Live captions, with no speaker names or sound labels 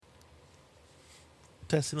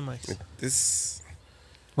Testing the mics. This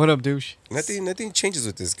What up, douche? nothing changes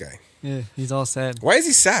with this guy. Yeah, he's all sad. Why is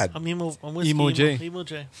he sad? I'm whiskey, Emo J. Emo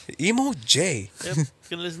J. Emo J. Yep.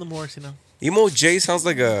 Gonna listen to Morris, you know. Emo J sounds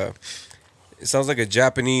like a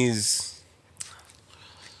Japanese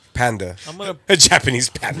panda. I'm gonna. A Japanese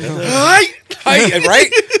panda. Hi,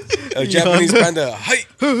 right? A Japanese panda. Hi.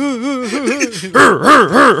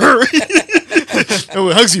 Oh,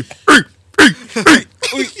 it hugs you.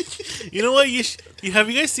 You know what? Have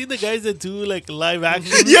you guys seen the guys that do like live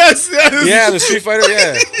action? Yes. Yeah, the Street Fighter.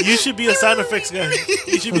 Yeah. You should be the sound effects guy.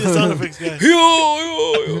 You should be the sound effects guy.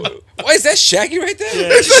 Why is that Shaggy right there? Yeah.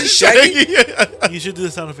 That's just Shaggy. You should do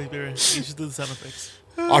the sound effects, Barry. You should do the sound effects.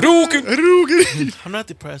 Hadouken. I'm not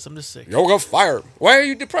depressed. I'm just sick. Yoga fire. Why are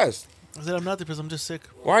you depressed? I said I'm not depressed. I'm just sick.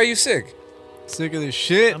 Why are you sick? Sick of this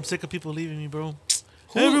shit. I'm sick of people leaving me, bro.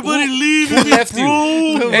 Everybody leaving Who me, left bro.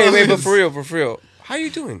 you? Hey, wait, but for real. How you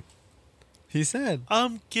doing? He's sad.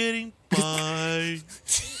 I'm getting by.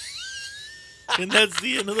 And that's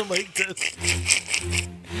the end of the mic test.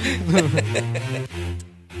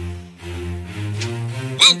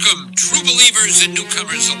 Welcome, true believers and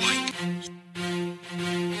newcomers alike.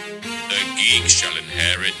 The geek shall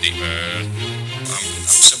inherit the earth. I'm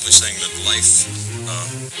simply saying that life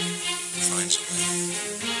finds a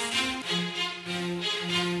way.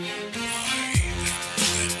 I am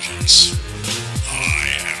vengeance. I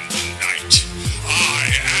am the knight. I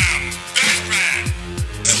am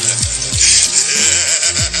Batman.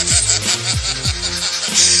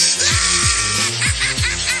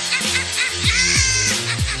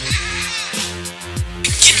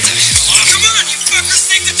 Come on, you fuckers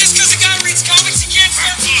think that just because a guy reads comics he can't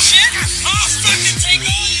start some shit? I'll fucking take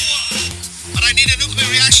all you want. But I need a nuclear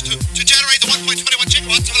reaction to generate the 1.21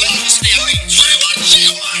 gigawatts of electricity I need. 21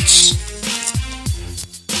 gigawatts!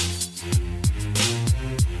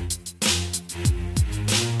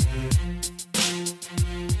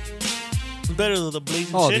 Better than the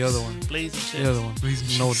Blazing Oh, Chicks. the other one. Blazing Chicks. The other one.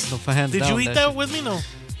 No, for hands Did down. you eat that with me? No.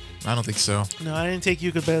 I don't think so. No, I didn't take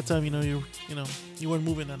you because by that time, you weren't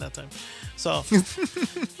moving at that time. So, yeah.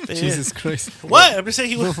 Jesus Christ. What? I'm just saying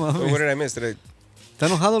he was. Wait, what did I miss? Did I? Está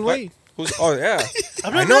enojado el güey. Who's? Oh yeah.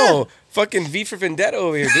 I'm I not know. Fucking V for Vendetta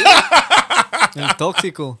over here, dude. El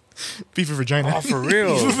tóxico. Beef for vagina. Oh, for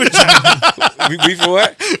real. V for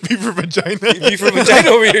what? Beef for vagina. V for vagina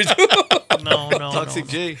over here, dude. No. Toxic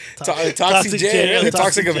J. Toxic J. yeah, The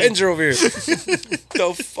Toxic Toxic J. Avenger over here.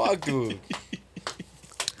 The fuck, dude.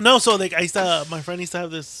 No, so like my friend used to have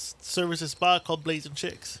this services spot called Blazing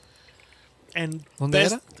Chicks, and ¿Dónde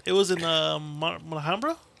best, era? it was in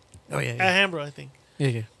Alhambra, Oh, yeah. Alhambra, I think.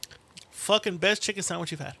 Yeah. Fucking best chicken sandwich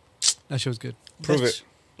you've had. That shit was good. Prove Best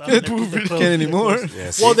it. they're Prove it. closed. Can't anymore. Yeah,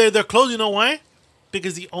 see? Well, they're closed. You know why?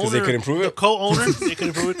 Because the owner, they couldn't prove the it? co-owner, they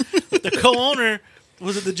couldn't prove it. The co-owner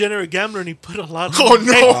was a degenerate gambler, and he put a lot of. Oh,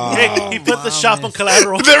 no. He put the shop on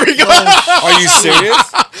collateral. There we go. Are you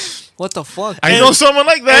serious? What the fuck? I know someone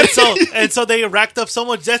like that. And so they racked up so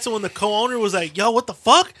much debt. So when the co-owner was like, "Yo, what the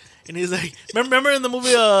fuck?" and he's like, "Remember in the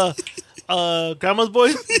movie Grandma's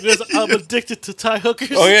Boy? He goes, I'm addicted to Thai hookers."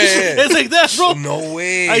 Oh, yeah. It's like that, bro. No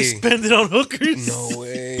way. I spend it on hookers. No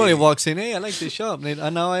way. Probably walks in, hey, I like this shop.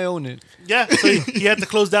 And now I own it. Yeah, so he had to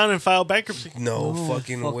close down and file bankruptcy. No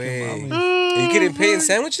fucking way. mames. And you getting paid in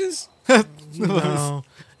sandwiches? No.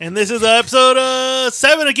 And this is episode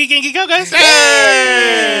 7 of Geek and Geek Out, guys.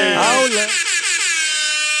 Hola.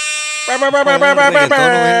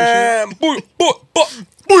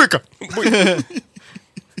 Booyaka.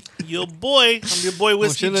 Your boy, I'm your boy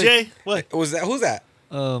Whiskey shit, like- J. What? Was that? Who's that?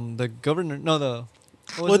 The governor. No, the.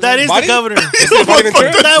 what was Well, his that name? is Body? the governor. Bobby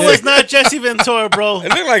Ventura? That was not Jesse Ventura, bro. It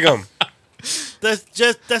looked like him.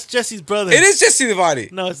 That's Jesse's brother. It is Jesse the body.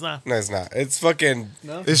 No, it's not. No, it's not. It's fucking.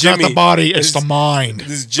 It's Jimmy. not the body, it's It's- the mind. This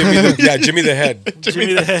is Jimmy. Jimmy the head.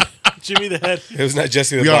 Jimmy the head. Jimmy the head. It was not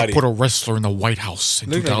Jesse the We gotta body. put a wrestler in the White House in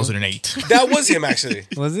Look like him. 2008. That was him actually.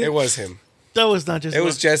 Was it? It was him. That was not Jesse. It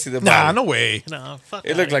was Jesse the body. Nah, no way. No, fuck.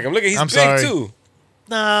 It looked like him. Look at he's I'm big sorry. too.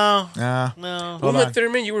 No. Nah. No. Hold Uma on.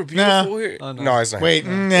 Thurman, you were beautiful here. Oh, no. no, it's not. Wait,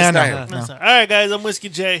 him. nah, It's not no. him. No, No. sorry. All right, guys. I'm Whiskey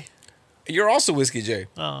J. You're also Whiskey J.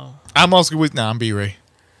 Oh. I'm also with. Nah, I'm B-Ray.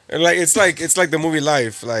 And it's like the movie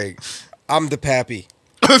Life. Like I'm the pappy.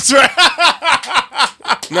 That's right.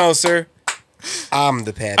 No, sir. I'm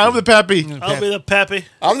the pappy. I'm the pappy. I'll be the pappy.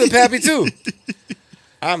 I'm the pappy too.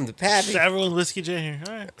 I'm the pappy. So everyone's Whiskey J here.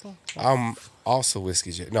 All right, cool. I'm also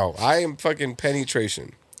Whiskey J. No, I am fucking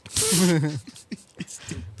penetration.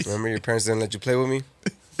 Remember your parents didn't let you play with me?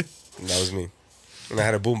 That was me. And I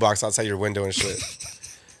had a boombox outside your window and shit.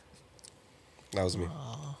 That was me.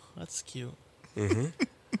 That's cute.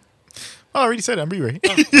 Oh, I already said it. I'm B-Ray.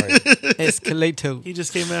 Escalator. He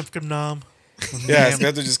just came back from Nam. Yeah,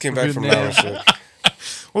 Skeletor just came back from Nam and shit.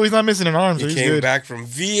 Well, he's not missing an arm, so He he's came good. back from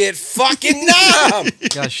Viet fucking Nam.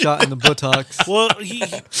 Got shot in the buttocks. Well, a lot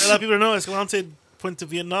of people don't know Escalante went to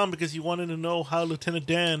Vietnam because he wanted to know how Lieutenant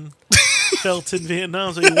Dan felt in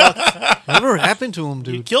Vietnam. So he walked. Whatever happened to him, You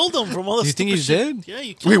dude? killed him from all the You think stupid he's shit. dead? Yeah,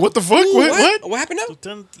 you killed Wait, him. what the fuck? What? What happened now?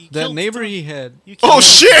 Lieutenant, you That killed neighbor Lieutenant- he had. You killed Oh, him.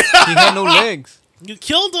 shit. He had no legs. You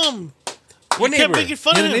killed him. What You kept neighbor? making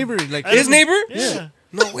fun He of had a him. neighbor, like His neighbor? Yeah.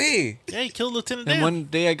 No way. Yeah, he killed Lieutenant And Dan. one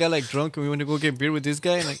day I got like drunk and we went to go get beer with this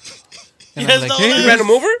guy and like. And He I'm has like, no hey, legs. You ran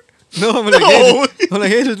him over? no, I'm like, No. hey, I'm like,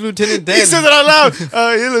 hey, this is Lieutenant Dan. He said that out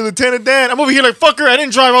loud. You're Lieutenant Dan. I'm over here like, fucker, I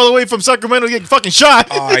didn't drive all the way from Sacramento to get fucking shot.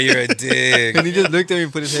 Oh, you're a dick. And he just looked at me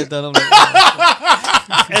and put his head down. I'm like,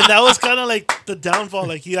 And that was kind of like the downfall.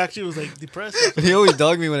 Like he actually was like depressed. but he always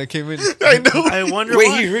dogged me when I came in. I know. I wonder Wait,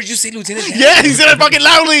 why. he heard you say Lieutenant Dan? Yeah, he said it fucking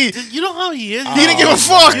loudly. You know how he is. He didn't give a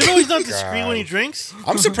fuck. You know he's not discreet when he drinks.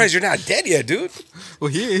 I'm surprised you're not dead yet, dude. Well,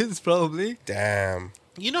 he is probably. Damn.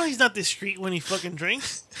 You know he's not discreet when he fucking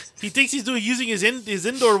drinks. He thinks he's using his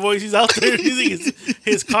indoor voice. He's out there using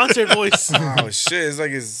his concert voice. Oh shit! It's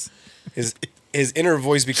like his inner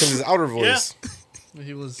voice becomes his outer voice.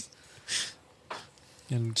 He was.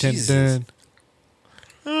 And Jesus. Dan.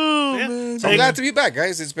 Oh, Yeah. man. So I'm hey, glad to be back,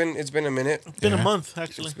 guys. It's been a minute. it's been a Yeah. month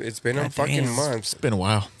actually. It's been a fucking month. Been a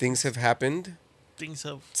while. Things have happened. Things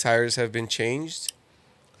have. Tires have been changed.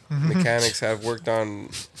 Mechanics have worked on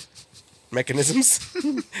mechanisms.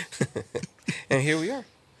 And here we are.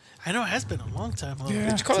 I know it has been a long time. Huh? Yeah.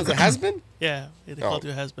 Did you call it a has-been? Yeah, they called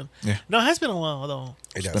you a has been. Yeah. No, it has been a while though.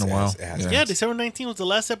 It's been a while. Yeah, December 19th was the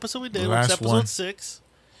last episode we did. The It was last episode one. 6.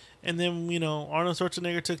 And then, Arnold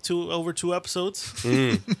Schwarzenegger took over 2 episodes.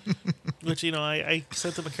 Which, I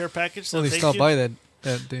sent him a care package. So Well, they thank stopped you. by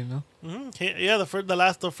that day, no? Yeah,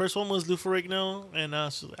 the first one was Lou Ferrigno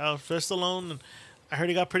and Sylvester Stallone. And I heard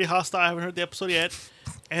he got pretty hostile. I haven't heard the episode yet.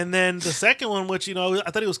 And then the second one, which, I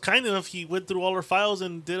thought he was kind enough. He went through all our files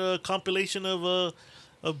and did a compilation of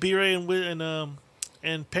B-Ray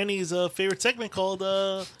and Penny's favorite segment called,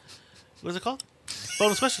 what's it called?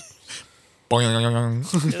 Bonus question. Boing.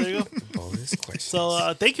 Yeah, there you go. Bonus question.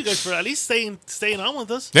 So thank you guys for at least staying on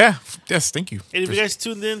with us. Yeah. Yes. Thank you. And if you guys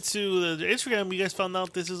tuned into the Instagram, you guys found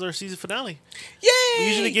out this is our season finale. Yay! We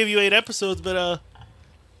usually give you 8 episodes, but I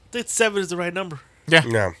think 7 is the right number. Yeah.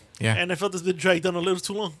 No. Yeah. And I felt this been dragged on a little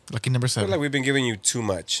too long. Lucky number I feel 7. like we've been giving you too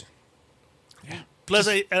much. Plus,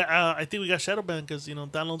 I think we got shadow banned because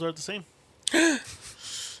downloads aren't the same.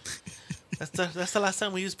 That's the last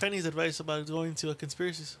time we used Penny's advice about going to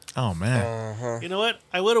conspiracies. Oh man. Uh-huh. You know what?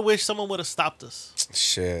 I would have wished someone would have stopped us.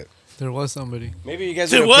 Shit. There was somebody. Maybe you guys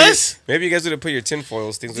There would've put was? maybe you guys would have put your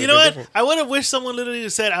tinfoils. Things You would know have what? been different. I would have wished someone literally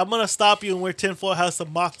said, "I'm gonna stop you and wear tinfoil hats to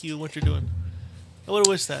mock you what you're doing." I would have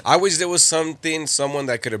wished that. I wish there was someone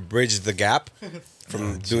that could have bridged the gap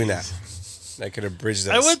from doing that. That could have bridged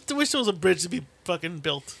us. I would wish there was a bridge to be fucking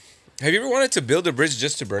built. Have you ever wanted to build a bridge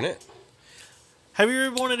just to burn it? Have you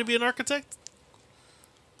ever wanted to be an architect?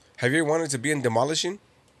 Have you ever wanted to be in demolishing?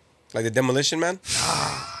 Like the Demolition Man?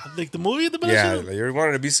 Like the movie, The Yeah. Demolition? Like you ever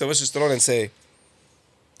wanted to be Sylvester Stallone and say,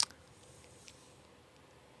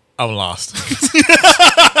 I'm lost.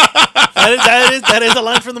 That is a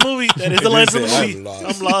line from the movie. That is a line from the say, movie. "I'm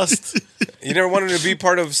I'm lost. you never wanted to be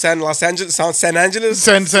part of San Angeles? San Angeles.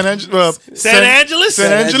 San Angeles?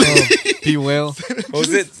 San Angeles. Be well. What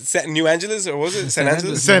was it? New Angeles or was it San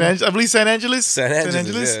Angeles? San Angeles. I believe San Angeles. San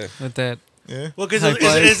Angeles. Yeah. With that. Yeah. Well, because High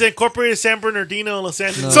five. it's incorporated San Bernardino and Los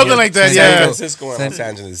Angeles. No. Something like that. San San Yeah. Francisco and San- Los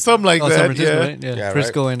Angeles. Something like Oh, San that. Francisco, Yeah. right? Yeah. Yeah,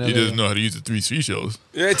 Frisco right. and He doesn't know how to use the 3 seashells.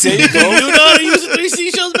 Yeah, there you go. You know how to use the 3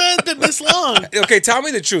 seashells, man? Been this long. Okay, tell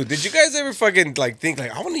me the truth. Did you guys ever fucking think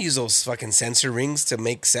I want to use those fucking sensor rings to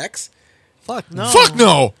make sex? Fuck No. Fuck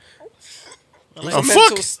no. I like, Oh,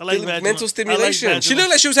 Mental, fuck. I like vaginal. mental I stimulation. like She vaginal.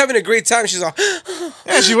 looked like she was having a great time. She's all,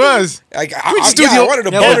 Yeah, she was. like, just do yeah, the- I wanted to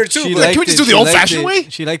Yeah, bone but her too. she But, liked Can we just it. do the She liked old-fashioned it. way?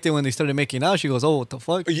 She liked it when they started making out. She goes, "Oh, what the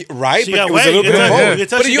fuck?" right? She But got it was wet. a little You bit could of tell- both. you could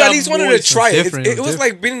tell But she you got at least wanted to moist. try it. Different, It was different.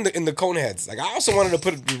 like being in the cone heads. Like I also wanted to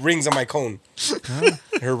put rings on my cone.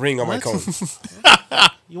 Her ring on my cone.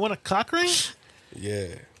 You want a cock ring? Yeah.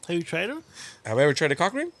 Have you tried it? Have I ever tried a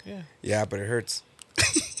cock ring? Yeah. Yeah, but it hurts.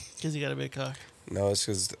 Because you got a big cock. No, it's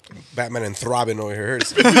because Batman and throbbing over here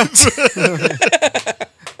hurts. But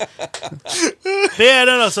yeah,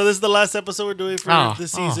 no. So this is the last episode we're doing for Oh,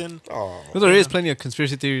 this oh. season. Oh. Well, there is plenty of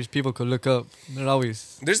conspiracy theories people could look up. They're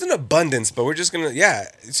always. There's an abundance, but we're just gonna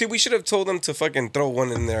See, we should have told them to fucking throw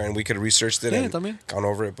one in there, and we could have researched it Yeah, and también. gone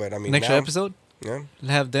over it. But I mean, Next now, episode, Yeah.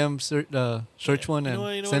 have them search one You and know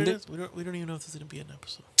what send it it. is? We don't even know if this is gonna be an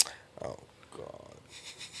episode. Oh God.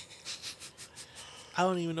 I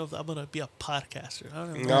don't even know if I'm gonna be a podcaster. I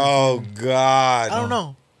don't know. Oh God. I don't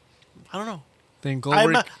know. I don't know. Then go I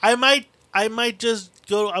work. might just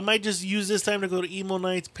go. I might just use this time to go to emo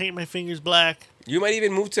nights, paint my fingers black. You might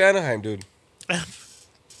even move to Anaheim, dude.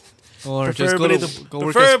 Or just go to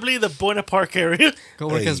Preferably the Buena Park area. go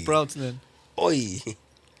work at Hey. Sprouts then. Oi.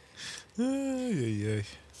 Yeah.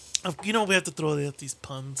 You know we have to throw out these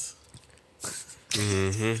puns.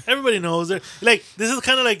 Mm-hmm. Everybody knows it. Like this is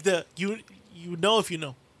kind of like the you know if you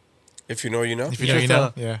know. If you know, you know. If you Just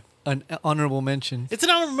know, you know. Yeah. An honorable mention. It's an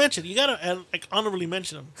honorable mention. You gotta like honorably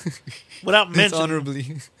mention them without mentioning.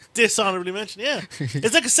 Dishonorably. Dishonorably mention. Yeah,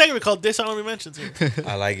 it's like a segment called dishonorably mentions. Here.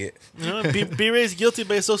 I like it. You know, B-Ray is guilty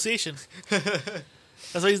by association.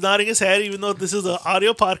 That's why he's nodding his head, even though this is an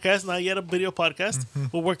audio podcast, not yet a video podcast.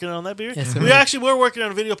 We're working on that, B-Ray. Yes, We sir. actually were working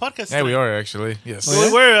on a video podcast. Yeah, we tonight. are actually. Yes. Oh,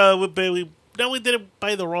 yeah? We were. We did it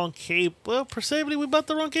by the wrong cable. Well, precisely, we bought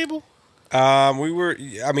the wrong cable.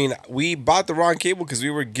 We bought the wrong cable because we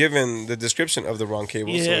were given the description of the wrong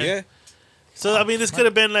cable. So Yeah. yeah. So I mean, this could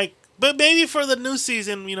have been like, but maybe for the new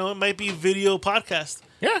season, you know, it might be video podcast.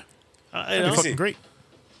 Yeah. You That'd know? be fucking great.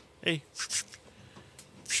 Hey.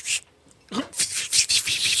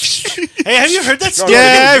 Hey, have you heard that? No, story?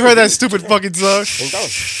 Yeah, I've heard that stupid fucking song.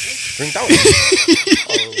 Drink down.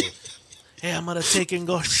 Hey, I'm gonna take and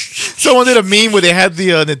go. Someone did a meme where they had the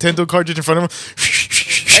Nintendo cartridge in front of them.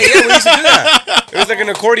 Hey, yeah, we used to do that. It was like an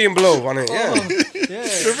accordion blow on it. Yeah. Yeah.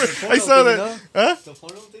 I saw that. Huh? The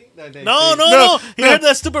porno thing? No. You heard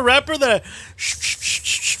that stupid rapper that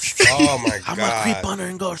Oh my I'm gonna creep God. on her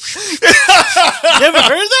and go. You ever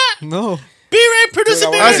heard that? No. B-Ray, producer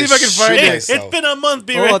Dude, I B-Ray. I'll see if I can find Hey, it. it's been a month,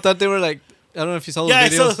 B-Ray. Oh, I thought they were like, I don't know if you saw those yeah,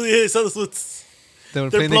 videos. I saw this. They were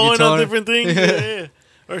They're playing the blowing guitar. up different things. Yeah.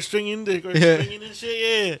 Or stringing and shit.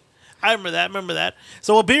 Yeah. I remember that.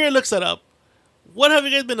 So while B-Ray looks that up, what have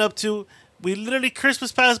you guys been up to? We literally,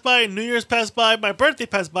 Christmas passed by, New Year's passed by, my birthday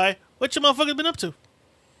passed by. What you motherfuckers been up to?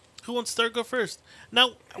 Who wants to start? Go first.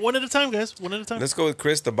 Now, one at a time, guys. One at a time. Let's go with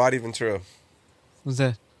Chris, the Body Ventura. Who's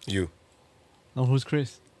that? You. Oh, who's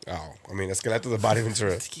Chris? Oh, I mean, let's get out to the Body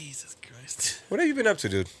Ventura. Jesus Christ. What have you been up to,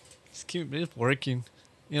 dude? Just keep just working.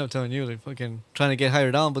 You know, I'm telling you, like fucking trying to get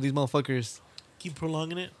hired on, but these motherfuckers, Keep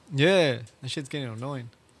prolonging it. yeah, that shit's getting annoying.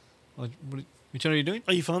 Which one are you doing?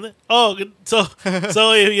 Oh, you found it? Oh, good. So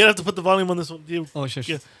you have to put the volume on this one. Oh, sure.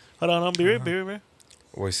 Yeah. Hold on, be right.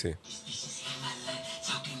 What you see?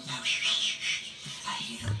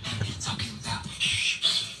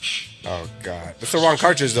 Oh, God. That's the wrong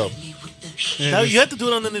cartridge, though. Now you have to do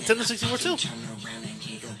it on the Nintendo 64 too.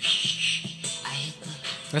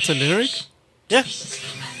 That's a lyric? Yeah.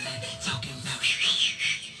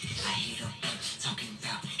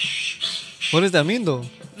 What does that mean, though?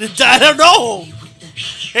 I don't know.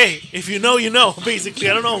 Hey, if you know, you know. Basically,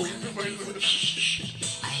 I don't know.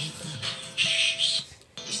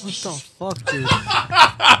 What the fuck, dude?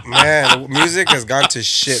 Man, music has gone to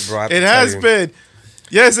shit, bro. I have to It tell has you. been.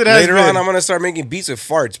 Yes, it has Later been. on, I'm going to start making beats with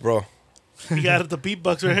farts, bro. You got the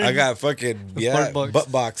beatbox right here. I got fucking, fart box.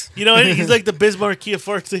 butt box. You know, he's like the Bismarck Kia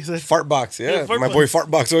Fart. He said. Fart box, yeah. Yeah, fart My boy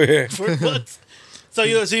Fart box over here. Fart box. So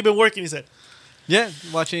you've been working. He said. Yeah,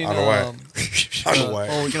 watching. I don't know why. I don't know Oh, why.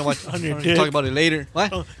 we're gonna watch. On your we're dick. gonna talk about it later.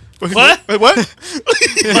 What? Oh. What? Wait, what?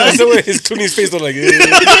 That's the way his Clooney's face looked like.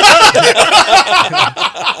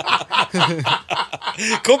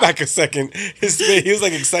 Go back a second. His face, he was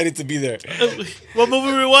like excited to be there. What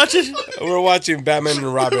movie were we watching? We're watching Batman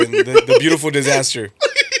and Robin, the beautiful disaster.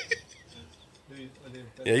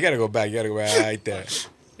 Yeah, you gotta go back. You gotta go back right there.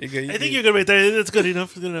 I think you're good right there. That's good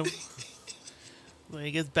enough. Good enough. When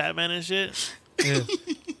he gets Batman and shit. Yeah.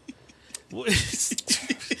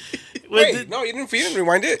 Wait, no, you didn't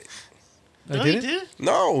rewind it. I No, did you it? did?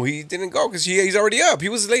 No, he didn't go because he's already up. He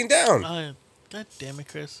was laying down. God damn it,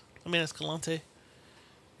 Chris. I mean, Escalante.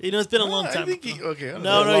 You know, it's been a long time. I think he, okay. I don't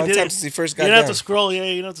No, Been a no, long he time didn't. since he first You got don't down. have to scroll. Yeah,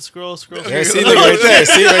 you don't have to scroll. Yeah, see, look right there.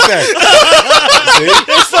 See right there. See?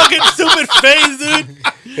 His fucking stupid face, dude.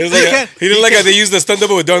 He didn't like how they used the stunt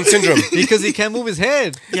double with Down syndrome. Because he can't move his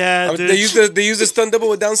head. Yeah, dude. They used the stunt double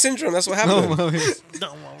with Down syndrome. That's what No, happened. mommy.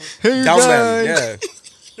 No, Hey, Downland, guys.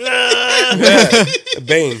 yeah.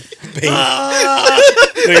 Bane. Look,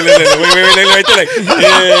 wait, right there, like,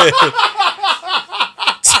 yeah.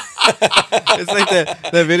 It's like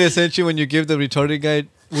that video I sent you when you give the retarded guy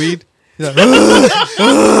weed. He's like,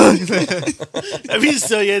 I mean,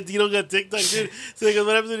 so yeah, you don't got TikTok, dude. So like,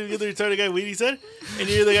 what happens when you get the retarded guy weed? He said, and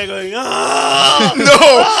you hear the guy going, "Ah!"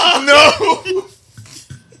 No.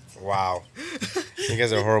 Wow, you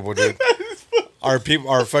guys are horrible, dude. Our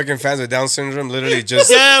fucking fans with Down syndrome, literally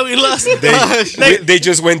just Yeah, we lost. they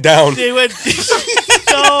just went down. They went.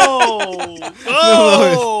 go.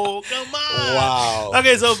 Oh, come on. Wow.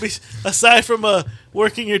 Okay, so aside from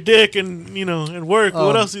working your dick and and work,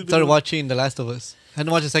 what else you Started doing? watching The Last of Us. I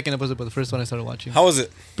hadn't watched the second episode, but the first one I started watching. How was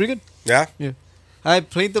it? Pretty good. Yeah. Yeah. I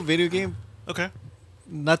played the video game, Okay.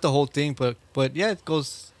 not the whole thing, but yeah, it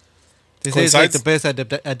goes. They say it's like the best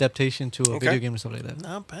adaptation to a video game or something like that.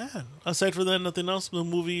 Not bad. Aside from that, nothing else. No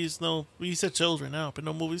movies. No. You said shows right now, but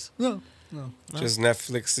no movies. No. Just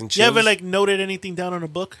Netflix and You chill. haven't like noted anything down on a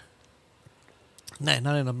book? Nah,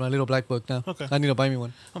 not in my little black book now. Okay. I need to buy me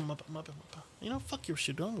one. Oh, my bad. Fuck your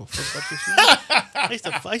shit. Don't go fuck about your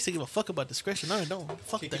shit. I used to give a fuck about discretion. No, I don't.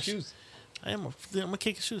 Fuck that shit. I'm a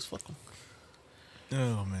kick your shoes. Fuck them.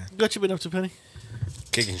 Oh man. What you been up to, Penny?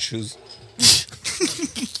 Kicking shoes.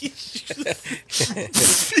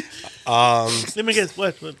 Let me guess.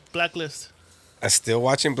 What? Blacklist. I'm still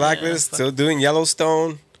watching Blacklist. fuck. Still doing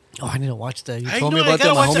Yellowstone. Oh, I need to watch that. You I told know, me I about that.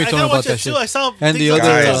 gotta My watch homie it. I told me gotta about watch that it shit. too. I saw And the things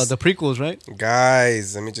other, on Guys. the prequels, right?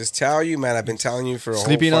 Guys, let me just tell you, man. I've been telling you for a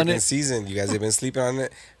Sleeping whole on fucking it? season. You guys have been sleeping on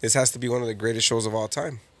it. This has to be one of the greatest shows of all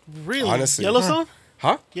time. Really? Honestly. Yellowstone?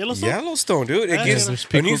 Huh? Yellowstone? Dude. It Yeah, gives yeah, there's a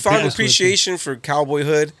prequels newfound to it, too. appreciation for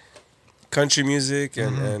cowboyhood, country music,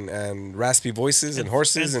 and raspy voices and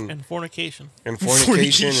horses and fornication.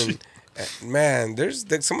 fornication. And man,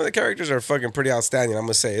 some of the characters are fucking pretty outstanding. I'm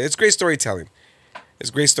gonna say it's great storytelling.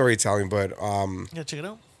 But Yeah, check it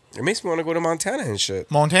out. it makes me want to go to Montana and shit.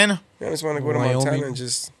 Montana. I just want to go to Wyoming. Montana and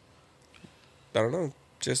just, I don't know,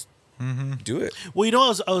 just do it.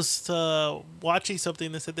 Well, I was watching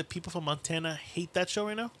something that said that people from Montana hate that show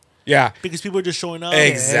right now Yeah, because people are just showing up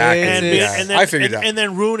exactly. and, Yeah. and then, I figured that. and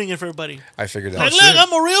then ruining it for everybody. I figured Like, that. look,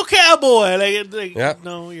 I'm a real cowboy. Like Yeah.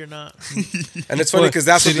 no, you're not. And it's funny because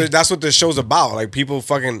that's City. that's what the show's about. Like people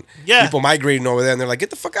Yeah. people migrating over there, and they're like, get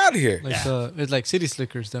the fuck out of here. Like it's like City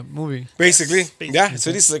Slickers, that movie. Basically, Basically. yeah.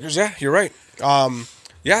 City Slickers, yeah, you're right.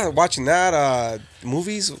 Yeah, watching that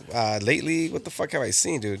movies lately. What the fuck have I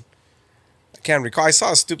seen, dude? I can't recall. I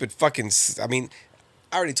saw a stupid fucking. I mean,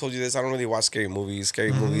 I already told you this. I don't really watch scary movies.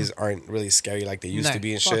 Scary movies aren't really scary like they used Nah, to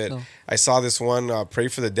be and fuck shit. no. I saw this one, Pray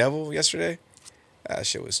for the Devil, yesterday. That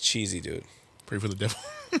shit was cheesy, dude. Pray for the devil.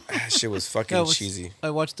 That shit was fucking Yeah, cheesy. I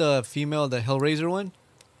watched the Hellraiser one.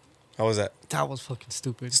 How was that? That was fucking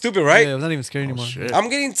stupid. Stupid, right? Yeah, it was not even scary anymore. I'm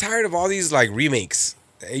getting tired of all these like remakes.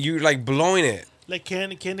 You're like blowing it. Like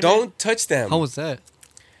Candyman. Don't touch them. How was that?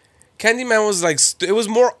 Candyman was like it was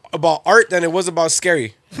more about art than it was about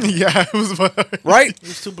scary, Yeah, it was. right? It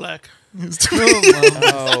was too black.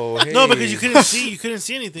 Oh, hey. No, because you couldn't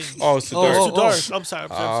see anything. Oh, it's too Oh, dark. oh, Too dark. I'm sorry.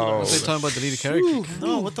 Oh. They're talking about deleted characters.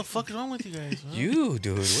 No, what the fuck is wrong with you guys? Huh? You,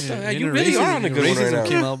 dude. What the heck? You Your really are on a your good one right racism now.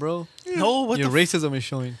 came out, bro. No, what Your the racism is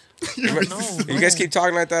showing. You guys keep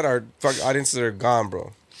talking like that, our fuck audiences are gone,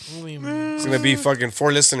 bro. I mean, It's gonna be fucking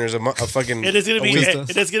 4 listeners a fucking. it is gonna be. week.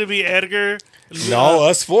 It is gonna be Edgar. No,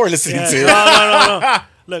 us 4 listening Yeah, to it. no.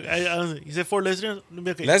 Look, you said 4 listeners.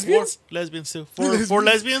 Okay, Lesbians? 4 lesbians too. Four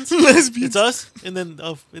lesbians. Lesbians. It's us, and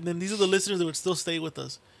then these are the listeners that would still stay with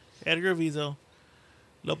us. Edgar Vizo,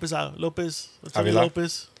 Lopez, Antonio Avila.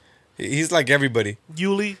 Lopez, He's like everybody.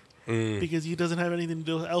 Yuli, because he doesn't have anything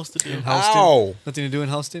else to do. Ow. Nothing to do in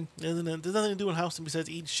Houston. There's nothing to do in Houston besides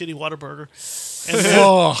eat shitty Whataburger. And then,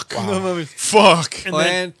 Fuck. Fuck. and Oh,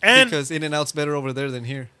 then, and because In-N-Out's better over there than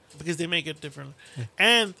here. because they make it differently,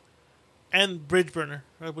 and Bridge Burner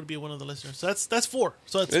would be one of the listeners. So that's 4.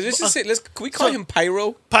 So it's Let's just say, can we call so- him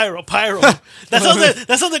Pyro? Pyro. That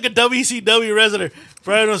sounds like a WCW wrestler.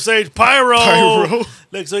 Brian on stage, Pyro. Pyro.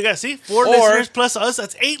 Look, so you got 4 Or- listeners plus us.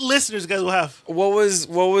 That's 8 listeners. Guys will have. What was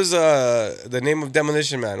the name of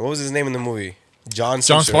Demolition Man? What was his name in the movie? John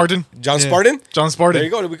Spartan? John Yeah. Spartan? John There Spartan. you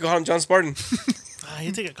go. We call him John Spartan.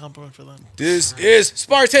 You take a compliment for that. This is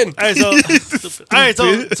Spartan. All right, so all right,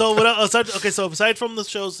 so what else? So aside from the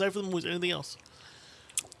shows, aside from the movies, anything else?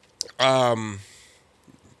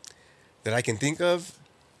 That I can think of.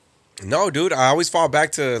 No, dude. I always fall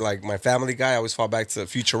back to like my Family Guy. I always fall back to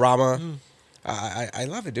Futurama. I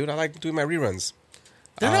love it, dude. I like doing my reruns.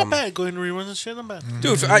 They're not bad. Going to reruns and shit, not bad.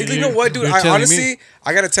 Dude, you know what, dude? You're I telling honestly,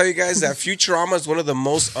 I gotta tell you guys that Futurama is one of the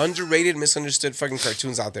most underrated, misunderstood fucking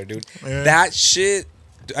cartoons out there, dude. Yeah. That shit.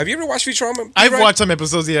 Have you ever watched Futurama? I've Right? watched some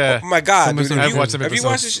episodes, yeah. Oh my god, dude! I've watched some Have you episodes.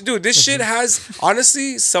 watched this? Dude, this shit has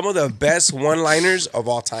honestly some of the best one-liners of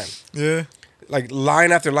all time. Yeah. Like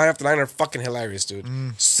line after line after line are fucking hilarious, dude.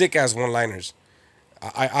 Sick ass one-liners.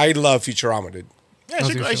 I love Futurama, dude. Yeah,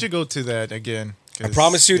 I should go to that again. I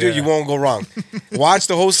promise you, dude, you won't go wrong. Watch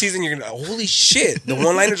the whole season. You're gonna, holy shit, the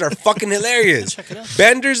one-liners are fucking hilarious.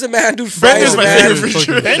 Bender's the man, dude. Bender's Fry's the my man. favorite for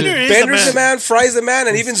sure. Bender's the man. Fry's the man,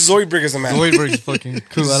 and even Zoidberg is the man. Zoidberg's fucking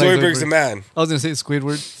cool. I like Zoidberg's the Zoidberg. man. I was gonna say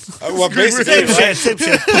Squidward. Well, basically, Same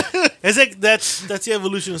shit. It's like that's the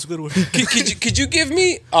evolution of Squidward. could you give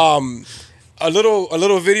me a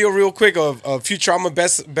little video real quick of Futurama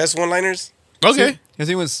best one-liners? Okay. I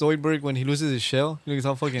think with Zoidberg when he loses his shell, he looks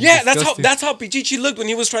all fucking Yeah, disgusting. that's how Pichichi looked when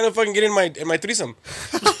he was trying to fucking get in my threesome.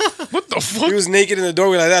 What the fuck? He was naked in the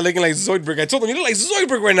doorway like that, looking like Zoidberg. I told him, you look like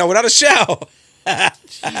Zoidberg right now without a shell.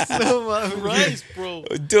 Christ, bro.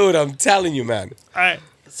 Dude, I'm telling you, man. All right,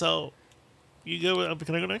 so you go.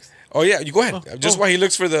 Can I go next? Oh yeah, you go ahead. Just while he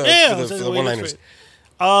looks for the for the one-liners.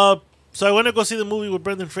 So I went to go see the movie with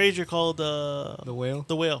Brendan Fraser called The Whale.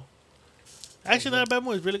 The Whale. Actually, not a bad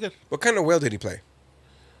movie. It's really good. What kind of whale did he play?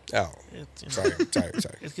 Oh, It's, sorry. It's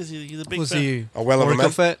because he's a big Was fan. he A whale of a Orca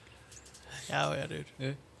man? Fett? Oh yeah, dude.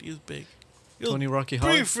 Yeah. He's big. He was Tony Rocky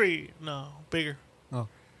pretty Hawk? free. No, bigger. Oh.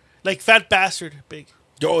 Like fat bastard, big.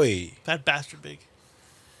 Joy. Fat bastard, big.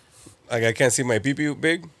 Like I can't see my pee-pee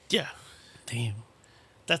big. Yeah, Damn.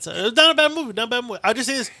 it's not a bad movie. Not a bad movie. I'll just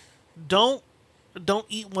say this: don't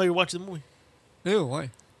eat while you're watching the movie. Ew, why?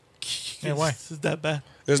 Yeah, why? It's that bad.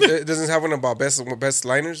 It doesn't have one about best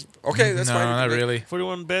liners. Okay, that's No, fine. not really.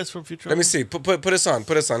 41 best from Futurama. Let me see. Put us on.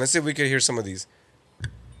 Put us on. Let's see if we can hear some of these.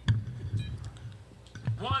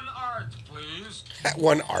 One art, please.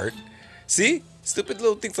 One art. See, stupid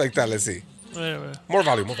little things like that. Let's see. Whatever. More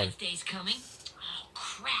volume. More volume. Day's coming. Oh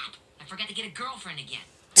crap! I forgot to get a girlfriend again.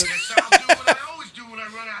 Guess I'll do what I always do when I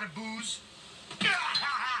run out of booze.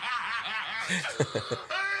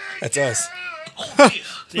 That's us. Oh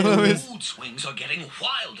dear, the mood swings are getting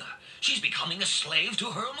wilder. She's becoming a slave to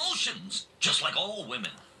her emotions, just like all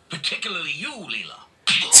women, particularly you, Leela.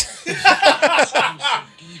 I'm so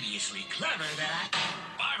deviously clever that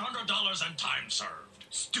 $500 and time served.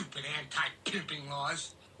 Stupid anti-pimping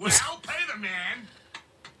laws. Well, I'll pay the man.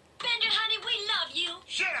 Bender, honey, we love you.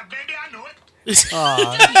 Shut up, baby, I know it.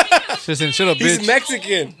 Listen, shut up, He's bitch.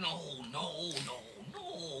 Mexican. No.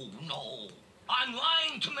 I'm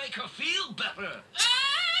lying to make her feel better.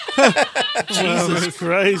 Jesus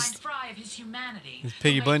Christ. Fry of his humanity. It's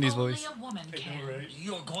Piggy the way Bundy's only voice. a woman can.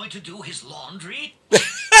 You're going to do his laundry?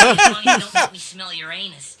 Honey, don't let me smell your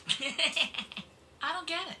anus. I don't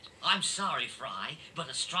get it. I'm sorry, Fry, but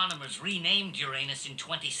astronomers renamed Uranus in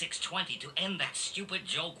 2620 to end that stupid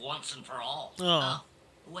joke once and for all. Oh.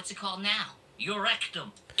 What's it called now?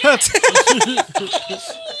 Urectum. My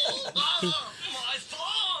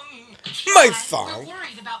thong! My We're thong.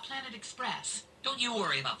 worried about Planet Express. Don't you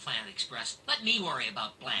worry about Planet Express. Let me worry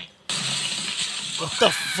about blank. What the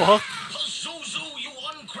fuck? Pazuzu, you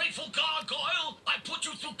ungrateful gargoyle! I put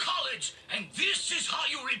you through college, and this is how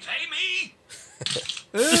you repay me?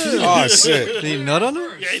 Oh shit. Did he nut on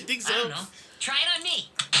her? Yeah, I think I don't so. know. Try it on me.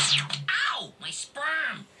 Ow! My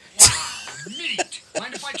sperm. Wow, neat.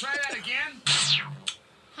 Mind if I try that again?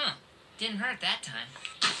 Huh. Didn't hurt that time.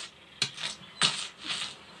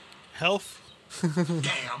 Health.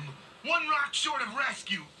 Damn. One rock short of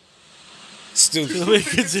rescue. Stupid. We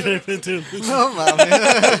consider it too. What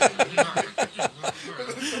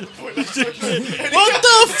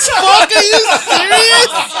the fuck? Are you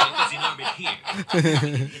serious?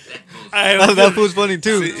 That fool's funny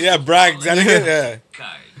too. Yeah, brag. Yeah.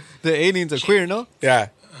 The aliens are queer, no? Yeah.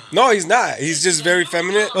 No, he's not. He's just very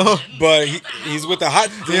feminine. But he's with a hot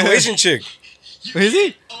Asian chick. Is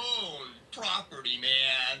he? Oh, property,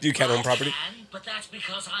 man. You can't own property. But that's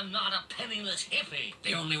because I'm not a penniless hippie.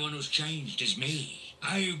 The only one who's changed is me.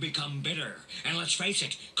 I've become bitter, and let's face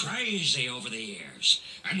it, crazy over the years.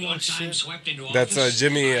 And once I'm swept into office, That's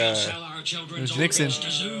Jimmy. I'll sell our children's It's Nixon. organs to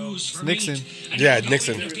zoos for Nixon. meat, and Yeah, I'll go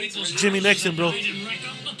Nixon. into people's Jimmy houses Nixon, bro. and wreck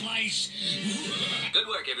up the place. Good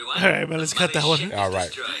work, everyone. All right, man. Let's cut that one. All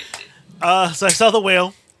right. So I saw The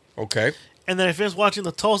Whale, Okay. and then I finished watching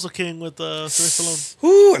The Tulsa King with Sylvester Stallone.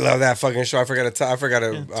 Ooh, I love that fucking show. I forgot to Tul-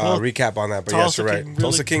 recap on that, but yes, Tulsa you're right. King,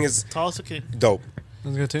 Tulsa really- King is Tulsa King. dope.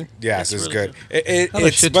 That's good too. Yes, It's it's really good. Hella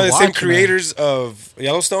It's shit by to the same watch, man. creators of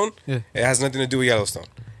Yellowstone. Yeah. It has nothing to do with Yellowstone,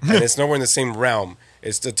 and it's nowhere in the same realm.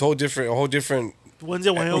 It's a whole different. One's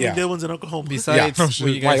in Wyoming, Yeah. the other one's in Oklahoma. Besides, Yeah. what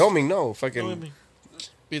you guys, Wyoming, no fucking. Wyoming.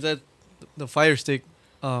 besides the Fire Stick,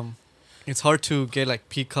 it's hard to get like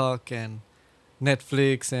Peacock and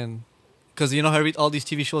Netflix and because you know how all these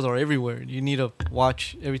TV shows are everywhere. You need to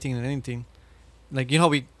watch everything and anything. Like you know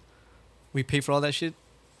how we pay for all that shit.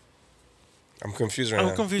 I'm confused right I'm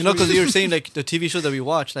now. confused. You know, because with you were saying like the TV shows that we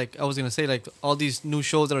watch. Like I was gonna say, like all these new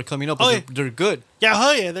shows that are coming up, Oh, they're, yeah. they're good, yeah,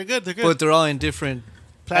 oh yeah, they're good. They're good. but they're all in different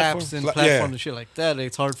Platform. apps and Yeah. platforms and shit like that.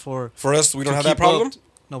 It's hard for For us, we don't to have that keep up. problem.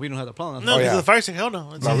 No, we don't have that problem. No, Oh, because yeah. the Fire Stick, hell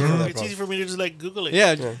no. It's, No, we don't have that it's problem. easy for me to just like Google it.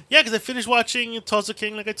 Yeah, Yeah, because I finished watching Tulsa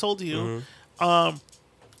King, like I told you.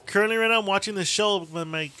 Currently, right now, I'm watching this show.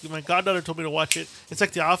 My goddaughter told me to watch it. It's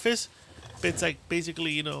like The Office. But it's like basically,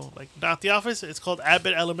 you know, like not The Office. It's called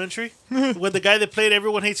Abbott Elementary. With the guy that played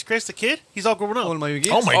Everyone Hates Chris, the kid, he's all grown up. Oh my Oh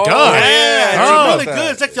God. my Oh, god. yeah, It's I heard really about good.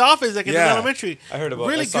 that. It's like The Office, like in Yeah. elementary. I heard about.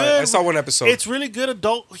 Really I saw, good. I saw one episode. It's really good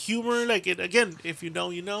adult humor. Like it again, if you know,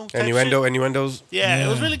 you know. type Innuendo, shit. innuendos. Yeah, it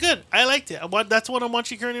was really good. I liked it. That's what I'm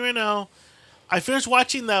watching currently right now. I finished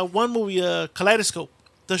watching that one movie, Kaleidoscope,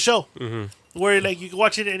 the show, where like you can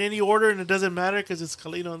watch it in any order and it doesn't matter because it's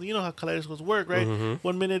you know how kaleidoscopes work, right?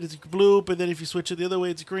 1 minute it's blue, but then if you switch it the other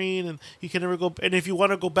way, it's green, and you can never go. And if you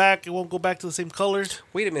want to go back, it won't go back to the same color.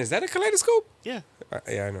 Wait a minute, is that a kaleidoscope? Yeah.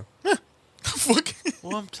 Yeah, I know. Fuck.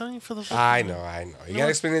 Well, I'm telling you for the. I know. You gotta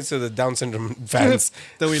explain it to the Down syndrome fans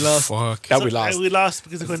That we lost. Fuck. that we lost. We lost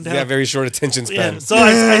because it went down. We have very short attention span. Yeah. So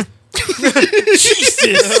I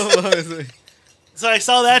Jesus. So I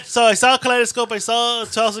saw that. So I saw Kaleidoscope. I saw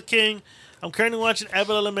Tulsa King. I'm currently watching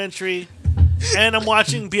Abbott Elementary, and I'm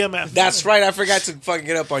watching BMF. That's right. I forgot to fucking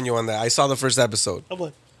get up on you on that. I saw the first episode Oh,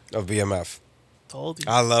 what? of BMF. Told you.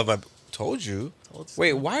 I love my. Told you. Told you.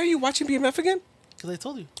 Wait, why are you watching BMF again? Because I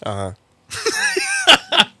told you.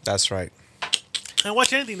 That's right. I don't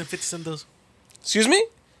watch anything that 50 Cent does. Excuse me?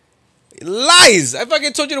 Lies! I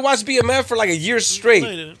fucking told you to watch BMF for like a year No, you straight.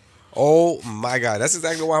 didn't. Oh my god, that's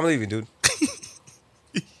exactly why I'm leaving, dude.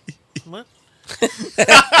 What?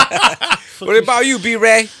 What about you,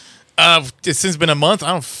 B-Ray? It's since been a month. I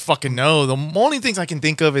don't fucking know. The only things I can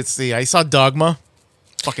think of is I saw Dogma.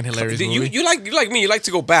 Fucking hilarious movie. You like me? You like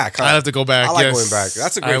to go back? Huh? I have to go back. I like yes. going back.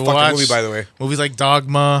 That's a great I fucking watched movie, by the way. Movies like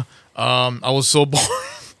Dogma. I was so bored.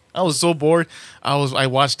 I was so bored. I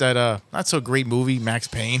watched that not so great movie Max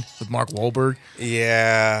Payne with Mark Wahlberg.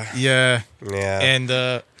 Yeah, Yeah. yeah.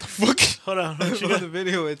 And fuck. Hold on. What you On got? the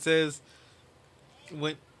video, it says,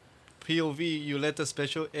 when POV, you let the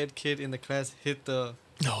special ed kid in the class hit the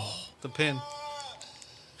pen.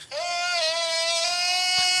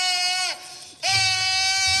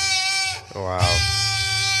 Wow.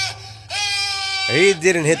 He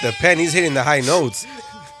didn't hit the pen. He's hitting the high notes.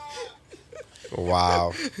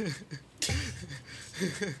 Wow.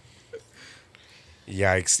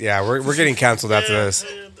 Yikes. Yeah, we're getting canceled after this.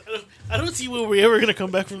 I don't see where we're ever going to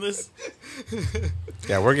come back from this.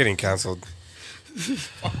 Yeah, we're getting canceled.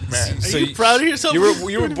 Man. Are So you proud of yourself? You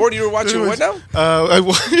were bored? You were watching what now? I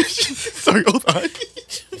watched. Sorry, hold on.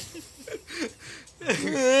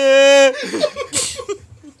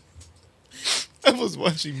 I was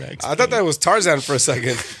watching Max. I thought that was Tarzan for a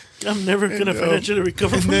second. I'm never going to financially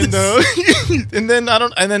recover And from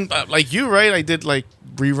then, this. like you, right? I did like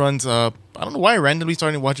reruns. I don't know why I randomly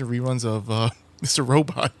started watching reruns of Mr.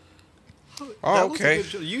 Robot. Oh, That was a okay. good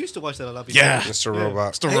show. You used to watch that a lot before. Yeah, Mr.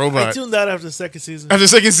 Robot. Mr. I Robot. tuned out after the second season. After the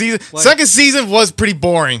second season, Why? second season was pretty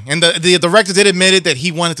boring, and the director did admit it that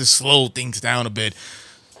he wanted to slow things down a bit,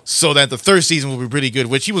 so that the third season will be pretty good.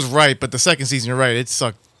 Which he was right, but the second season, you're right, it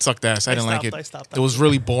sucked ass. I didn't like it. I stopped. It was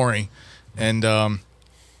really boring, and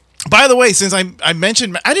by the way, since I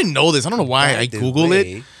mentioned, I didn't know this. I don't know why I googled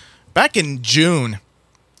it back in June.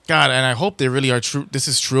 God, and I hope they really are true. This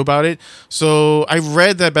is true about it. So I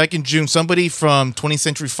read that back in June, somebody from 20th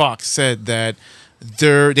Century Fox said that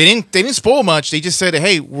they didn't spoil much. They just said,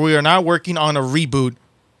 "Hey, we are not working on a reboot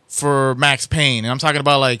for Max Payne," and I'm talking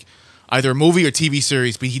about like either a movie or TV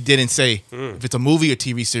series. But he didn't say if it's a movie or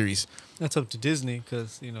TV series. That's up to Disney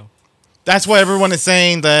because, you know. That's why everyone is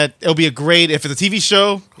saying that it'll be a great if it's a TV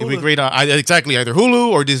show. It'll be Hulu. great on exactly either Hulu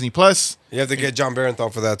or Disney Plus. You have to get John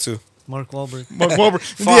Barenthal for that too. Mark Wahlberg. Mark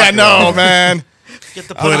Wahlberg. Yeah, no, man. Get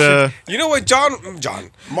the But Punisher. You know what, John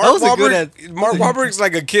Mark was a good Wahlberg. Mark Wahlberg's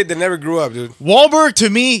like a kid that never grew up, dude. Wahlberg to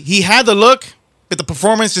me, he had the look, but the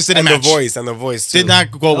performance just didn't And match. the voice too. Did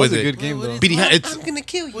not go That was with a it. good game, What though. is- But he had, it's gonna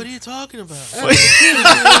kill you. What are you talking about?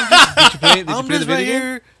 Did you play I'm the just right video game?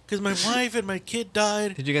 here because my wife and my kid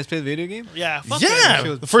died. Did you guys play the video game? Yeah, fuck yeah.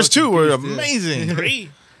 that. The first two were fucking beast, yeah. amazing. Three.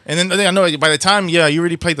 And then I know by the time you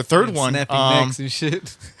already played the third one. Snapping necks and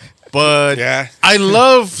shit. But Yeah. I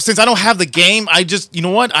love since I don't have the game. I just you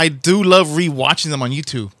know what I do love rewatching them on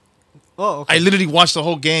YouTube. Oh, okay. I literally watched the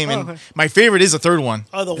whole game, and okay. my favorite is the third one.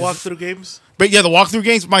 Oh, the walkthrough games. But yeah, the walkthrough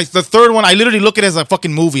games. The third one, I literally look at it as a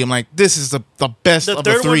fucking movie. I'm like, this is the best The of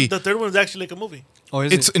the third three. one. The third one is actually like a movie. Oh,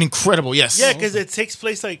 is It's it? an incredible, yes. Yeah, because it takes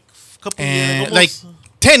place like a couple and years, like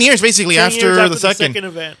almost 10 years basically 10 after, years the second.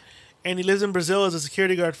 event. And he lives in Brazil as a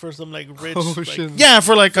security guard for some like rich. Oh, like, shit. Yeah,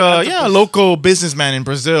 for like a octopus. local businessman in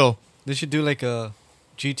Brazil. They should do like a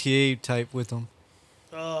GTA type with them.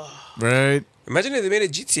 Right? Imagine if they made a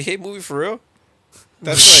GTA movie for real.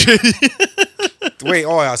 That's like. Wait,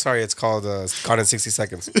 oh yeah, sorry. It's called Caught in 60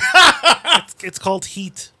 Seconds. It's called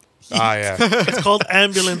Heat. Ah, yeah. It's called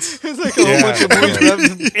Ambulance. It's like a whole bunch of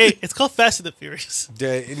movies. Hey, it's called Fast and the Furious.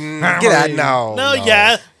 Get out now. No,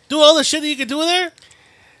 yeah. Do all the shit that you can do there.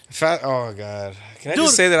 Oh god. Can I Dude.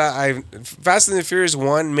 just say that I Fast and the Furious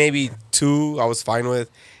 1, maybe 2, I was fine with.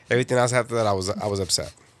 Everything else after that, I was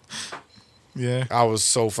upset. Yeah. I was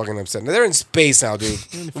so fucking upset. They're in space now, dude.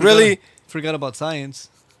 Really? Forgot about science.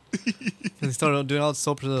 They started doing all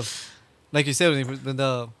sorts of, like you said,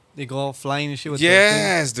 when they go all flying and shit with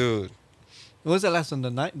Yes, dude. what was that last one? The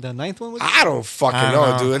ninth one was it? I don't fucking I know,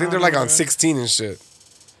 don't know. dude. I think they're like on 16 and shit.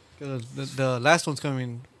 The last one's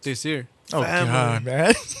coming this year. Oh Family. god,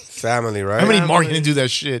 man. Family, right? How many more Family. can do that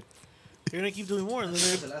shit? They're gonna keep doing more. And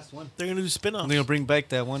then The last one. they're gonna do spin-offs. They're gonna bring back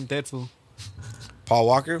that one dead fool. Paul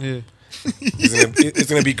Walker? Yeah. It's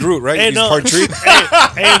gonna be Groot, right? Hey, He's no. part tree.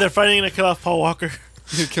 hey, they're finally gonna kill off Paul Walker.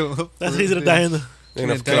 Kill him. That's he's gonna die in the. They're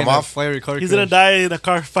gonna kill him off. Fiery car He's gonna die in a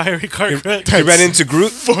fiery car crash. He ran into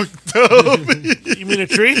Groot. Fucked up. You mean a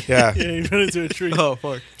tree? Yeah. Yeah, he ran into a tree. Oh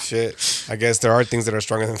fuck. Shit. I guess there are things that are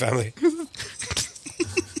stronger than family.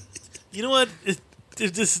 You know what?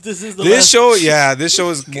 This is the This last. show, yeah, this show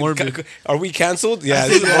is Morbid. Are we canceled? Yeah,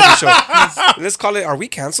 this is a morbid show. Let's call it. Are we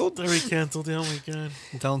canceled? They're canceled. Oh my god.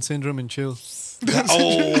 Down syndrome and chill.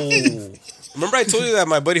 Oh, remember I told you that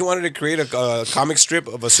my buddy wanted to create a comic strip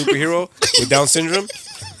of a superhero with Down syndrome.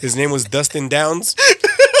 His name was Dustin Downs.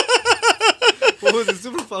 What was the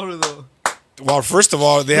superpower though? Well, first of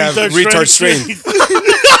all, they have Retard retard strength.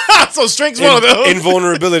 strength, So strength's one of those.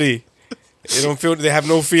 invulnerability. They don't feel. They have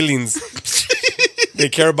no feelings. They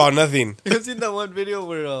care about nothing. You ever seen that one video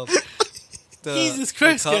where the Jesus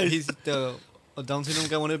Christ, the cop, guys. he's the a Down syndrome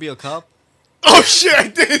guy wanted to be a cop, Oh shit! I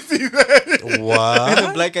did see that. and What?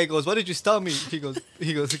 the black guy goes, "Why did you stop me?" He goes,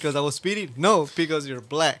 because I was speeding. No, because you're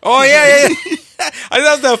black. Oh yeah. I think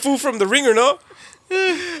that's that fool from The Ringer, no?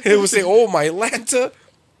 He would say, "Oh my Lanta."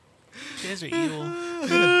 You guys are evil.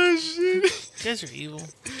 Oh shit! You guys are evil.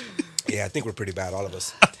 Yeah, I think we're pretty bad, all of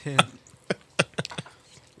us. Damn.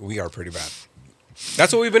 We are pretty bad.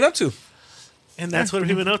 That's what we've been up to. And that's what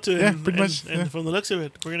we've been up to. yeah, and, pretty much, And yeah. from the looks of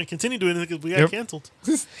it, we're gonna continue doing it because we got Yep. canceled.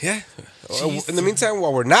 Yeah. In the meantime,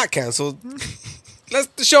 while we're not canceled,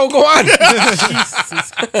 let the show go on.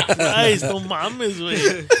 Jesus Christ, no mames,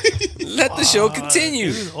 way. Let the show continue.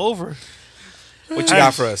 This is over. What you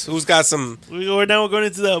got for us? Who's got some? We're going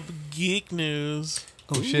into the geek news.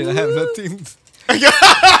 Oh shit! I have nothing. What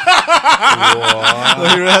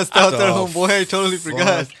Oh, you asked out there, the homeboy. I totally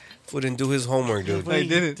forgot. Fool didn't do his homework, dude. I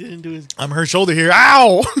did it. Didn't do his. I'm her shoulder here.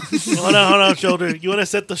 Ow! Hold on, shoulder. You want to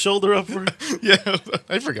set the shoulder up for? Yeah,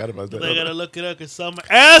 I forgot about that. I gotta look it up because some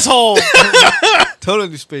asshole.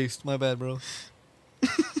 Totally spaced. My bad, bro.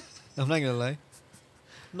 I'm not gonna lie.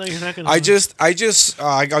 No, you're not gonna. I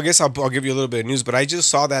guess I'll give you a little bit of news, but I just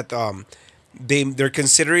saw that they're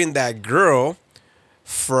considering that girl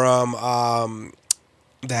from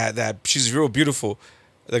that she's real beautiful.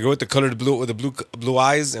 The girl with the colored blue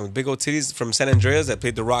eyes and with big old titties from San Andreas that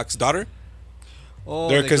played The Rock's daughter. Oh,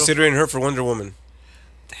 They're the girl- considering her for Wonder Woman.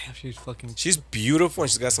 Damn, she's fucking. She's beautiful and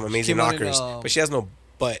she's got some amazing came out in, knockers, but she has no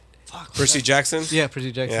butt. Percy Jackson. Yeah,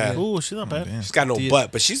 Percy Jackson. Yeah. Yeah. Ooh, she's not bad. She's got no Dude.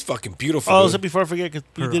 butt, but she's fucking beautiful. Oh, dude. so before I forget, because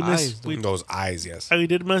we Her did miss. eyes, We, Those eyes, yes. we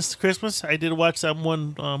did miss Christmas. I did watch that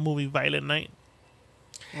one movie, Violent Night.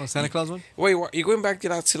 Oh, Santa Claus one. Wait, you're going back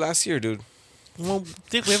to last year, dude? Well,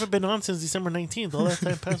 Dick, we haven't been on since December 19th. All that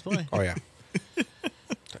time passed by. Oh yeah.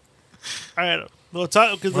 All right. Well,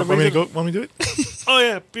 talk because the Want me to reason. go? Want me to do it? Oh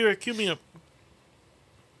yeah, Beer, cue me up.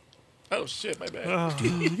 Oh shit! My bad.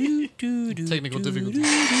 Technical difficulty.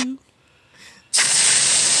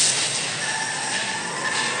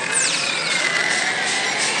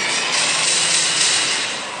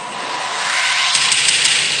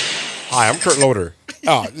 Hi, I'm Kurt Loder.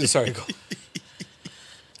 Oh, sorry. Go.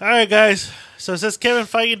 All right, guys. So it says Kevin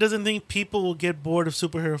Feige doesn't think people will get bored of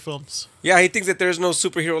superhero films. Yeah, he thinks that there's no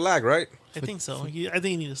superhero lag, right? I think so. I think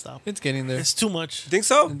you need to stop. It's getting there. It's too much. Think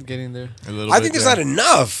so? It's getting there. A little I bit, think there's yeah. not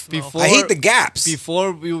enough. Before- I hate the gaps.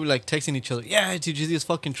 Before we were like texting each other. Yeah, did you see this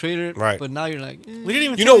fucking trailer? Right. But now you're like, We didn't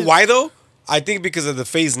even. You tell know why though? I think because of the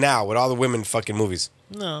phase now with all the women fucking movies.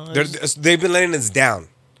 No. They've been letting us down.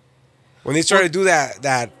 When they started to do that,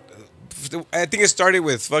 I think it started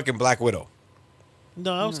with fucking Black Widow.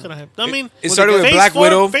 No, I was gonna have. I mean, It started with Phase Black 4,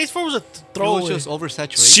 Widow. Phase 4 was a it was throwaway. just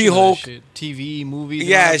oversaturation. She-Hulk. of that shit. TV, movies. and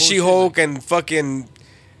all Yeah, that She bullshit. Hulk and fucking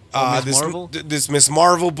Miss this Marvel? this Miss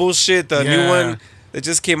Marvel bullshit. The new Yeah. one. that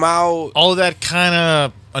just came out. All of that kind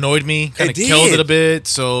of annoyed me. Kind of It killed did. it a bit.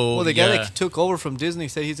 So Well, the guy yeah. that took over from Disney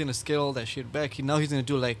said he's gonna scale all that shit back. Now he's gonna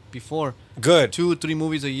do like before Good. 2 or 3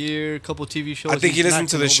 movies a year, couple TV shows. I think he He's listened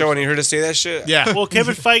to the knocking show over and he heard us say that shit. yeah. Well,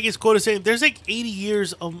 Kevin Feige is quoted saying, "There's like 80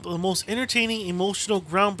 years of the most entertaining, emotional,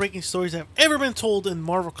 groundbreaking stories that have ever been told in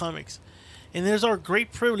Marvel Comics, and there's our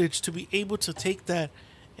great privilege to be able to take that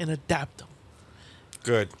and adapt them."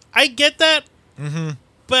 Good. I get that,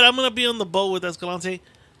 but I'm gonna be on the boat with Escalante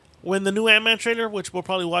when the new Ant-Man trailer, which we'll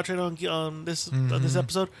probably watch it on this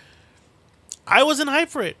episode. I wasn't hyped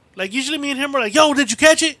for it. Like usually, me and him were like, "Yo, did you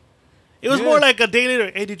catch it?" It was Yeah. more like a day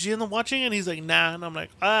later. Hey, did you end up watching it? And he's like, "Nah," and I'm like,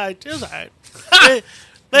 "Alright, it was alright."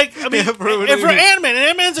 Like I mean, Yeah, bro, and for Ant-Man, and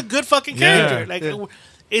Ant-Man's a good fucking Yeah. character. Like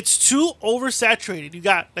it's too oversaturated. You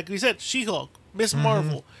got, like we said, She-Hulk, Miss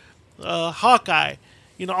Marvel, Hawkeye.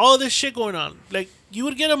 You know, all this shit going on. Like you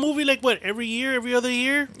would get a movie like what every year, every other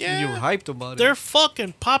year. You were hyped about They're it.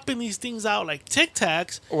 fucking popping these things out like Tic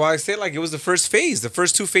Tacs. Well, I say like it was the first phase. The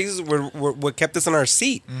first 2 phases were what kept us in our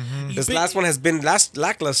seat. This But- last one has been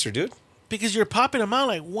lackluster, dude. Because you're popping them out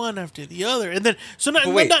like one after the other, and then so not,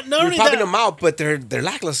 But wait, not you're only popping that, them out, but they're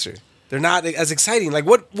lackluster. They're not as exciting. Like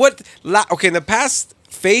okay, in the past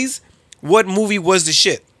phase, what movie was the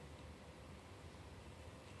shit?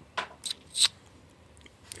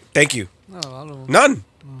 Thank you. No, I don't know. None.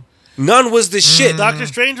 None was the shit. Doctor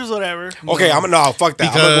Strange was whatever. Okay, fuck that.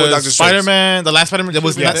 I'm gonna go with Doctor Because Strange. Spider-Man, the last Spider-Man, that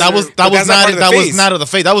was Yeah, that was but that was that's not not part of the that was phase. not of the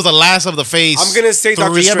phase. That was the last of the phase. I'm gonna say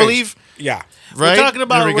Doctor 3, I Strange. believe. Yeah, Right. We're talking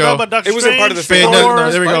about There we we're go. talking about Doctor It wasn't part of the Strange, phase. No, Thor,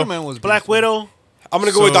 no, there we go. Spider-Man was Black decent. Widow. I'm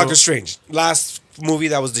gonna go with So- Doctor Strange. Last movie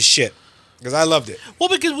that was the shit because I loved it. Well,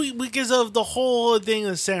 because of the whole thing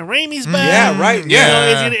of Sam Raimi's back. Yeah, right. You Yeah.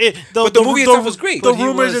 know, it's gonna, But the movie itself was great. The But he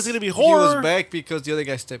rumors was- it's gonna be He horror. was back because the other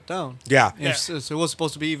guy stepped down. Yeah, Yeah. So it was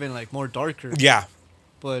supposed to be even like more darker. yeah.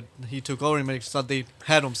 But he took over and thought they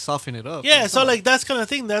had him soften it up. Yeah, It's so not. like that's kind of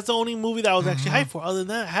thing. That's the only movie that I was actually hyped for. Other than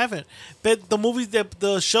that, I haven't. But the movies that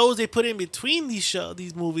the shows they put in between these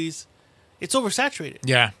movies, it's oversaturated.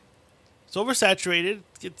 Yeah. It's oversaturated.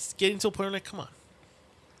 It's getting to a point where like, come on.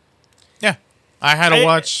 Yeah. I had to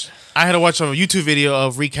watch a YouTube video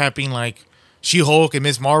of recapping like She-Hulk and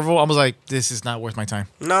Miss Marvel. I was like, this is not worth my time.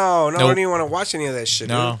 No, I Nope. don't even want to watch any of that shit.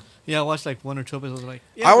 No. Dude. Yeah, I watched like 1 or 2 episodes. Like,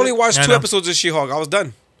 I only watched I 2 know. episodes of She-Hulk. I was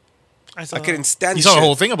done. I saw I couldn't stand You the saw the shit.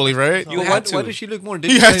 whole thing, I believe, right? You why, had to. why does she look more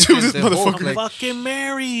You had digitized to, than this the Hulk? motherfucker. I'm Like, fucking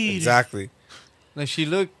married. Exactly. like she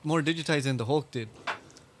looked more digitized than the Hulk did.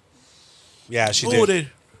 Yeah, she Who did.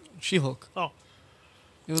 did? She-Hulk. Oh,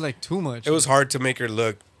 It was like too much. It was hard to make her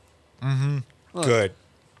look Well, good.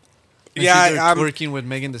 and Yeah, she's there I'm- working with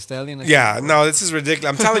Megan Thee Stallion. Like, Yeah, no, this is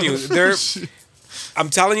ridiculous. I'm telling you, I'm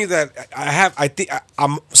telling you that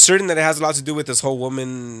I'm certain that it has a lot to do with this whole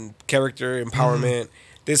woman character empowerment.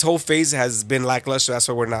 This whole phase has been lackluster. That's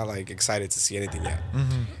why we're not like excited to see anything yet.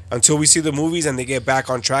 Until we see the movies and they get back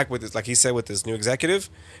on track with this, like he said, with this new executive.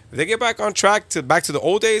 If they get back on track back to the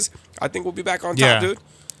old days, I think we'll be back on top, Yeah. dude.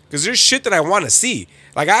 Because there's shit that I want to see.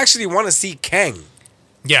 Like I actually want to see Kang.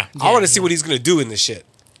 Yeah. I want to see what he's gonna do in this shit.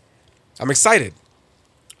 I'm excited.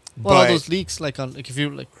 Well, all But- those leaks, like on, like if you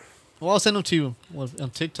like, well, I'll send them to you on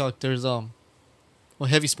TikTok. There's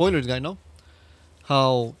heavy spoilers, guy. No,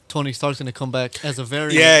 how Tony Stark's gonna come back as a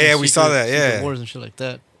variant. Yeah, in yeah, we saw that, Secret yeah. Wars and shit like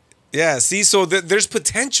that. Yeah, see, so there's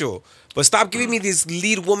potential, but stop giving me these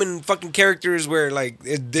lead woman fucking characters where like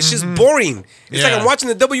this shit's boring. It's like Yeah. I'm watching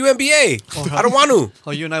the WNBA. I don't want to.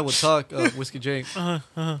 How you and I would talk, Whiskey J,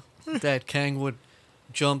 that Kang would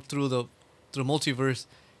jump through the multiverse,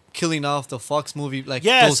 killing off the Fox movie. Like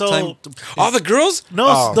Yeah, those so- All the girls? no.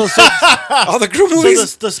 Oh. So all the girl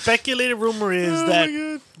movies. the speculated rumor is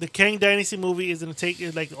that the Kang Dynasty movie is going to take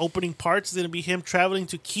like the opening parts is going to be him traveling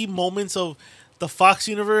to key moments of the Fox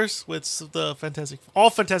universe with the Fantastic and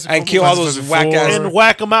Four kill all movies those whack ass. and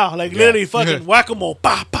whack them out like Yeah. literally fucking whack them all,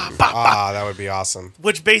 bah, bah, bah, bah, Ah, that would be awesome.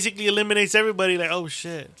 which basically eliminates everybody. Like oh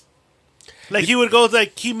shit. Like he would go to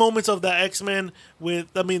like key moments of the X-Men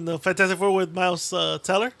the Fantastic Four with Miles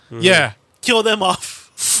Teller, Yeah. kill them off.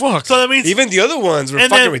 Fuck. So that means Even the other ones were and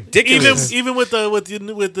fucking then ridiculous. Even with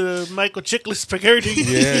the Michael Chiklis character, you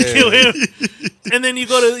Yeah. kill him, and then you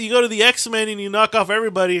go to the X-Men and you knock off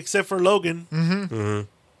everybody except for Logan.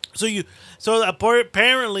 So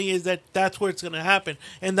apparently is that's where it's gonna happen,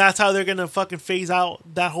 and that's how they're gonna fucking phase out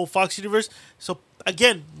that whole Fox universe. So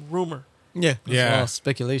again, rumor, Yeah, Yeah.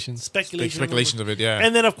 speculations. speculation, Speculations of it, yeah.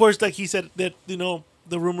 and then of course, like he said, that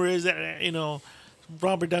the rumor is that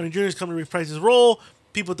Robert Downey Jr. is coming to reprise his role.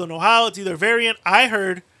 People don't know how. It's either variant.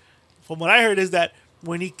 From what I heard, is that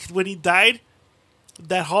when he died,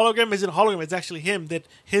 that hologram isn't a hologram. It's actually him. That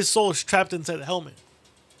his soul is trapped inside the helmet.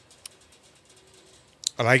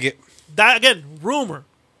 I like it. That again, rumor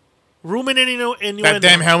and innuendo. That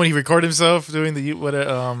damn helmet he recorded himself doing the what?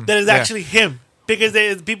 That is actually him.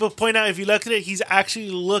 Because people point out, if you look at it, he's actually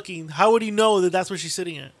looking. How would he know that that's where she's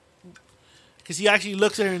sitting at? Because he actually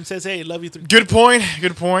looks at her and says, "Hey, love you." Good point.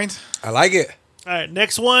 Good point. I like it. All right,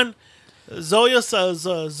 next one. Zoe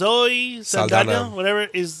Saldana, whatever,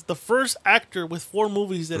 is the first actor with 4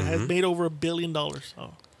 movies that has made over $1 billion. Oh,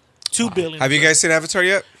 $2 billion. Have you guys seen Avatar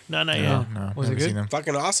yet? No, not No, yet. no. Was it never good? seen him.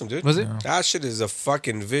 Fucking awesome, dude. Was it? That shit is a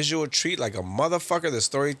fucking visual treat like a motherfucker. The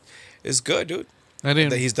story is good, dude. I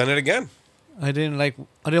didn't. He's done it again. I didn't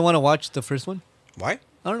want to watch the first one. Why?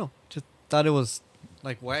 I don't know. Just thought it was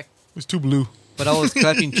like whack. It's too blue. But I was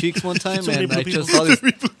clapping cheeks one time, So many and I blue just people. saw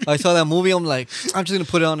this. I saw that movie. I'm like, I'm just gonna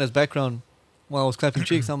put it on as background while I was clapping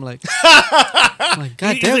cheeks. I'm like, God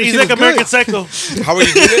damn, He's she like was American good. Psycho. How are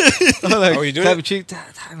you doing it? I'm like, How are you doing clapping it? cheeks.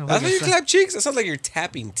 That's how you clap cheeks? That sounds like you're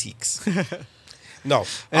tapping cheeks. No.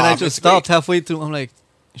 And I it's just stopped great. halfway through. I'm like,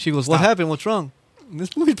 she goes, "What Stop. happened? What's wrong?"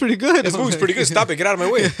 This movie's pretty good. This I'm movie's like- pretty good. Stop it. Get out of my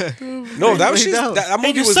way. No, that was Lay down. that Hey,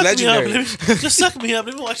 movie just was suck legendary. me up. Just suck me up.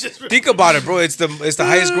 Let me watch this. Think about it, bro. It's the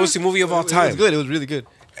highest grossing movie of all It was time. good. It was really good.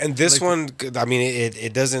 And this one, I mean,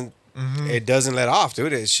 it doesn't let off,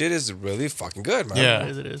 dude. It shit is really fucking good, man. Yeah.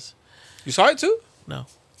 It is. You saw it too? No.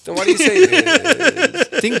 Then why do you say it?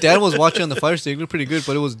 I think Dad was watching on the Fire Stick. It looked pretty good,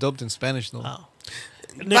 but it was dubbed in Spanish though. Oh.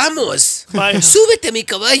 Vamos. My, Súbete mi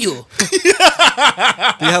caballo. Do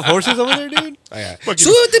you have horses over there, dude? Oh, yeah.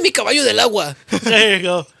 Súbete mi caballo del agua. there you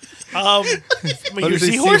go. What Your is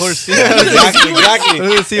it, seahorse? Yeah. Exactly.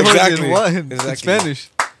 What is a seahorse Exactly. in what? In Exactly. Spanish.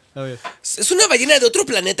 Oh yeah. Es una ballena de otro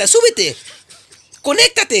planeta. Súbete.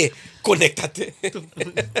 Conéctate. Conéctate.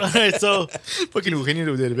 Alright, so Fucking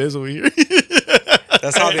Eugenio Derbez over here.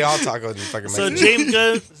 That's how they all talk on fucking so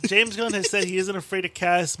Mexican. James Gunn has said he isn't afraid to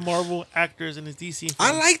cast Marvel actors in his DC film.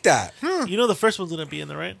 I like that. You know the first one's gonna be in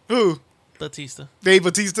there, right? Who? Batista. Dave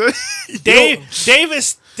Batista.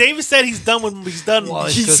 Davis said he's done with he's done. Well,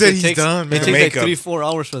 He because said it he's takes, done, man. It takes Makeup. like 3-4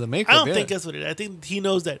 hours for the makeup. I don't yeah. think that's what it is. I think he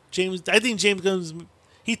knows that I think James Gunn's.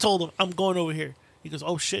 He told him, "I'm going over here." He goes,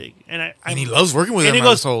 "Oh shit!" And And he loves working with And him, he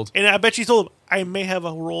I was goes, told. and I bet you told him, "I may have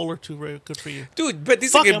a role or two. Very good for you." Dude, but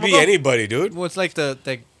this Fuck could it, be I'm gonna go. anybody, dude. Well, it's like the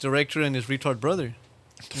director and his retard brother.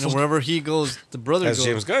 You know, wherever he goes, the brother That's goes.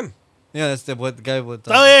 James Gunn. Yeah, that's the guy with.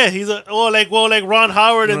 Oh yeah, he's like Ron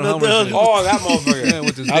Howard and Ron the. Howard, the yeah. Oh, that motherfucker. Yeah,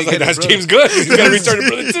 with his I was like, big-headed that's brother. James Gunn. He's got a retarded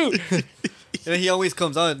brother too. And he always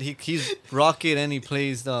comes out. He's Rocket, and he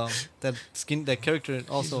plays that character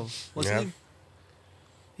also. What's Yeah. his name?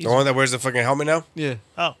 The one that wears the fucking helmet now? Yeah.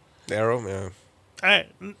 Oh, The arrow? Yeah. all right.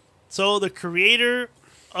 So the creator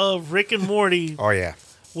of Rick and Morty Oh, yeah.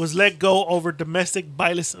 was let go over domestic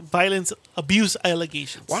violence abuse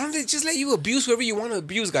allegations. Why don't they just let you abuse whoever you want to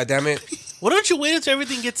abuse, goddammit? Why don't you wait until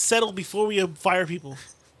everything gets settled before we fire people?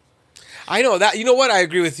 I know that. You know what? I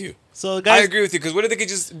agree with you. So I guys, agree with you because what if they could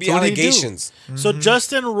just be So what do you do? allegations? So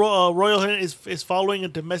Justin Royalton is following a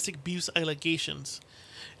domestic abuse allegations.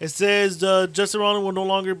 It says Justin Roiland will no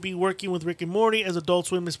longer be working with Rick and Morty as Adult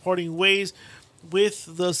Swim is parting ways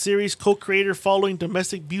with the series co-creator following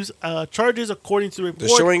domestic abuse charges, according to the The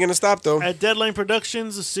report. show ain't gonna stop though. At Deadline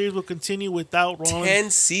Productions, the series will continue without Roiland. 10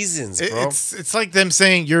 seasons, bro. It's like them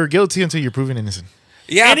saying you're guilty until you're proven innocent.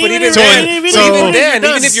 Yeah, And but even even if- then, and even- so even even if then, it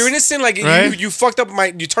even does- if you're innocent, like Right? you fucked up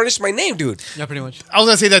you tarnished my name, dude. Yeah, pretty much. I was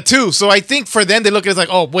gonna say that too. So I think for them, they look at it as like,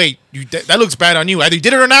 oh wait, that looks bad on you. Either you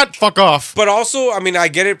did it or not. Fuck off. But also, I mean, I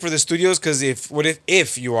get it for the studios because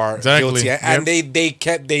if you are Exactly. guilty and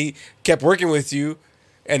Yep. they kept working with you,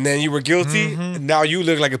 and then you were guilty, and now you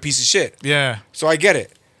look like a piece of shit. Yeah. So I get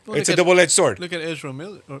it. Well, It's a look at- double-edged sword. Look at Ezra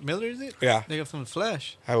Miller. Or Miller, is it? Yeah. They got from the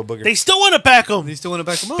Flash. I have a booger. They still want to back him They still want to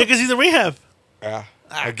back him up. because he's in rehab. Yeah.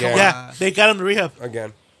 come Again. on. Yeah, they got him to rehab.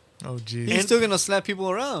 Again. Oh jeez. He's still gonna slap people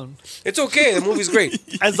around. It's okay. The movie's great.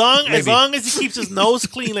 As long Maybe. as he keeps his nose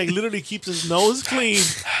clean, like literally keeps his nose clean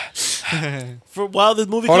for while this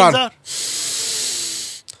movie Hold comes on. out.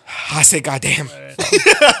 I say goddamn.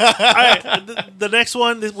 All right, the next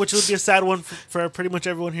one, which will be a sad one for pretty much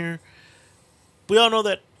everyone here. We all know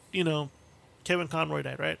that Kevin Conroy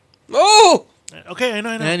died, right? No. Okay, I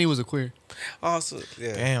know. And he was a queer. Also,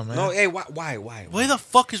 yeah. Damn, man. No, hey, why? What the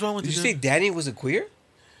fuck is wrong with Did you you? say Danny was a queer?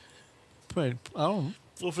 Right. I don't know.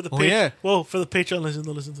 Well, for the Oh, yeah. well, for the Patreon, listen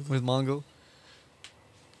to this. With Mongo.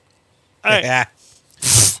 All right. Yeah.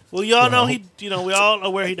 Well, y'all know we all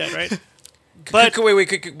aware he died, right? But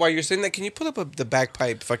Wait. While you're saying that, can you pull up the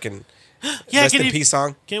bagpipe fucking yeah, rest can in you? peace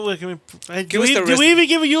song? Can we? Did Give us the did rest- we even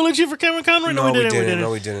give a eulogy for Kevin Conroy? No, we didn't.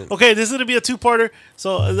 No, we didn't. Okay, this is gonna be a two-parter.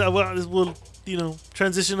 So we'll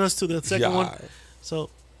transition us to the second one.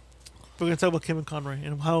 So we're gonna talk about Kevin Conroy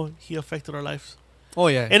and how he affected our lives. Oh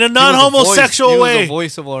yeah. In a He was the non-homosexual voice. He way. was the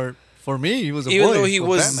voice of our. For me, he was a Even voice though he of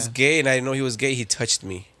was Batman. gay and I didn't know he was gay, he touched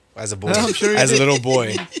me as a boy, I'm sure he as a did. little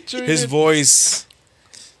boy. Sure he His did. voice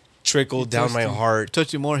trickled down touched my you. heart.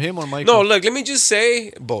 Touched you more, him or Michael? No, look, let me just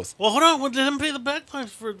say both. Well, hold on. Let him play the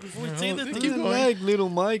bagpipes before we say that. I thing. like little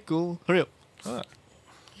Michael. Hurry up.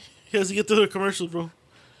 He has to get through the commercials, bro.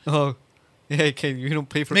 Oh, yeah. Okay, you don't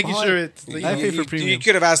pay for. Making Oh, sure I- it's. I pay for You premium.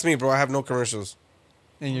 could have asked me, bro. I have no commercials.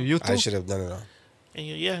 And your YouTube. I should have done it all. And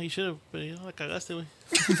yeah, you should have. But la cagaste, güey.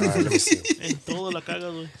 All right, let me see. En todo la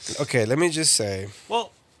cagas, güey. Okay, let me just say.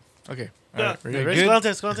 Well, Okay. All yeah. right. We're Very good. good.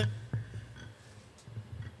 Context.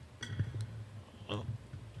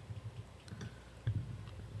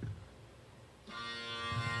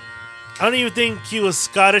 I don't even think he was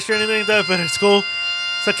Scottish or anything like that, but it's cool.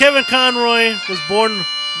 So Kevin Conroy was born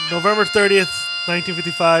November 30th,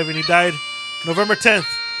 1955, and he died November 10th,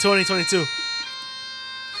 2022.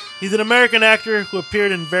 He's an American actor who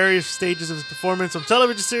appeared in various stages of his performance, from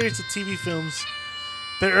television series to TV films,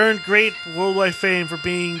 but earned great worldwide fame for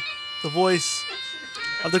being the voice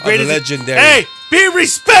of the greatest. legendary. Hey, be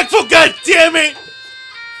respectful, goddammit!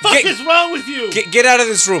 Fuck Get- is wrong with you? Get out of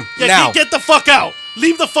this room Yeah, now, get the fuck out.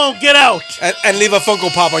 Leave the phone. Get out. and leave a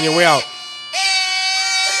Funko Pop on your way out.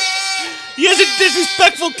 He is a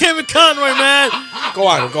disrespectful Kevin Conroy, man. Go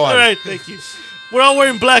on. All right, thank you. We're all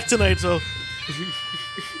wearing black tonight, so.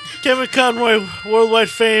 Kevin Conroy, worldwide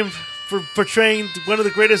fame for portraying one of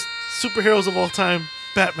the greatest superheroes of all time,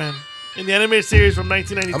 Batman, in the animated series from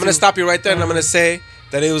 1992. I'm gonna stop you right there, and I'm gonna say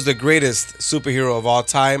that it was the greatest superhero of all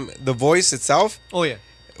time. The voice itself Oh yeah.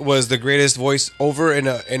 was the greatest voice over in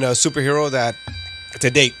a superhero that to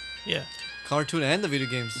date, Yeah. Cartoon and the video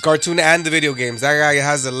games. cartoon and the video games. That guy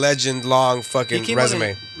has a legend long He fucking came out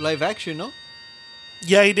resume. in live action, no?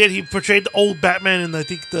 Yeah, he did. He portrayed the old Batman in, I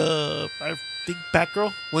think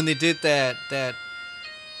Batgirl. When they did that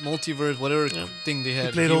multiverse, whatever Yeah. thing they had.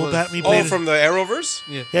 He played he old was- Batman. He Oh, played, from the Arrowverse?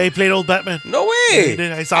 yeah, he played old Batman. No Yeah, way! he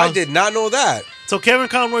did. I saw- did not know that. So Kevin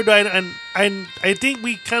Conroy died, and I think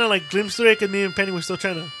we kind of like glimpsed through it because me and Penny were still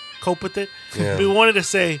trying to cope with it. Yeah. We wanted to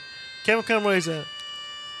say Kevin Conroy is a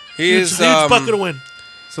He huge, is huge bucket of win.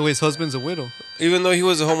 So his husband's a widow. even though he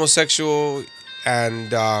was a homosexual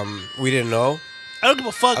and we didn't know. I don't give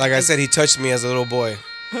a fuck. Like I said, he touched me as a little boy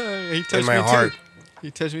He touched in my me heart. Too.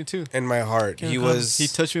 He touched me too. In my heart, he Kevin was. He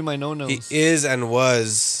touched me in my no He nose. is and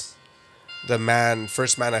was the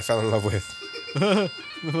first man I fell in love with.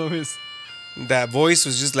 That voice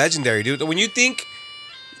was just legendary, dude. When you think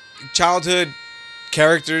childhood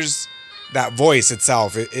characters, that voice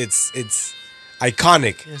itself, it's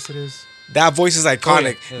iconic. Yes, it is. That voice is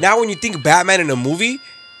iconic. yeah. Now, when you think Batman in a movie,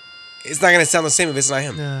 it's not gonna sound the same if it's not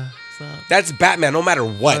him. Nah, it's not. That's Batman, no matter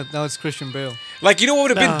what. Now it's Christian Bale. Like, you know what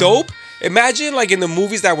would have been Nah. dope? Imagine, like, in the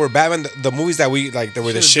movies that were Batman, the movies that we like that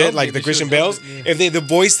were the Should've shit, dubbed like it. the They Christian should've Bales. dubbed it, If they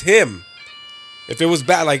voiced him, if it was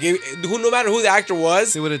bad, like no matter who the actor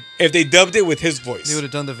was, They would have. if they dubbed it with his voice, They would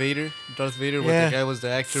have done the Darth Vader, where Yeah. the guy was the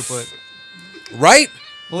actor, but right?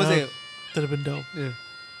 what was No. it? That'd have been dope. Yeah,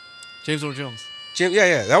 James Earl Jones.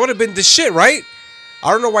 Yeah, that would have been the shit, right?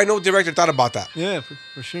 I don't know why no director thought about that. Yeah,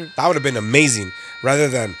 for sure. That would have been amazing, rather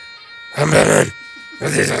than I'm Batman.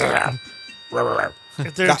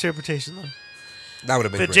 It's their interpretation, though. That would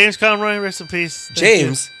have been But great. James Conroy, rest in peace. Thank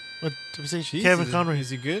James. you. What did we say? Jesus, Kevin Conroy. Is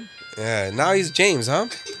he good? Yeah, now he's James, huh?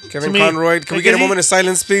 Kevin me, Conroy. Can we get a because moment of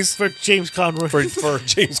silence, please, For James Conroy. for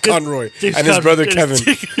James Conroy James and his Conroy. brother Kevin?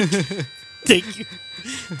 Thank you.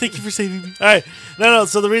 Thank you for saving me. All right. No.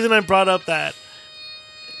 So the reason I brought up that,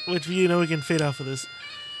 which we can fade off of this,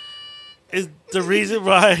 is the reason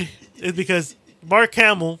why is because Mark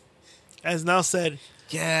Hamill has now said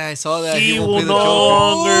Yeah, I saw that. he won't will play no the Joker.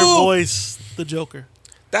 longer Ooh. voice the Joker.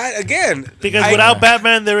 That again, Because without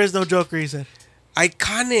Batman, there is no Joker, he said.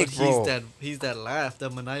 iconic, But bro. he's that laugh,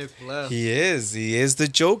 that maniacal laugh. He is the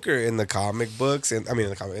Joker in the comic books, and I mean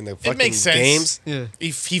in the fucking makes sense. games. Yeah,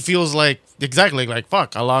 If he feels like exactly like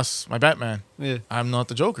fuck, I lost my Batman. yeah. I'm not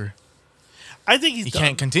the Joker. I think he's He done.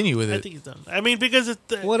 can't continue with I it. think he's done. I mean, because it's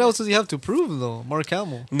What else does he have to prove though? Mark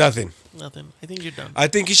Hamill. Nothing. nothing. I think you're done. I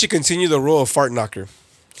think he should continue the role of fart knocker.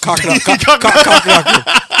 Cock knocker.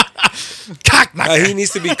 Cock knocker. He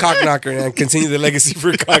needs to be cock knocker and continue the legacy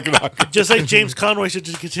for cock knocker. Just like James Conroy should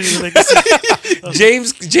just continue the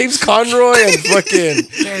legacy. James Conroy and fucking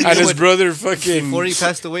you know and his what? brother fucking. Before he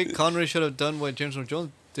passed away, Conroy should have done what James Earl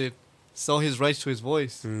Jones did: sell his rights to his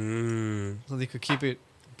voice, so they could keep it.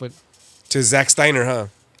 But To Zack Steiner, huh?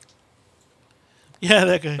 Yeah,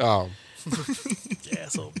 that guy. Oh, Yeah,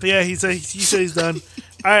 but yeah, he said he's done.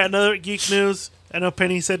 All right, another geek news. I know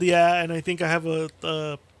Penny said yeah, and I think I have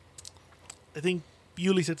I think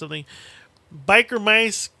Yuli said something. Biker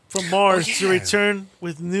Mice from Mars to yeah. return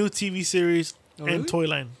with new TV series Oh, and really? toy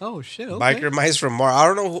line. Oh shit. Okay. Biker Mice from Mars. I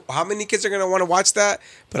don't know how many kids are gonna want to watch that,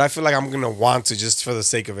 but I feel like I'm gonna want to just for the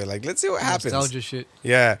sake of it. Like, let's see what happens. Nostalgia shit.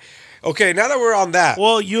 Yeah. Okay, now that we're on that,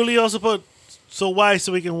 Well, Yuli also put, so why?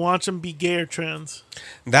 So we can watch them be gay or trans.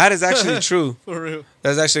 that is actually true. For real.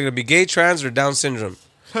 That's actually gonna be gay, trans, or Down syndrome.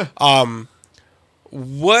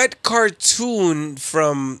 What cartoon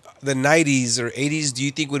from the 90s or 80s do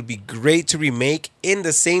you think would be great to remake in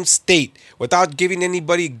the same state without giving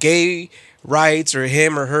anybody gay rights or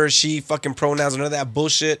him or her, she, fucking pronouns, none of that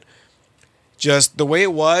bullshit? Just the way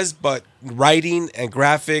it was, but writing and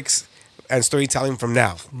graphics and storytelling from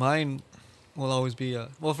now. Mine will always be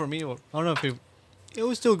well for me. I don't know if it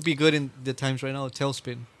will still be good in the times right now.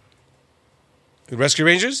 Tailspin. Rescue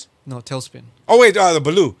Rangers? No, Tailspin. Oh, wait, the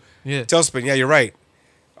Baloo. Yeah. Tailspin, yeah, you're right.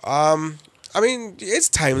 I mean, it's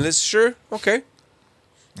timeless, sure, okay.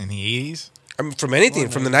 In the 80s? I mean, from anything,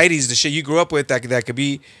 from the 90s, the shit you grew up with that could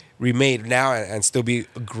be remade now and still be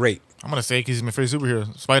great. I'm going to say because he's my favorite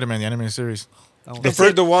superhero. Spider-Man, the animated series. The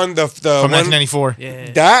first, the one, the From one, 1994.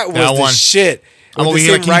 Yeah. that was That the one. shit. I'm With over the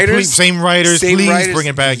here same like, writers, same writers, same please writers. bring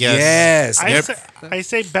it back. Yes. Yes. I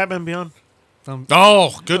say Batman Beyond.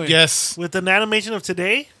 Oh, good Oh, yeah. guess. With an animation of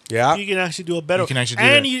today, Yeah. you can actually do a better. You can actually do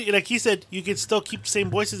and that. you, like he said, you can still keep the same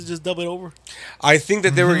voices and just dub it over. I think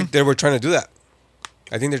that they were trying to do that.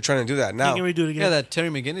 I think they're trying to do that now. You can redo it again. Yeah, that Terry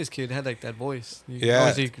McGinnis kid had like that voice. Yeah.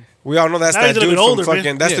 Obviously, We all know that's Now that he's a dude little from bit older, fucking.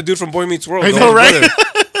 man. That's Yeah. the dude from Boy Meets World. I the know, older right?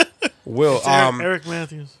 brother. Will. It's Eric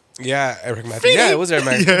Matthews. Yeah, Eric Matthews. Yeah, it was Eric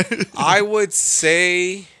Matthews. I would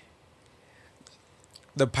say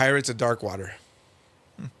the Pirates of Darkwater.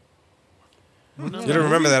 You don't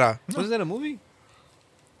remember that, huh? wasn't that a movie?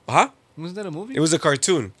 Huh? Wasn't that a movie? It was a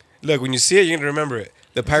cartoon. Look, when you see it, you're gonna remember it.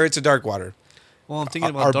 The Pirates of Darkwater. Well, I'm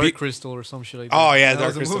thinking our about Dark beat- Crystal or some shit like that. Oh yeah, That Dark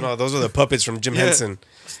was a Crystal. movie. No, those are the puppets from Jim Yeah. Henson.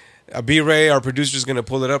 B-Ray, our producer, is gonna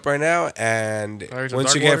pull it up right now, and Pirates of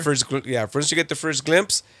once you get Darkwater? once you get the first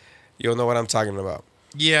glimpse, you'll know what I'm talking about.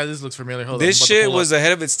 Yeah, this looks familiar. Hold This on, I'm about to shit pull was up.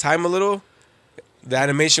 ahead of its time a little. The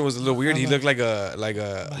animation was a little weird. He looked like an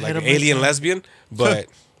Ahead of alien its time. lesbian, but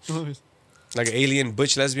like an alien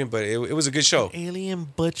butch lesbian. But it was a good show. Alien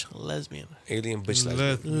butch lesbian. Alien butch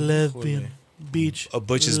lesbian. Lesbian. Beach. A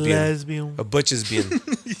butch is being. Lesbian. A butch is being.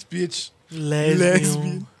 Bitch.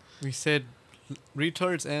 Lesbian. We said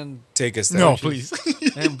retards and Take us there. No, please.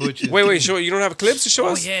 butches. Wait. Show you don't have clips to show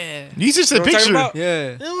Oh us? yeah. You just You said know what I'm talking picture. about?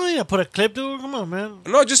 Yeah. No, yeah, put a clip, dude. Come on, man.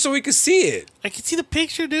 No, just so we can see it. I can see the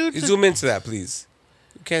picture, dude. You zoom into that, please.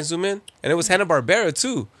 You can't zoom in. And it was Hanna Barbera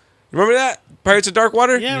too. Remember that Pirates of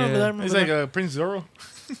Darkwater? Yeah, I remember Yeah. that. I remember It's that. like Prince Zoro.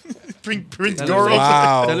 Prince That Goro. looks like,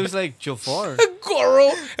 Wow. that looks like Jafar. Goro.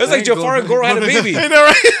 It was like Ain't Jafar and Goro had a baby. I know,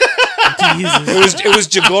 right? Jesus. It was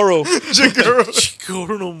Jagoro.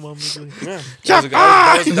 Goro, no, mama. Yeah.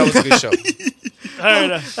 That was a good show. All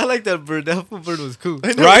right, I like that bird. That bird was cool.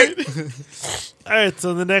 Right? all right.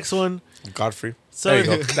 So the next one. Godfrey. So, There you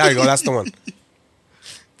go. There you go. That's the one.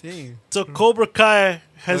 Dang. So Cobra Kai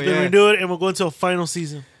has Oh, been yeah. renewed, and we're going to a final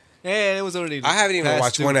season. Yeah, it was already. I haven't even past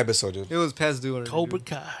watched due. one episode, dude. It was past due already. Cobra dude.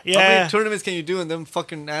 Kai. How Yeah. many tournaments can you do? And them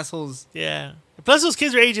fucking assholes. Yeah. Plus, those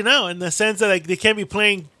kids are aging out in the sense that like they can't be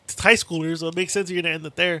playing high schoolers, so it makes sense you're gonna end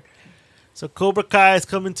it there. So Cobra Kai is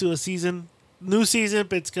coming to a season, new season,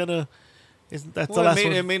 but that's the Well, last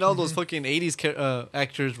it one. made all those fucking 80s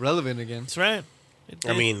actors relevant again. That's right. It I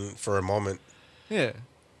did. mean, for a moment. Yeah.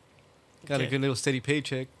 Got a Okay. good little steady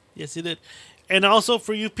paycheck. Yes, it did. And also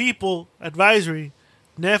for you people, advisory: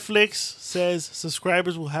 Netflix says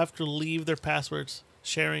subscribers will have to leave their passwords.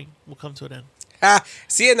 Sharing will come to an end. Ah,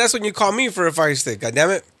 see, and that's when you call me for a fire stick. God damn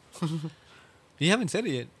it. You haven't said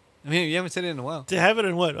it yet. I mean, you haven't said it in a while. To have it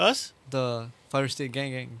in what us? The Fire State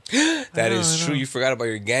Gang. That know, is I true. know. You forgot about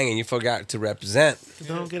your gang and you forgot to represent. 'Cause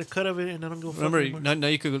I don't get a cut of it, and I don't go. Remember, fuck now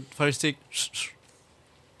you could go Fire Stick.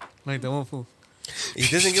 Like that one fool. He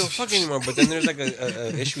doesn't give a fuck anymore. But then there's like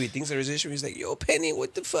a issue. He thinks there's an issue. He's like, yo, Penny,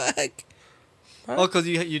 what the fuck? Oh, because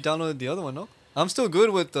you downloaded the other one, no? I'm still good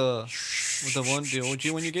with the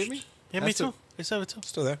OG one you gave me. Yeah, me That's too. I still have it too.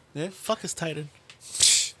 Still there. Yeah. Fuck is tightened.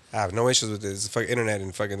 I have no issues with this fucking internet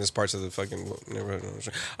and fucking this parts of the fucking neighborhood.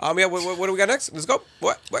 Yeah, what do we got next? Let's go.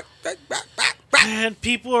 What? And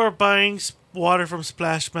people are buying water from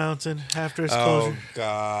Splash Mountain after its Oh closure.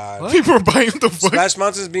 God. What? People are buying the fuck. Splash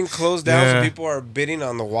Mountain is being closed down, Yeah. so people are bidding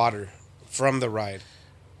on the water from the ride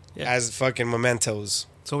Yeah. as fucking mementos.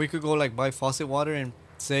 So we could go like buy faucet water and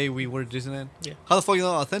say we were Disneyland. Yeah. How the fuck you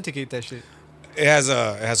don't authenticate that shit? It has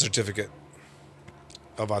a certificate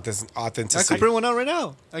of I could authenticity. print one out right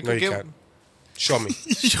now. I No, could you get. can't. Show me.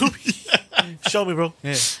 Show me, show me, bro.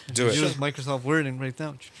 Yeah. Do it. Use Microsoft Word and write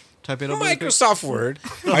down. Type it up. really quick. Microsoft Word.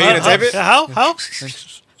 Are you gonna type it? How? How?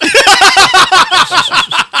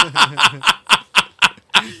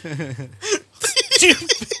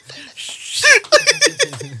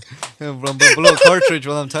 Blow a cartridge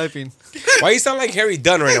while I'm typing. Why you sound like Harry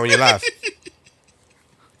Dunn right now when you laugh?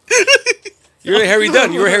 You're Harry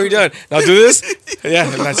Dunn. You were Harry Dunn. Now do this. Yeah,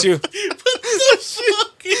 that's you.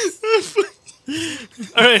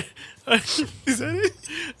 All right. Is that it?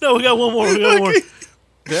 No, we got one more. We got one more.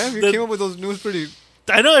 Damn, you came up with those news pretty.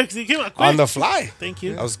 I know, because he came out quick. On the fly. Thank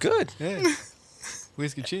you. That was good. Yeah.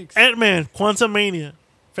 Whiskey cheeks. Ant-Man, Quantumania,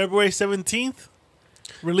 February 17th.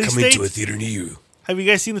 Release Coming date. to a theater near you. Have you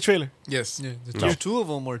guys seen the trailer? Yes. Yeah, there's two of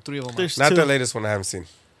them or three of them. There's Not two. the latest one I haven't seen.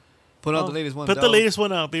 Put out the latest one. Put the latest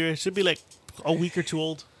one out, baby. It should be like a week or two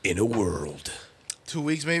old. In a world. 2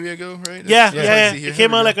 weeks maybe ago, right? Yeah. I see here. It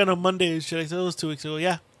came Here out we like go. on a Monday. Shit, like, so it was 2 weeks ago.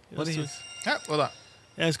 Yeah. What is it? Ah, hold on.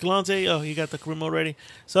 Yeah, Escalante. Oh, you got the remote ready.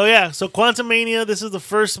 So yeah, so Quantumania. This is the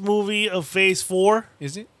first movie of Phase 4.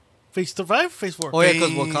 Is it? Phase 5? Phase 4. Oh yeah,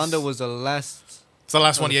 because Phase- Wakanda was the last. It's the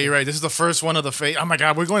last one. Yeah, you're right. This is the first one of the phase. Oh my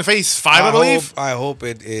God, we're going phase 5, I believe. I hope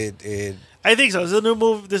it. I think so. This is a new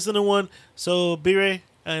movie. This is a new one. So B-Ray,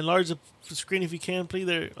 enlarge the screen if you can, please.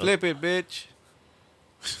 There. Flip it, bitch.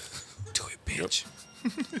 Do it, bitch.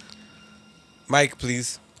 Mike,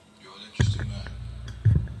 please. You're an interesting man,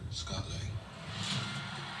 Scott Lang.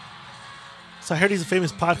 So I heard he's a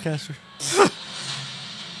famous podcaster.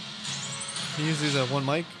 He uses one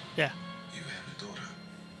mic. Yeah. You have a daughter,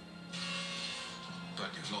 but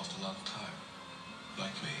you've lost a lot of time,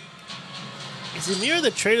 like me. Is it me or the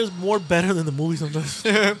trailer's more better than the movie sometimes?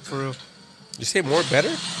 For real. You say more better?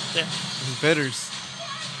 Yeah. His betters.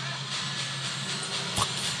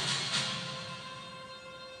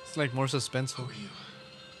 It's like more suspenseful. Who are you?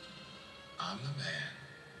 I'm the man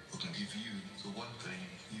who can give you the one thing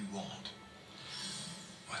you want.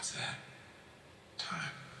 What's that?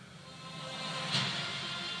 Time.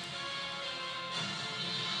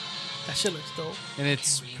 That shit looks dope. And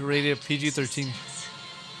it's rated PG-13.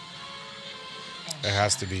 It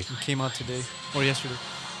has to be. It came out today or yesterday.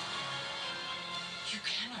 You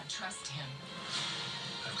cannot trust him.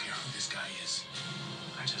 I don't care who this guy is.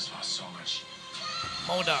 I just lost so much.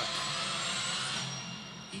 MODOK.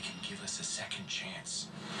 He can give us a second chance.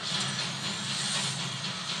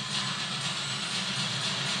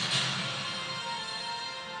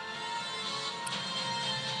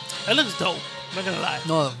 That looks dope. I'm not gonna lie.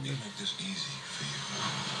 No, Let me make this easy for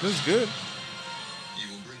you. looks good. You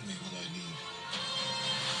will bring me what I need.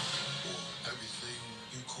 Or everything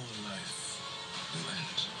you call life will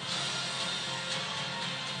end.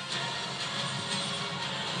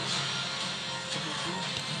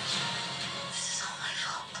 This is all my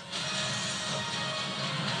fault.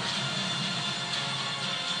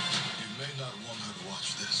 You may not want her to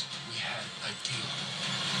watch this. We had a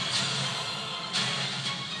deal.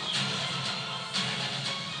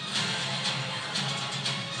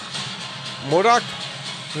 MODOK?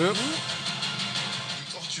 Yep. You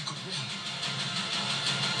thought you could win.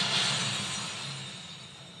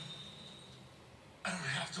 I don't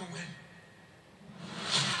have to win.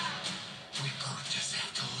 We both just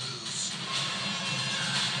have to lose.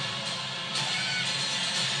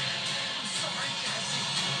 I'm sorry,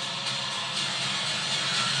 Cassie.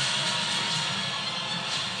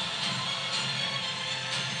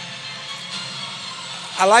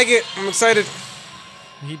 I like it. I'm excited.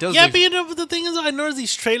 He does. Yeah, look- but you know, but the thing is, I notice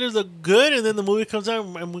these trailers look good, and then the movie comes out,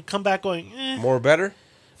 and we come back going, More better?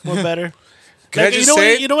 more better. Can I just you know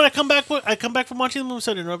say what, you know what I come back with? I come back from watching the movie.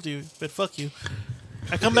 Sorry to interrupt you, but fuck you.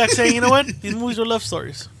 I come back saying, you know what? These movies are love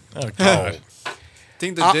stories. Oh God. I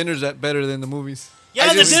think the dinner's that better than the movies. Yeah, I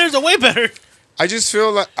the just- dinners are way better. I just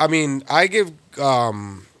feel like, I mean, I give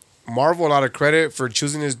Marvel a lot of credit for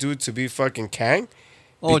choosing this dude to be fucking Kang.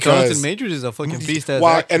 Oh, Because- Jonathan Majors is a fucking beast. As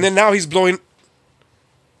Wow, actor. and then now he's blowing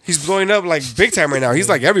up like big time right now. He's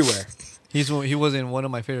like everywhere. he was in one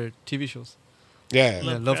of my favorite TV shows. Yeah,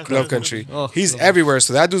 Yeah, Love Love Country. Oh, He's love everywhere.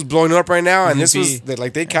 So that dude's blowing up right now. And He'd this was be-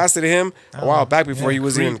 like they casted him a while back before Yeah, he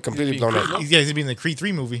was Creed. even completely He'd be blown up. Creed. Yeah, he's been in the Creed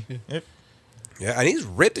 3 movie. Yep. Yeah, and he's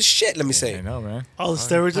ripped as shit. Let me I say, know, man. All the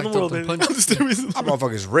steroids in the Packed world, up and baby. punched. that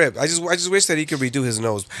motherfucker's ripped. I just wish that he could redo his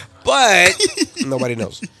nose, but nobody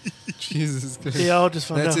knows. Jesus Christ. They all just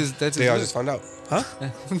found That's out. his. That's They his. all look. just found out, huh?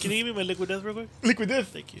 Can you give me my liquid death real quick? Liquid Death.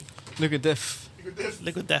 Thank you. Look at Def.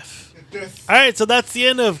 Liquid death. All right, so that's the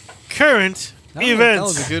end of current That events.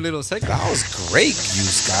 was a good little segment. That was great, you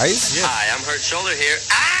guys. Hi, I'm Hurt Shoulder here.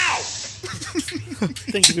 Ow!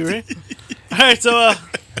 Thank you, Ray. All right, so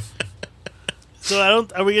I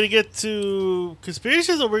don't. Are we gonna get to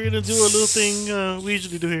conspiracies, or we're gonna do a little thing we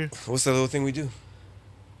usually do here? What's the little thing we do?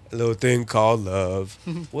 A little thing called love.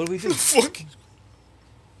 What do we do? Fuck.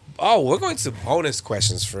 Oh, we're going to bonus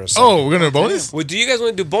questions first. Oh, we're gonna bonus. Well, do you guys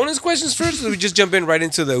want to do bonus questions first, or do we just jump in right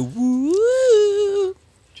into the woo?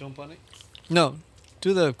 Jump on it. No,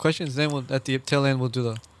 do the questions. Then we'll at the tail end we'll do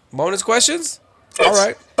the. Bonus questions? All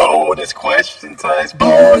right. Bonus question time.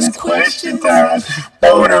 Bonus question time.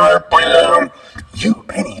 Boner, boom. You,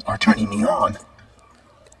 Penny, are turning me on.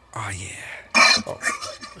 Oh, yeah. Oh.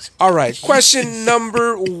 All right. Question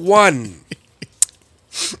number 1.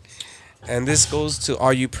 And this goes to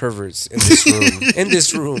all you perverts in this room. In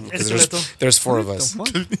this room. 'Cause there's 4 of us.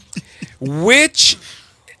 Which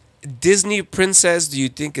Disney princess do you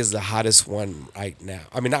think is the hottest one right now?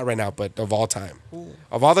 I mean, not right now, but of all time.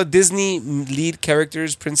 Of all the Disney lead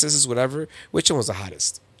characters, princesses, whatever, which one was the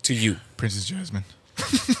hottest to you? Princess Jasmine.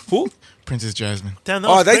 Who? Princess Jasmine. Damn,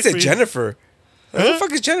 Oh, was they quick said for you. Jennifer. Who the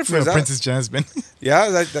fuck is Jennifer? No, Is that- Princess Jasmine. Yeah,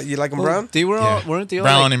 that you like them brown? They were all, Yeah. weren't they all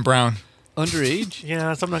Brown like, and brown. underage?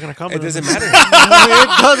 Yeah, so I'm not gonna It comment. doesn't on matter.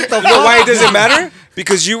 It does You know why it doesn't matter?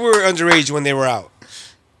 Because you were underage when they were out.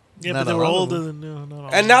 Yeah, Not but they a were lot of older them. than no.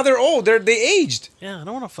 And now they're old. They aged. Yeah, I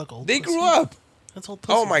don't want to fuck old. They pussy. grew up. That's old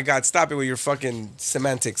pussy. Oh my God, stop it with your fucking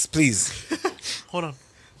semantics, please. Hold on.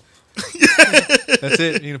 That's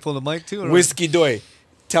it. You gonna pull the mic too? Or Whiskey Doy,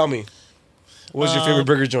 tell me. What was your favorite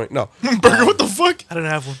burger joint? No. Burger, what the fuck? I didn't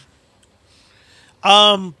have one.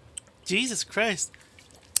 Jesus Christ.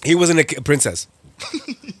 He wasn't a princess.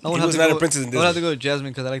 I would He have was to not go, a princess in I would have to Disney. go to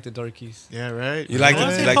Jasmine because I like the darkies. Yeah, right. You like Well, it?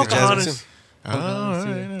 I You said like the Pocahontas. Jasmine? Oh, Pocahontas, all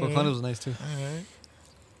too. right, Pocahontas was nice too.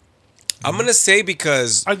 I'm gonna say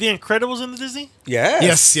because Are the Incredibles in the Disney?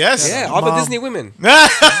 yes, Yes. yeah, all the Mom. Disney women.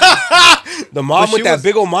 The mom But with she that was-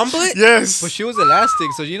 big old mom butt. Yes. But she was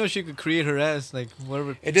elastic, so you know she could create her ass like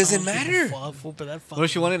whatever. It doesn't matter. Fuck, fool, but that What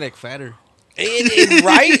if she wanted like fatter?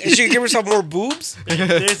 Right? And she could give herself more boobs.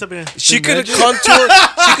 There's something. She could Imagine. contour.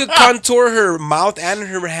 She could contour her mouth and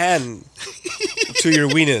her hand to your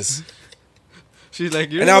weenus, She's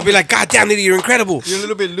like, you're, and I'll be like, "God damn, Nitty, you're incredible!" you're a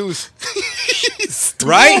little bit loose.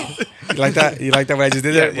 Right? You like that? You like that? What I just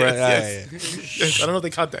did there? Yes, Right, yes. yeah, Yes, I don't know if they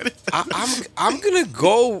caught that. I'm gonna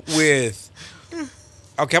go with.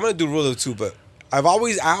 Okay, I'm gonna do rule of 2, but I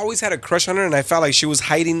always had a crush on her, and I felt like she was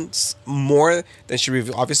hiding more than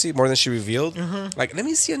she obviously more than she revealed. Like, let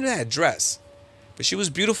me see under that dress, but she was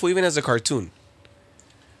beautiful even as a cartoon.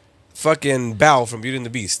 Fucking Belle from Beauty and the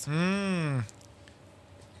Beast. I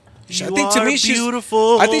think to me she's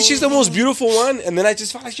beautiful. I think she's the most beautiful one, and then I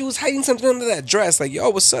just felt like she was hiding something under that dress. Like, yo,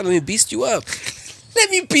 what's up? Let me beast you up. Let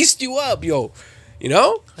me beast you up, yo. You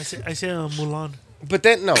know? I say Mulan. But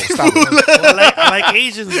then no, stop. Well, I like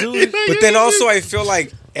Asians, dude. But then also I feel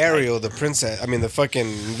like Ariel, the princess. I mean, the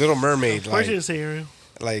fucking Little Mermaid. Why should I Like, say Ariel?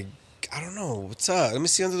 I don't know. What's up? Let me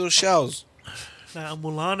see under those shells. Nah,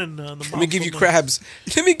 Mulan and the mom. Let me give you from crabs.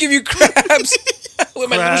 Let me give you crabs. With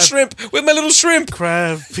my little Crab. shrimp. With my little shrimp.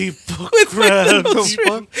 Crab people. With my Crab little people.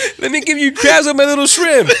 shrimp. Let me give you crabs with my little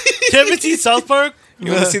shrimp. You ever seen South Park?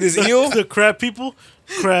 You want to see this eel? The crab people?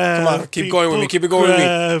 Crab. Come on, keep people, going with me, keep it going with me.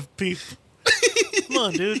 Crab people. Come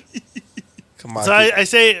on, dude. Come on. So I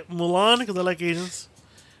say Mulan because I like Asians.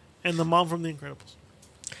 And the mom from The Incredibles.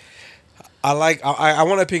 I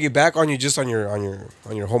want to piggyback on you just on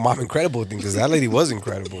your whole mom incredible thing, because that lady was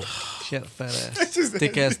incredible. She had a fat ass,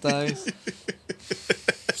 thick ass thighs.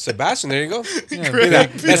 Sebastian, there you go. Yeah, Look at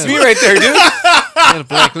that. That's me right there, dude. He had a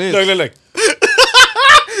black lip. Look.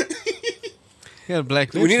 He had a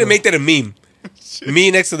black lip. We need to make that a meme.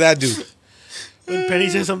 Me next to that dude. When Penny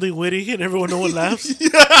says something witty and everyone no one laughs.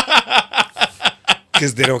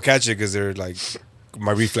 Because they don't catch it because they're like,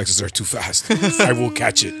 my reflexes are too fast. I will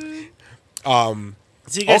catch it. So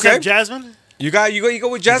you guys Okay. have Jasmine? You go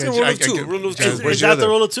with Jasmine. Okay, Rule I of 2. go- Rule of 2. Jasmine. Where's Is your that the other?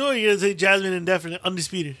 rule of 2 or you guys say Jasmine indefinite,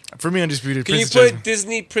 undisputed? For me, undisputed. Can you Princess put Jasmine.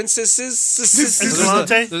 Disney princesses?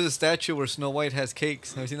 Delante? There's a statue where Snow White has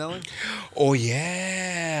cakes. Have you seen that one? Oh Yeah,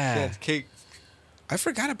 yeah. it's cake. I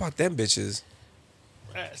forgot about them bitches.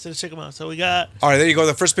 Alright, so let's check them out. So we got All right, there you go.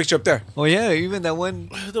 The first picture up there. Oh yeah, even that one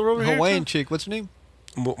the over here. Hawaiian too. chick. What's her name?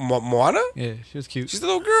 Moana? Yeah, she was cute. She's the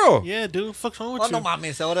little girl. Yeah, dude. What the fuck's wrong with Oh you? no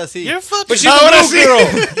mames, ahora sí. You're fucking. But she's a little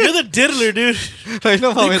girl. You're the diddler, dude. Ay, no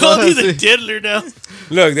You mames, called ahora me the sí. diddler now.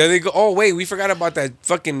 Look, there they go. Oh wait, we forgot about that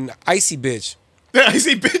fucking icy bitch. I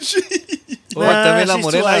see, bitch. Oh, Nah, también la she's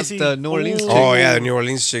too morena, icy. the New Orleans Ooh. chick. Oh yeah, the New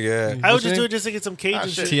Orleans chick. Yeah. I would What's her just do name? it just to get some Cajun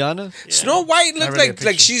shit. Tiana. Snow White looked read the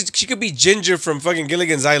like picture. she could be Ginger from fucking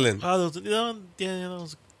Gilligan's Island. Oh, those, yeah, that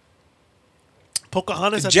was.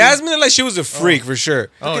 Pocahontas. Jasmine looked like she was a freak for sure.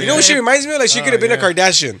 Oh, You know what she reminds me of? Like she could have been a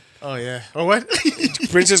Kardashian. Oh yeah. Oh what?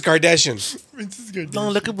 Princess Kardashian. No,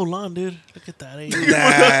 look at Mulan, dude. Look at that.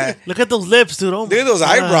 Nah. Look at those lips, dude. Oh, Look at those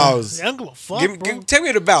eyebrows. I don't give a fuck, bro. Take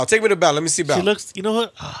me to Bow. Take me to Bow. Let me see Bow. She looks. You know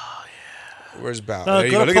what? Where's Bow? No, There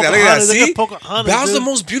you go go. to Look at that. Look at that. Pocahontas. Look See? at Pocahontas, Bow's the dude.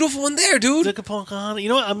 most beautiful one there, dude. Look at Pocahontas. You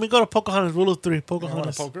know what? I'm gonna go to Pocahontas. Rule of 3.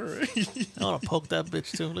 Pocahontas. I Poker. want to poke that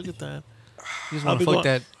bitch too. Look at that. You just I'll want be to fuck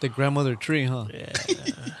going- the grandmother tree, huh? Yeah.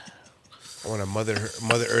 I want to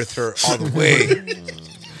Mother Earth her all the way.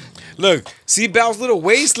 Look, see Bow's little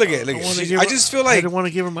waist. Look at, I just feel I like didn't want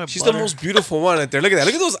to give her my. she's butter. the most beautiful one out there. Look at that.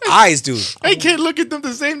 Look at those eyes, dude. I can't look at them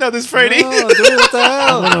the same now this Friday. No, dude, what the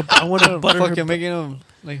hell? I want to butter her. Fucking making them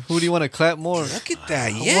like, who do you want to clap more? Look at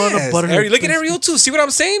that. wanna Yes. butter her Ariel, look at face. Ariel too. See what I'm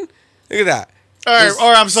saying? Look at that. All right,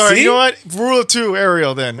 or I'm sorry. See? You know what? Rule of 2,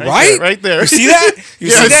 Ariel. Then Right? right there. You see that? You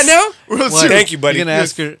see that now? Rule of What? 2. Thank you, buddy. You're gonna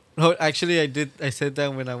ask her. No, actually, I did. I said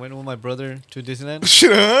that when I went with my brother to Disneyland,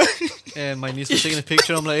 Shit, huh? and my niece was taking a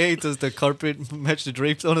picture. I'm like, "Hey, does the carpet match the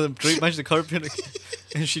drapes? One of the drape match the carpet?"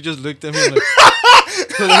 And she just looked at me like,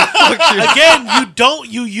 "Fuck you." Again,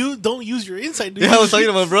 you don't use your insight, dude. Yeah, I was talking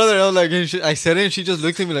to my brother. I was like, and I said it, and she just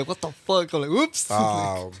looked at me like, "What the fuck?" I'm like, "Oops."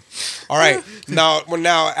 All right.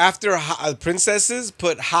 Now after princesses,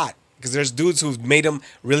 put hot because there's dudes who've made them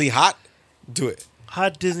really hot. Do it.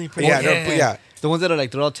 Hot Disney Yeah, princess. no, put- yeah. The ones that are like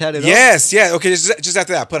they're all tatted up. Yes, yeah. Okay, just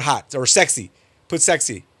after that, put hot or sexy. Put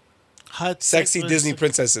sexy. Hot Sexy sex Disney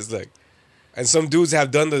princess. princesses. Look, and some dudes have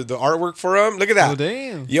done the artwork for them. Look at that. Oh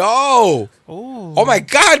damn. Yo. Oh, Oh my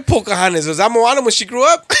God, Pocahontas. Was that Moana when she grew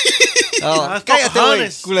up? Oh, That's cállate, güey,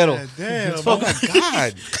 Pocahontas. culero. Damn. Oh my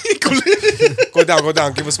God. Go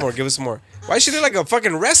down. Give us more. Why is she look like a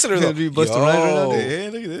fucking wrestler though? Dude, Busta Rhymes right now, Yo. dude. Yeah,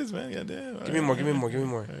 look at this, man. Goddamn. Give me more.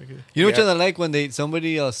 You know which one I like when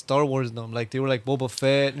somebody Star Wars them, like they were like Boba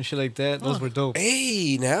Fett and shit like that. Those were dope.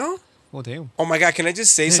 Hey, now. Oh damn. Oh my God, can I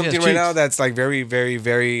just say Yeah, something yeah, right cheeks. now that's like very, very,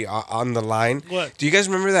 very on the line? What? Do you guys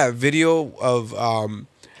remember that video of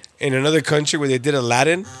in another country where they did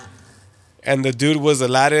Aladdin? And the dude was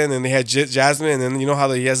Aladdin and they had Jasmine and then you know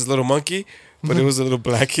how he has his little monkey? But it was a little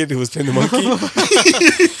black kid who was playing the monkey.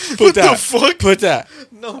 Put that. Put that.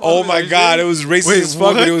 No, Oh my God, it was racist Wait, as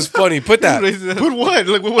fuck, but what? it was funny. Put that. Put what?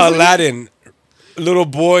 Like, what was it? Aladdin, little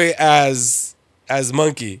boy as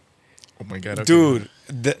monkey. Oh my God. Okay. Dude,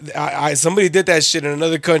 somebody did that shit in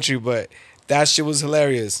another country, but that shit was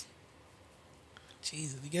hilarious.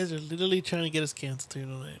 Jesus, you guys are literally trying to get us canceled here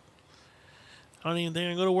tonight. I don't even think I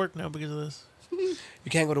can go to work now because of this.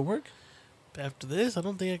 You can't go to work? After this, I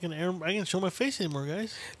don't think I can show my face anymore,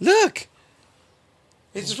 guys. Look.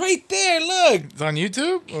 It's right there. Look. It's on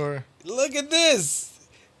YouTube or Look at this.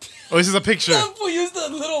 oh, this is a picture. He used the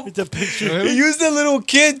little. It's a picture. He used the little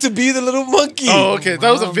kid to be the little monkey. Oh, okay.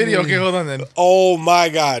 That was a video. Okay, hold on then. Oh my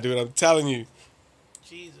God, dude! I'm telling you.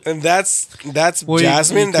 Jesus. And that's Well,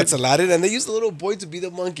 Jasmine. you That's could- Aladdin, and they used the little boy to be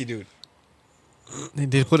the monkey, dude.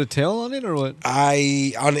 Did they put a tail on it or what?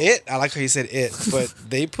 I like how you said it, but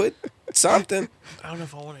they put something. I don't know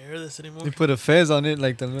if I want to air this anymore. They put a fez on it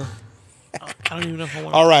like the little. I don't even know if I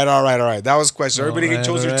want. All right. That was question. Everybody Alright,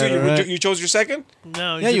 chose your two. alright. You chose your second.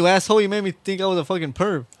 No. Yeah, you asshole! You made me think I was a fucking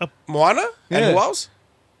perv. Moana and Yeah. who else?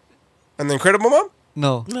 And the Incredible Mom.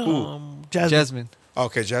 No, No, Jasmine. Jasmine.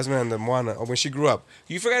 Okay, Jasmine and the Moana. Oh, when she grew up.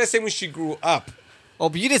 You forgot to say when she grew up. Oh,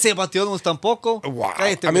 but you didn't say about the other ones tampoco. Wow.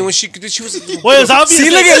 Cállate, I mean, güey. when she was. Well, it's obvious. See,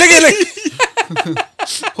 look at.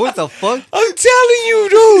 What the fuck? I'm telling you,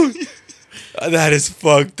 dude. That is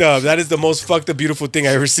fucked up. That is the most fucked up beautiful thing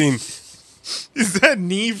I ever seen. Is that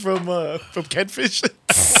knee from Catfish?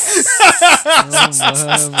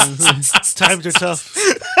 Times are tough.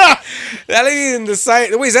 That lady in the side.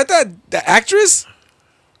 Wait, is that the actress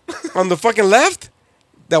on the fucking left?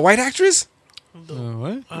 That white actress?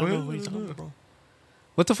 What? I don't know what you're talking about, bro.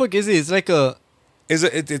 What the fuck is it? It's like a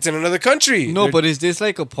It's in another country. no, They're- but is this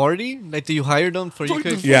like a party? Like, do you hire them for you?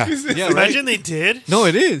 Could, Yeah. yeah, right. Imagine they did. No,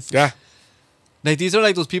 it is. Yeah, Like these are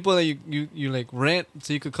like those people that you like rent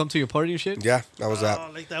so you could come to your party and shit. yeah, that was that.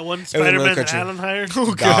 Oh, like that one another Spider-Man that country. Alan hired.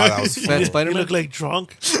 Oh, God. That was Fat He Spider-Man. looked like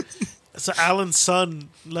drunk. So Alan's son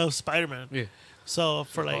loves Spider-Man. Yeah. So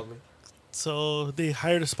so they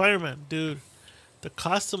hired a Spider-Man, dude. The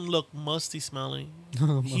costume looked musty smelling.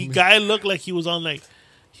 Guy looked like he was on like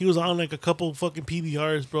a couple fucking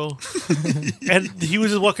PBRs, bro. And he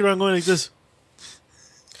was just walking around going like this.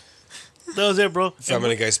 That was it, bro.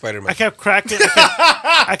 Family Guy Spider-Man. I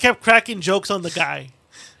kept cracking jokes on the guy.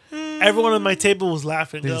 Everyone at my table was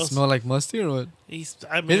laughing. Did it smell like musty or what?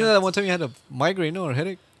 I mean, Isn't that one time you had a migraine or a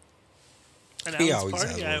headache? an He Alan's always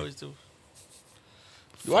party? has I one. always do.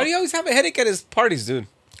 Why do you always have a headache at his parties, dude?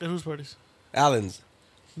 At whose parties? Alan's.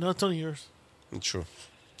 No, it's only yours. True.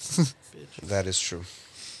 That is true.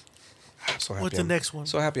 So happy What's the I'm- next one?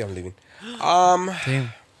 So happy I'm leaving. Damn. All right.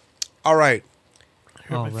 All right,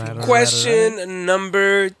 all right, Question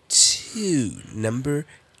number 2. Number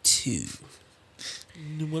 2.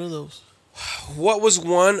 One of those. What was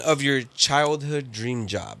one of your childhood dream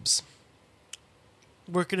jobs?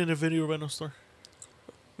 Working in a video rental store.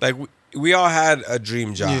 Like we all had a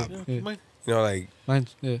dream job. Yeah. Yeah, mine. You know, like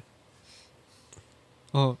Mine's, yeah.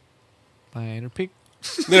 Oh, minor pig.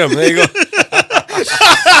 no, there you go.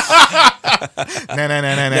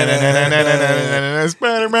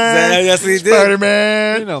 Spider-Man. That's what he did.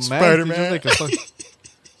 Spider-Man. You know, man. Spider-Man. Like a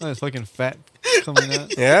it's fucking fat coming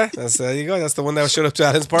out. Yeah, there you go. That's the one that showed up to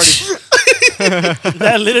Alan's party.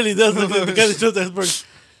 That literally does look like the guy that showed that bird.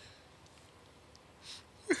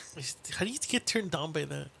 How do you get turned down by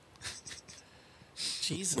that?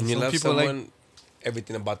 Jesus. When you Some love people someone,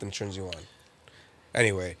 everything about them turns you on.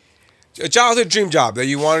 Anyway, a childhood dream job that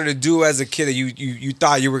you wanted to do as a kid that you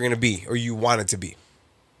thought you were going to be or you wanted to be.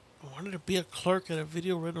 I wanted to be a clerk at a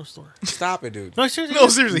video rental store. Stop it, dude. No, seriously. No,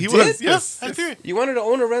 seriously, he did? was. Yeah, Yes. I figured. You wanted to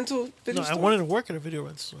own a rental video No, I store? wanted to work at a video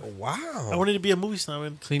rental store. Wow. I wanted to be a movie star.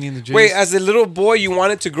 Man. Cleaning the jizz. Wait, as a little boy, you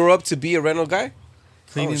wanted to grow up to be a rental guy?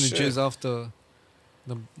 cleaning oh, the shit. jizz off the.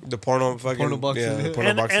 The porno fucking Porno boxes, Yeah, the yeah.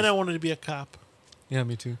 porno boxes. And I wanted to be a cop. Yeah,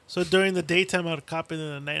 me too. So during the daytime, I'd cop, and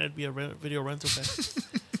then at night, I'd be a video rental guy. Sounds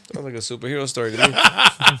like a superhero story to me.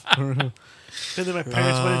 And then my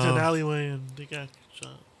parents went into an alleyway and they got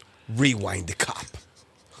shot. Rewind the cop.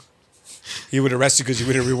 He would arrest you because you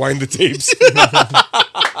wouldn't rewind the tapes.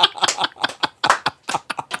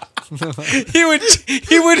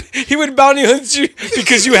 he would bounty hunt you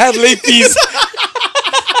because you had late fees.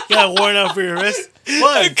 Got warrant out for your arrest.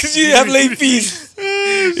 What? Because you have late fees.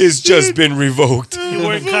 It's just been revoked. You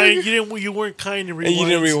weren't kind. You weren't kind to And rewind. you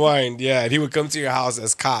didn't rewind. Yeah, and he would come to your house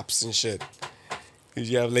as cops and shit. Because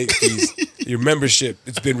you have late fees. Your membership,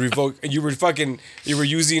 it's been revoked. And you were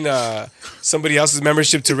using somebody else's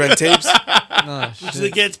membership to rent tapes Oh, Which is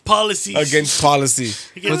shit. against policies. against policy.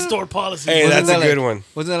 Against store policies. Hey, Wasn't that's a that good like- one.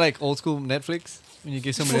 Wasn't that like old school Netflix? When you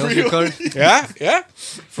give somebody else your card? Yeah, yeah.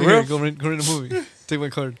 For Here, real. Go rent a movie. Take my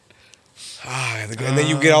card. Ah, and then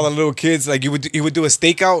you get all the little kids. Like you would do a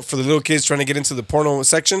stakeout for the little kids trying to get into the porno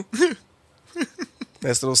section.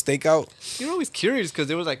 Nice little stakeout. You're always curious because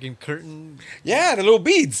they were like in curtain. Yeah, the little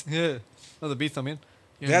beads. Yeah. Oh, the beats, I mean.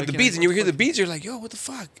 You're Yeah, the looking beads, like, and you would hear what the beads. You're like, yo, what the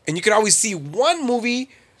fuck? And you could always see one movie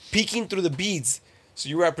peeking through the beads. So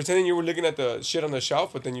you were pretending you were looking at the shit on the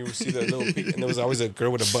shelf, but then you would see the little peek, and there was always a girl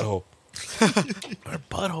with a butthole, Our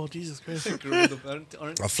butthole, Jesus Christ. fuck? Girls with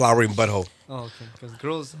aren't- a flowering butthole. Oh, okay. Because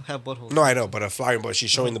girls have buttholes. No, I know, but a flowering butthole. She's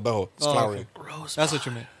showing the butthole. It's Oh, flowering. Gross. That's what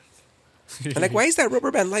you meant. And like, why is that rubber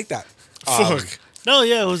band like that? Fuck. No,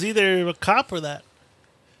 yeah, it was either a cop or that.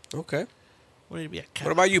 Okay. Wanted to be a cop.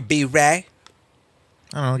 What about you, B-Ray?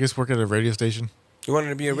 I don't know. I guess work at a radio station. You wanted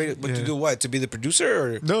to be a radio, but to Yeah. do what? To be the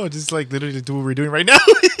producer? Or? No, just like literally do what we're doing right now.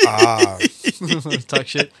 Ah, Talk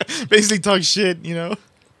shit. Basically talk shit, you know.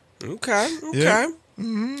 okay, okay. Yeah.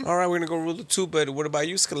 All right, we're gonna go rule the 2. But what about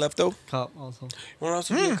you, Scalepto? Cop also. You want to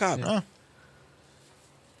also be a cop? Yeah.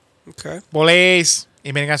 Okay. Police.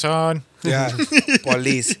 Investigación. Yeah.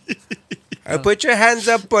 Police. Put your hands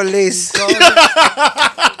up, police. Call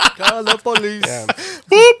the police. Yeah.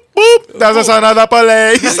 Boop, boop. That's a son of the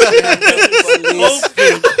police.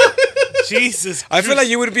 Police. Jesus. I feel like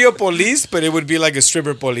you would be a police, but it would be like a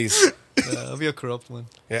stripper police. I'll be a corrupt one.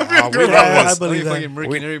 Yeah, we know Yeah, I this. believe I'll that. be fucking murking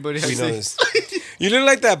We- everybody. I We know see. this. You look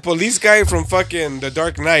like that police guy from fucking The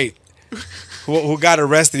Dark Knight who got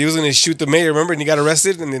arrested. He was going to shoot the mayor, remember? And he got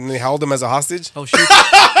arrested, and then they held him as a hostage. I'll shoot.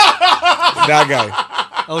 That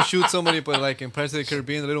guy. I'll shoot somebody, but like in Pirates of the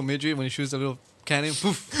Caribbean, the little midget when he shoots the little cannon,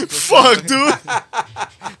 poof. Fuck, dude.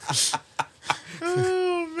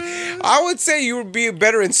 I would say you would be a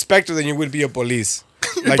better inspector than you would be a police.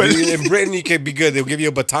 Like in Britain, you can be good. They'll give you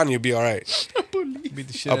a baton, you'll be all right. Beat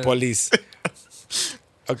the shit A out of police.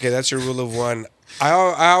 Okay, that's your rule of 1. I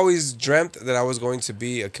always dreamt that I was going to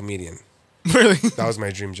be a comedian. Really? That was my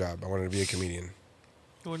dream job. I wanted to be a comedian.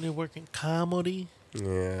 When you work in comedy,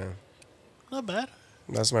 Yeah, not bad.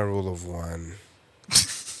 that's my rule of 1.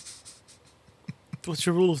 What's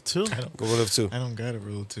your rule of 2? Rule of 2. I don't got a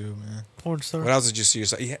rule too, man. Porn star. What else did you see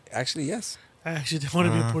yourself? Yeah, actually, yes. I actually didn't want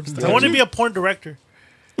to be a porn star. did I want to you? be a porn director.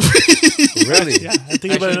 Really? Yeah, I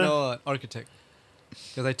think about Actually, it. now. no, architect.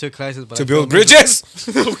 Because I took classes, but To I build failed bridges?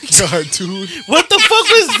 Oh God, dude. What the fuck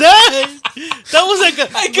was that? That was like a.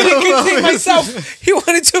 I couldn't contain myself. He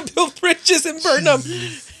wanted to build bridges and burn them.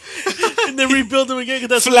 And then rebuild them again. 'Cause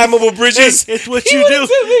that's Flammable bridges. It's what you do.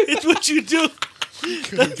 It's what you do.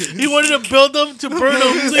 He wanted to build them to burn them.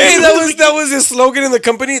 So Hey, that was his slogan in the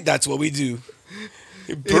company. That's what we do.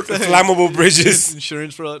 Flammable bridges.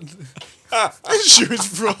 Insurance fraud. Insurance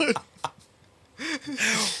fraud.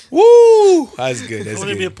 Woo! That's good. I That's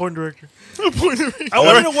wanted to be a good. porn director. I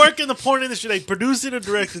wanted to work in the porn industry, like producing and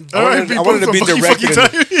directing. All right, I wanted to be people, directed.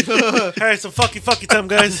 time. All right, so fucky time,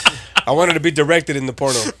 guys. I wanted to be directed in the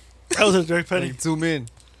porno. That was a direct penny. Like, zoom in.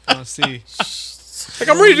 I want to see. Like,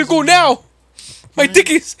 I'm ready to go now. My dick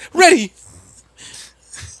is ready.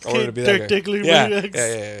 I wanted to be that Dirk guy. Diggler, Yeah. Maniacs.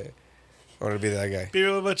 Yeah. I wanted to be that guy.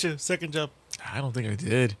 B-Real, what about you? Second job. I don't think I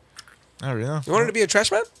did. Not really. You wanted to be a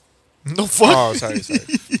trash man? No fuck. Oh, sorry.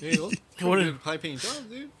 There you go. He wanted- High paying jobs,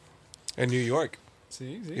 dude. In New York.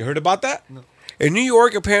 See? You heard about that? No. In New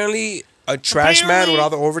York, apparently, a trash man Apparently. with all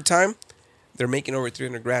the overtime, they're making over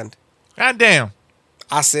 300 grand. God damn.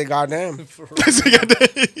 I say goddamn. Jesus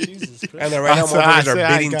Christ. And then right now, I motherfuckers say are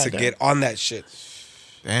I bidding to goddamn. get on that shit.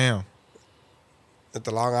 Damn. With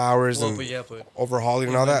the long hours Well, and but yeah, but overhauling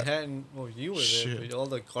and all that. Manhattan, well, you were there, Shit. but all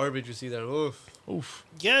the garbage you see there, oof. Oof.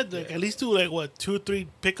 Yeah, like, at least do like what 2 or 3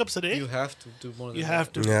 pickups a day. You have to do more than You that.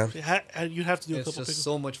 have to. Yeah. You have to do a It's couple just pickups.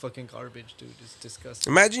 so much fucking garbage, dude. It's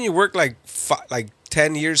disgusting. Imagine you work like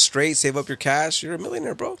 10 years straight, save up your cash. You're a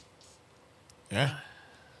millionaire, bro. Yeah.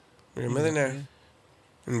 You're a millionaire.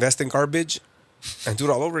 Invest in garbage and do it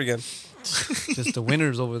all over again. Just the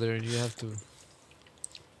winners over there. You have to.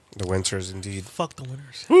 The winters, indeed. Fuck the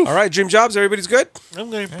winners. All right, dream jobs. Everybody's good? I'm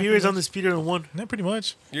going to B-Ray's on the speeder in 1. Yeah, pretty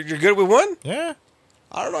much. You're good with one? Yeah.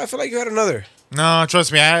 I don't know. I feel like you had another. No,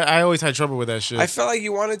 trust me. I always had trouble with that shit. I felt like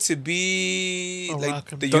you wanted to be A like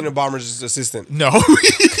rock and the roll. Unabomber's assistant. no.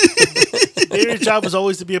 B-Ray's job was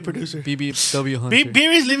always to be a producer. BBW Hunter.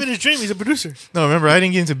 B-Ray's living his dream. He's a producer. No, remember, I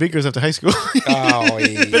didn't get into big girls after high school. Oh,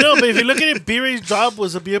 But no, but if you look at it, B-Ray's job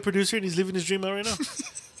was to be a producer, and he's living his dream out right now.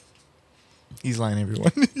 He's lying,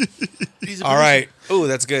 everyone. He's a all producer. right. Oh,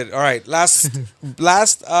 that's good. All right. Last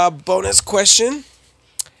bonus question.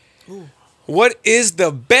 What is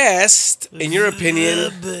the best, in your opinion?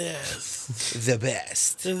 The best. The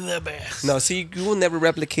best. The best. No, see, you will never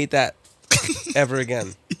replicate that ever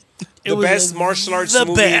again. It The was best martial arts the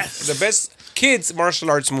movie. best. The best kids martial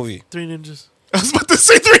arts movie. 3 Ninjas. I was about to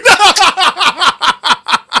say 3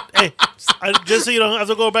 Hey, just so you don't have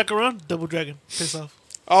to go back around, Double Dragon. Piss off.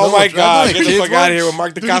 Oh my God! like Get the kids fuck out one? of here with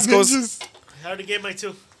Mark Dacascos. I already gave my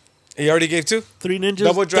 2. He already gave 2. 3 Ninjas.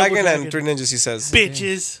 Double Dragon and 3 Ninjas. He says.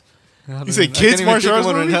 Bitches. You say kids martial arts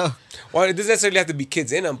movie? now. Well, it doesn't necessarily have to be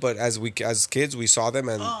kids in them, but as kids, we saw them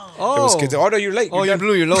and there was Oh. kids. Oh no, you're late. Oh, You're you done.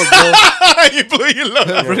 blew your load, bro. You blew your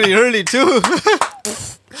load. Pretty early, too.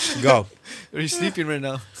 Go. Are you sleeping right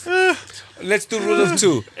now? Let's do rule of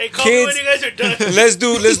 2. Hey, call me when Kids. you guys are done. Let's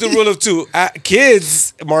do rule of 2.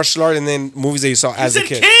 Kids martial art and then movies that you saw as a said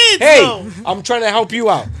kid. kids, Hey, though. I'm trying to help you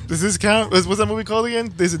out. Does this count? What's that movie called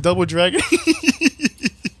again? There's a Double Dragon.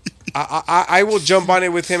 I will jump on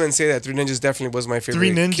it with him and say that 3 Ninjas definitely was my favorite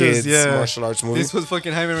 3 Ninjas, kids yeah. martial arts movie. This was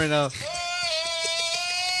fucking Jaime right now.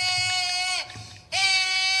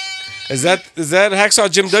 Is that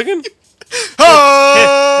Hacksaw Jim Duggan?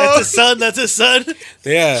 That's his son. That's his son.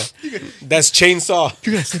 Yeah, that's Chainsaw.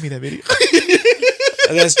 You gotta send me that video.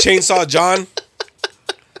 That's Chainsaw John.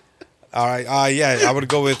 All right, yeah, I would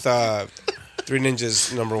go with 3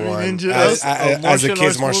 Ninjas number 1 Ninjas. as a martial kids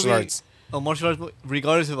arts martial movie. arts. A martial arts,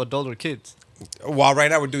 regardless of adult or kids. While right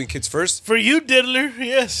now we're doing kids first. For you, Diddler.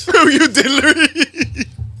 Yes. Bro, you diddler.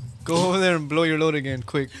 Go over there and blow your load again,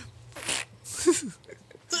 quick.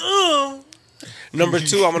 Oh, Number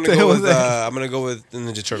 2, I'm gonna The hell go was with that? I'm gonna go with the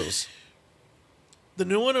Ninja Turtles. the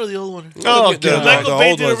new one or the old one? Oh, the, God. Michael Bay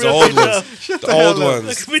old did a ones, the real old great ones, job. the old ones,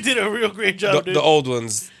 Michael Bay did a real great job, dude. the old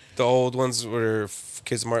ones. The old ones were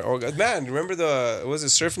kids martial. Oh, man, remember was it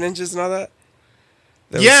Surf Ninjas and all that?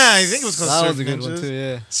 There Yeah, I think it was called That Surf was a good Ninjas. one, too,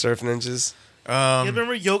 yeah. Surf Ninjas. You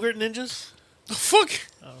remember Yogurt Ninjas? The fuck?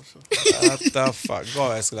 Oh, so. What the fuck? Go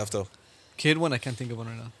Escalafto. Kid one, I can't think of one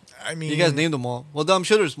right now. I mean, You guys named them all. Well, I'm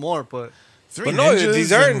sure there's more, but 3 But no, Ninjas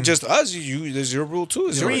these aren't and- just us. There's your rule too.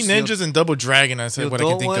 It's 3 yours. Ninjas and Double Dragon. I said The what I can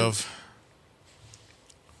adult think one? of.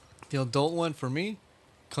 the adult one for me,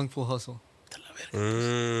 Kung Fu Hustle.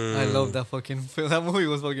 Mm. I love that fucking film. That movie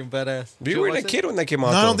was fucking badass. But you Did were watch a it? kid when that came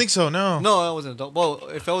out. No, I though. don't think so. No. No, I wasn't adult. Well,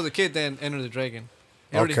 if I was a kid, then Enter the Dragon.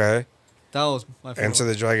 It already- Okay. That was my favorite. Enter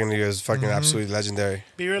one. the Dragon is fucking absolutely legendary.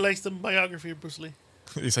 B-Ray likes the biography of Bruce Lee.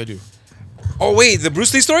 Yes, I do. Oh wait, the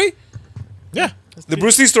Bruce Lee story? Yeah. The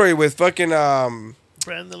Bruce Lee story with fucking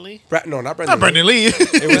Brandon Lee. No, not Brandon. Not Brendan Lee.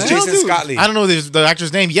 It was Jason Scott Lee. I don't know the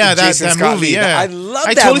actor's name. Yeah, Jason that Scott movie. Lee. Yeah, I love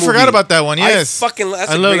I that totally movie. forgot about that one. Yes, That's I a love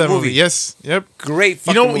great that movie. movie. Yes, yep. Great. You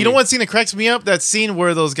Fucking know, movie. you know what scene that cracks me up? That scene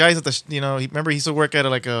where those guys at the, remember he used to work at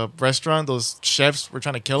a restaurant. Those chefs were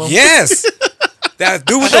trying to kill him. Yes. That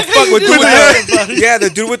dude with the fuck with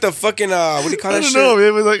the dude with the fucking what do you call I that don't shit? know.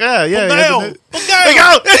 It was like Bugayo.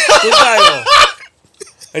 Bugayo.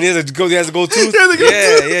 And he has to go. He has to go too. Yeah.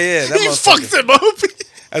 That He motherfucker. fucked him up.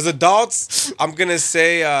 As adults, I'm gonna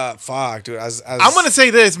say, fuck, dude. As I'm gonna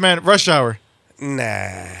say this, man. Rush Hour. nah.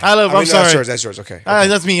 I'm sorry. That's yours. Okay.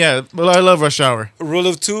 That's me. Yeah, well, I love Rush Hour. Rule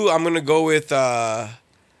of two. I'm gonna go with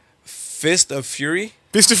Fist of Fury.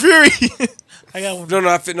 Fist of Fury. I got one.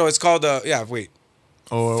 No. It's called wait.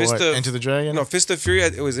 Or Fist what? of- Enter the Dragon. No, Fist of Fury.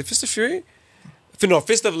 Was it Fist of Fury? No,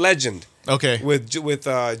 Fist of Legend Okay. with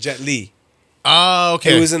Jet Li. Oh,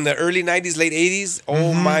 okay. It was in the early '90s, late '80s.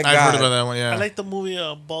 Oh my god! I've heard about that one. Yeah. I like the movie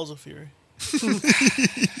Balls of Fury.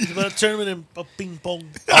 It's about a tournament of ping pong.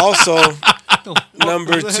 Also,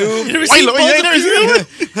 number two. You never Why seen lo- Balls you of never Fury?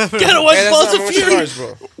 seen that one? Gotta watch Hey, that's Balls not of martial Fury. arts,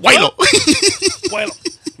 bro. Wailo. Well,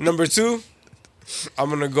 Number two, I'm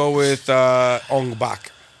gonna go with Ong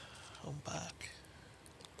Bak I'm back.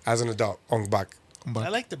 as an adult. Ong Bak. I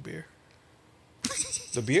like the beer.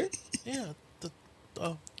 The beer? Yeah.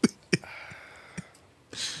 Oh.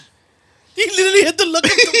 He literally had to look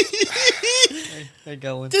at the, I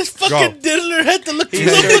got one. this fucking diddler had to look He at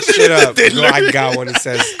the said shit up. No, I got one. He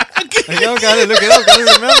says. I got it. Look it up. Gotta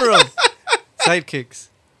remember them. Sidekicks.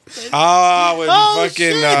 Ah, with Oh,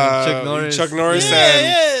 fucking shit. Chuck Norris.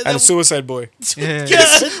 Yeah, and that- Suicide Boy. Yeah.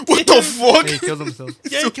 What the fuck? He killed himself.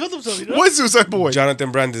 Yeah, he killed himself. You know? What's Suicide Boy?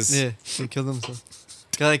 Jonathan Brandis. Yeah, he killed himself.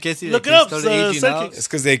 God, I guess he Look like, it up, he started aging Sidekicks. out. It's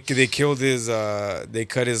because they killed his they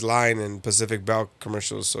cut his line in Pacific Bow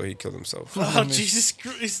commercials, so he killed himself. Oh, Jesus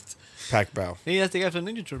Christ. Pac Bow. Hey, that's the guy from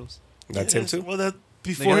Ninja Turtles. That's him too. Well, that guy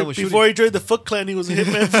before that was before he joined the Foot Clan, he was a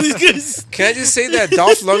hitman for these guys. Can I just say that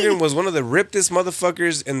Dolph Lundgren was one of the rippedest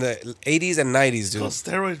motherfuckers in the 80s and 90s, dude. Oh,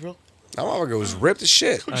 steroids, bro. That motherfucker was ripped as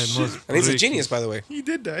shit. I must And he's a break genius, by the way. He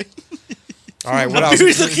did die. All right, what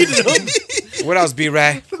He's else? looking it up. What else,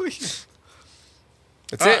 B-Ray?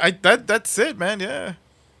 That's it? That's it, man. Yeah.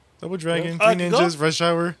 Double Dragon, I Three can go? Ninjas, Rush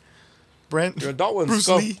Hour, Brent, Your adult ones. Bruce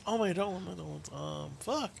go. Lee. Oh my, don't want my ones.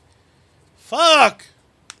 Fuck.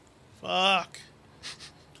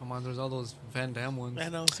 Come on, there's all those Van Damme ones. I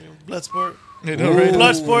know. See, Bloodsport. You know, right?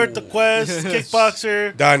 Bloodsport, The Quest,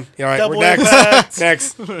 Kickboxer. Done. All right, Double we're next. Impact.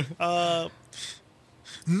 Next.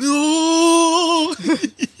 No.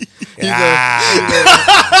 Yeah.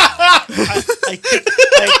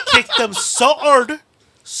 I kicked them so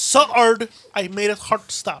hard, I made it hard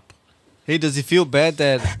to stop. Hey, does he feel bad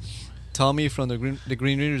that Tommy from the Green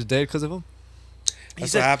Ranger is dead because of him? He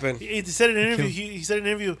That's said, what happened. He said in an interview. He said in an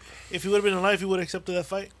interview, if he would have been alive, he would have accepted that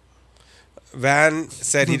fight. Van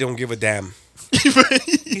said he don't give a damn.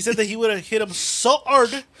 He said that he would have hit him so hard.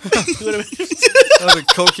 He would've- Oh, the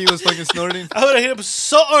coke he was fucking snorting. I would have hit him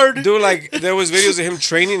so hard. Dude, like, there was videos of him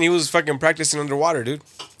training. He was fucking practicing underwater, dude.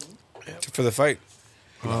 For the fight.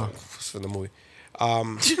 No, for the movie.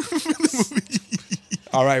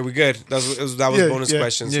 All right, we good. That was Yeah, bonus yeah,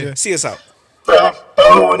 questions. yeah. See us out.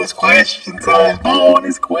 Bonus question time.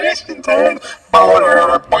 Bonus question time.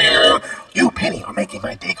 Boner. You, Penny, are making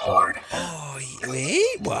my dick hard. Oh,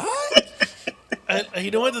 wait, what? And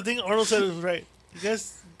you know what? The thing Arnold said was right. You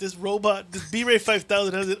guys, this robot, this B-Ray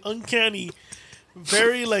 5000 has an uncanny,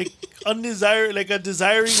 very like undesired, like a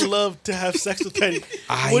desiring love to have sex with Penny.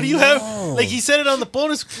 What do you have? Like he said it on the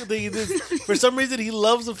bonus thing. For some reason, he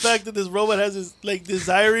loves the fact that this robot has this like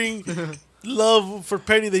desiring love for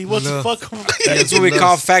Penny that he wants Love. to fuck him. That's what we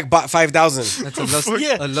call Fact Bot 5000. That's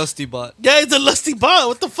a lusty bot. Yeah, it's a lusty bot.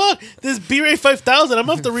 What the fuck? This B-Ray 5000. I'm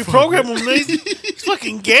gonna have to reprogram him. He's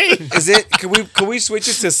fucking gay. Is it? Can we switch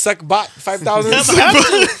it to Suck Bot 5000? Yeah, but have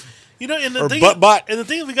to. You know, and the Or thing, butt bot. and the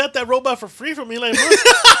thing is, we got that robot for free from Eli Musk.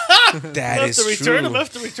 That I have is to return true. him. I have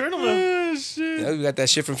to return him. Yeah, we got that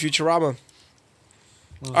shit from Futurama.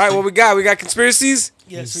 All right, what we got? We got conspiracies,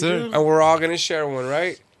 Yes, we sir. do. and we're all gonna share one,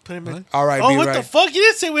 right? Put him in. All right, Oh, be what right. the fuck? You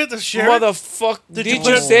didn't say we had to share it. Motherfucker! Did Did you you,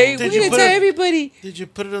 put it- say did we you didn't put tell it- everybody? Did you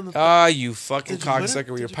put it on the? Ah, you fucking Did you put it? cocksucker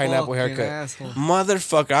with your Did you- pineapple Fucking haircut, asshole.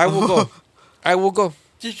 motherfucker! I will go. I will go.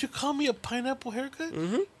 Did you call me a pineapple haircut?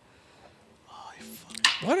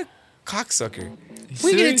 What a cocksucker!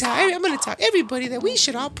 Serious? I'm gonna tell everybody that we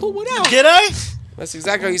should all put one out. Did I? That's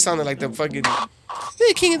exactly how you sounded, like the fucking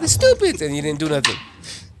the king of the stupids, and you didn't do nothing.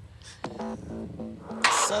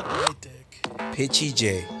 Suck my dick. Pitchy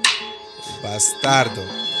J. Bastardo.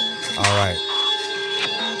 All right.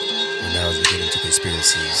 And now as we get into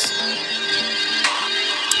conspiracies.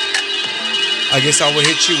 I guess I will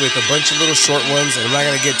hit you with a bunch of little short ones, and I'm not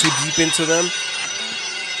gonna get too deep into them.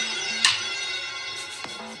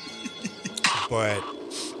 But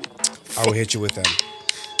I will hit you with them.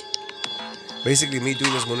 Basically, me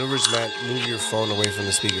doing this maneuvers meant move your phone away from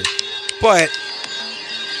the speaker. But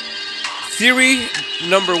theory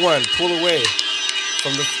number one: pull away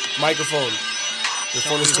from the microphone. Your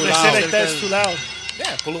phone is too When I say loud. like that, it's too loud.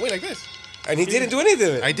 Yeah, pull away like this. And he didn't do anything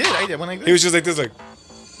of it. I did. When I He was just like this, like.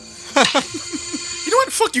 You know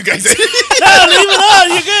what? Fuck you guys. No, leave it on.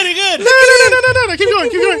 You're good. You're good. No. Keep going.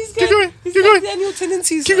 Keep going. Daniel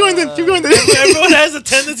tendencies. Keep going then. Everyone has a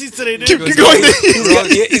tendency today, dude. Keep going then.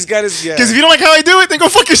 He's got his. Yeah. Because if you don't like how I do it, then go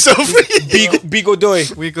fuck yourself.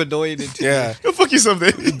 Bigodoy. We could do it. Yeah. Go fuck yourself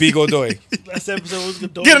then. Bigodoy. Last episode was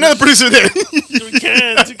good. Get another producer there. We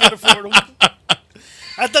can afford them.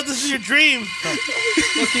 I thought this was your dream.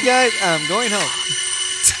 Fuck you guys. I'm going home.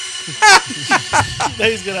 No,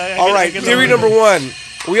 he's good. All right. Theory number one.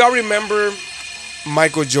 We all remember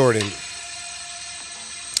Michael Jordan,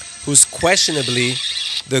 who's questionably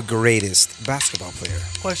the greatest basketball player.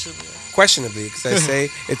 Questionably, because I say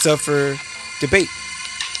it's up for debate,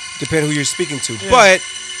 depending who you're speaking to. Yeah. But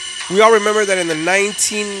we all remember that in the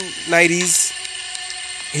 1990s,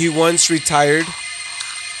 he once retired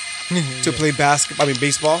to play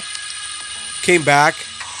baseball, came back,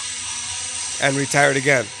 and retired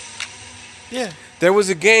again. Yeah. There was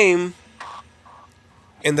a game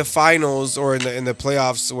in the finals or in the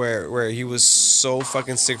playoffs where he was so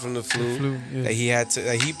fucking sick from the flu, that he had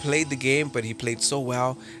to. He played the game, but he played so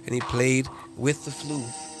well, and he played with the flu,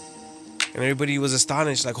 and everybody was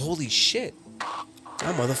astonished, like, holy shit,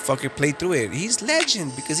 that motherfucker played through it. He's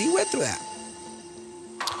legend because he went through that.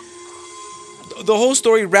 The whole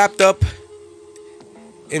story wrapped up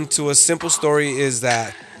into a simple story is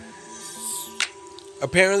that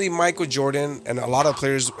apparently Michael Jordan, and a lot of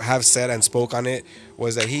players have said and spoke on it,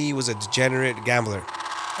 was that he was a degenerate gambler.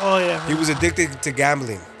 Oh, yeah. He was addicted to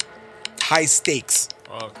gambling. High stakes.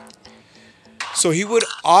 So he would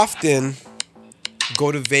often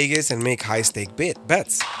go to Vegas and make high stake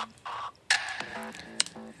bets.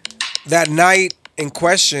 That night in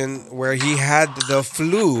question where he had the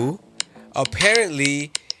flu,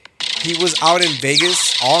 apparently he was out in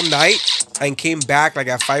Vegas all night and came back like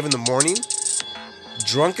at 5 a.m,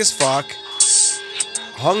 drunk as fuck,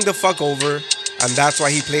 hung the fuck over, and that's why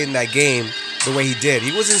he played in that game the way he did.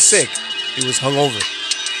 He wasn't sick. He was hungover.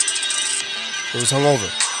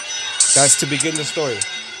 That's to begin the story.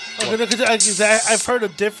 I've heard a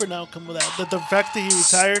different outcome of that. The fact that he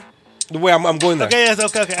retired. The way I'm going there. Okay, yes,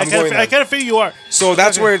 okay. I kind of figure you are. So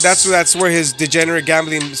that's where his degenerate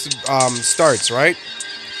gambling starts, right?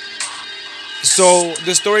 So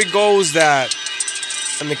the story goes that,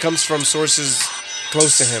 and it comes from sources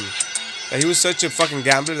close to him, that he was such a fucking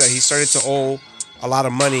gambler that he started to owe a lot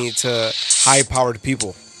of money to high-powered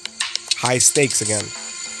people, high stakes again,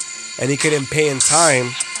 and he couldn't pay in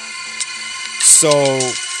time. So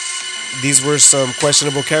these were some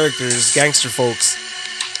questionable characters, gangster folks,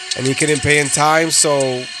 and he couldn't pay in time,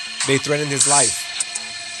 so they threatened his life.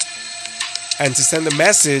 And to send a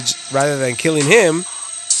message, rather than killing him,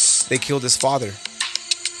 they killed his father.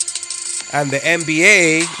 And the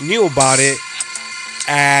NBA knew about it,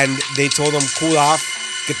 and they told him, cool off,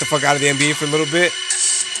 get the fuck out of the NBA for a little bit.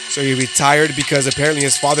 So he retired because apparently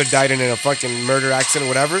his father died in a fucking murder accident or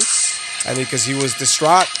whatever. And because he was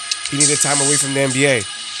distraught, he needed time away from the NBA.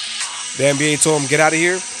 The NBA told him, get out of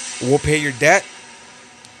here, we'll pay your debt,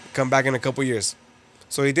 come back in a couple years.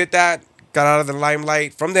 So he did that, got out of the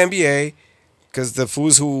limelight from the NBA, because the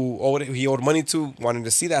fools who he owed money to wanted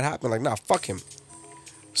to see that happen. Like, nah, fuck him.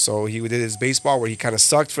 So he did his baseball where he kind of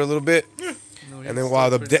sucked for a little bit. And then while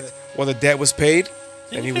the debt was paid,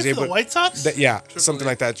 and he was able to the White Sox? Something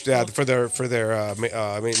like that. Yeah, for their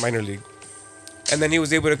minor league. And then he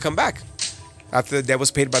was able to come back after the debt was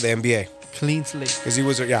paid by the NBA. Clean slate. Because he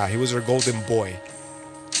was their golden boy.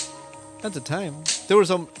 At the time, there were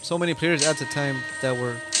so many players at the time that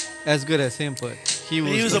were as good as him, but he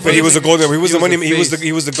was the golden. He was the money. He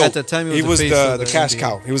was the goat. At the time, he was the cash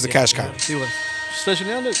cow. He was the cash cow. He was, especially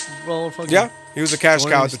now. He was the cash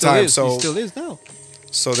cow at the time. So he still is now.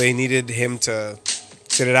 So they needed him to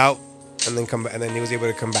sit it out and then come, and then he was able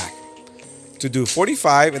to come back to do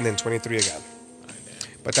 45 and then 23 again.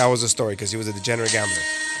 But that was the story because he was a degenerate gambler.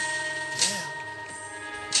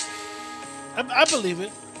 I believe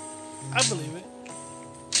it. I believe it.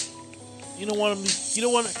 You don't want him. You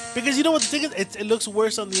don't want because you know what the thing is. It looks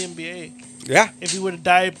worse on the NBA. Yeah. If he would have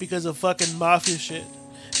died because of fucking mafia shit,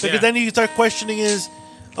 because then you start questioning: is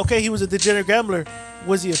okay? He was a degenerate gambler.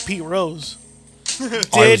 Was he a Pete Rose? Oh,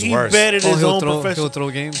 it Did was he worse. bet at his own he'll professional? throw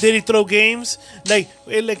games. Did he throw games?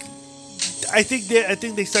 I think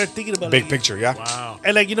they started thinking about Big it. picture, yeah. Wow.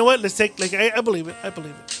 And you know what? Let's take I believe it. I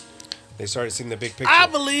believe it. They started seeing the big picture. I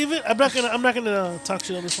believe it. I'm not gonna talk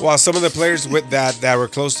shit on this one. Well, some of the players with that were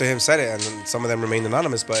close to him said it, and then some of them remained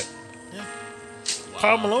anonymous. But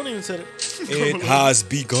Carl Malone even said it. it has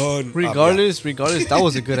begun. Regardless, that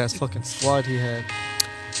was a good ass fucking squad he had.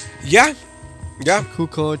 Yeah, yeah.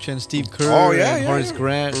 Kukoc and Steve Kerr. Oh yeah, and yeah. Horace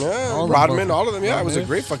Grant. Yeah, all Rodman, all of them. Yeah, it was a man.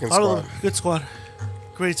 great fucking All of squad. them. Good squad.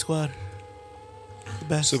 Great squad. The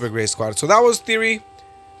best. Super great squad. So that was theory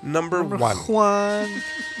number one. Juan.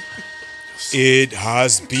 It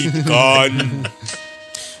has begun.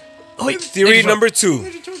 Theory number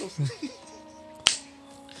two.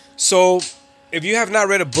 So, if you have not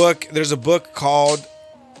read a book, there's a book called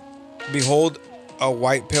 "Behold a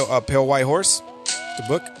Pale White Horse." The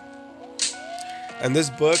book, and this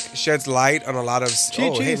book sheds light on a lot of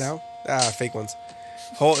fake ones.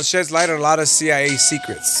 Sheds light on a lot of CIA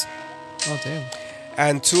secrets. Oh damn.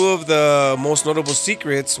 And two of the most notable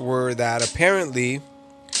secrets were that apparently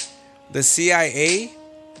the CIA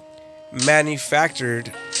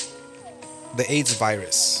manufactured the AIDS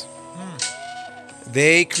virus.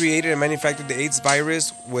 They created and manufactured the AIDS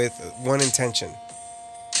virus with one intention: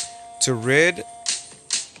 to rid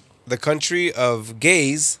the country of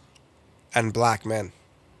gays and black men.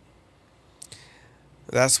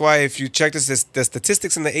 That's why if you check the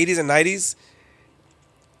statistics in the 80s and 90s,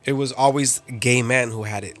 it was always gay men who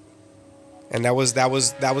had it. And that was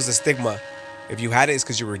the stigma. If you had it, it's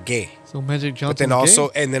because you were gay. So Magic Johnson.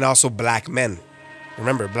 But then also black men.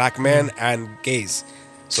 Remember, black men and gays.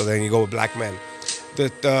 So then you go with black men.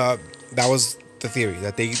 That was the theory,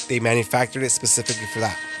 that they manufactured it specifically for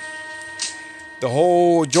that. The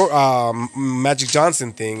whole Magic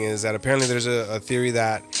Johnson thing is that apparently there's a theory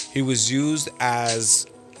that he was used as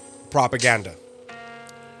propaganda.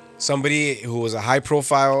 Somebody who was a high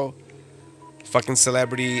profile fucking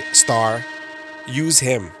celebrity star used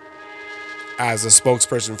him as a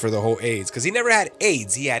spokesperson for the whole AIDS, because he never had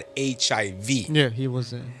AIDS, he had HIV. Yeah, he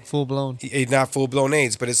was full blown. Not full blown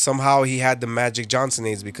AIDS, but it's somehow he had the Magic Johnson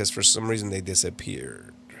AIDS because for some reason they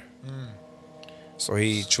disappeared. So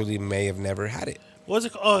he truly may have never had it. What's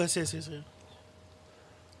it called? Oh, yes.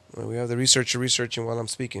 Well, we have the researcher researching while I'm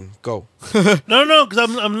speaking. Go. No, because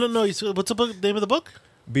I'm no. What's the book? Name of the book?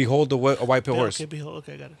 Behold a white pale horse. Okay, behold.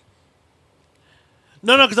 Okay, I got it.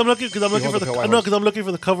 No, because I'm looking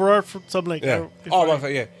for the cover art for something like. Yeah.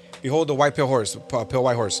 Yeah. Behold the white pale horse, pale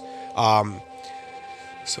white horse.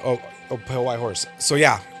 Pale white horse. So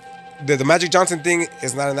yeah, the Magic Johnson thing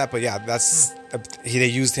is not in that, but yeah, that's they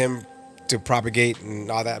used him to propagate and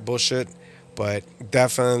all that bullshit. But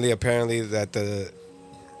definitely, apparently, that the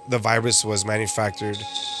virus was manufactured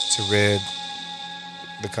to rid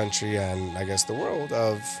the country and I guess the world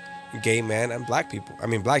of gay men and black people. I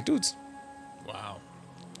mean, black dudes. Wow.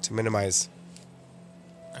 To minimize.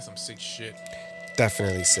 That's some sick shit.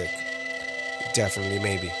 Definitely sick. Definitely,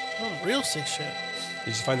 maybe. Oh, real sick shit.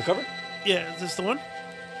 Did you find the cover? Yeah, is this the one?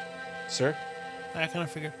 Sir? I kind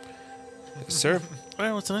of figured. Sir? All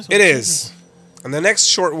right, what's the next one? It is. And the next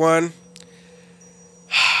short one.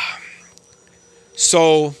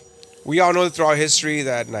 So, we all know throughout history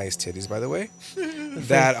that nice titties, by the way.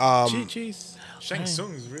 That Cheese. Shang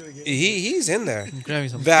Tsung is really good. he's in there. Grabbing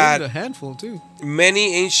some That a handful too.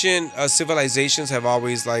 many ancient civilizations have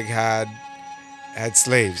always like had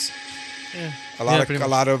slaves. Yeah. A lot pretty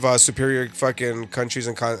of much. superior fucking countries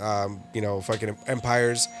and fucking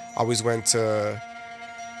empires always went to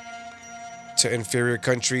inferior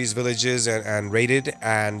countries, villages, and raided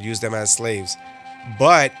and used them as slaves.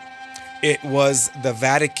 But it was the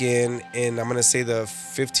Vatican in, I'm gonna say, the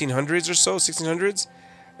 1500s or so, 1600s,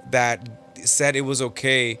 that said it was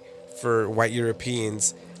okay for white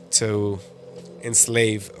Europeans to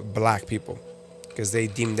enslave black people because they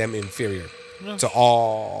deemed them inferior to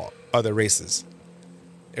all other races.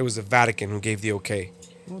 It was the Vatican who gave the okay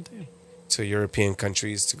Oh damn. to European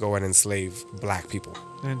countries to go and enslave black people.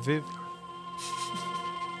 And Viv.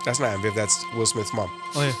 That's not Viv, that's Will Smith's mom.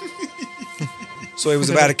 Oh yeah. So it was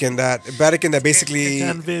the Vatican that basically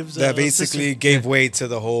And Viv's, basically sister. gave way to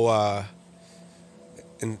the whole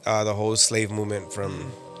the whole slave movement from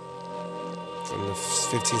the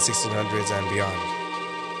 1600s and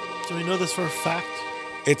beyond. Do we know this for a fact?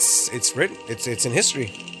 It's written. It's in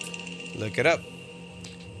history. Look it up.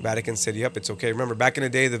 Vatican said, "Yep, it's okay." Remember, back in the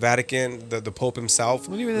day, the Vatican, the Pope himself,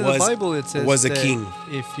 Well, even in the Bible it says was a that king.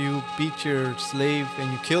 if you beat your slave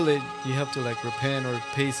and you kill it, you have to like repent or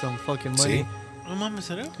pay some fucking money. See? My mom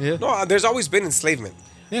said it. Yeah. No, there's always been enslavement.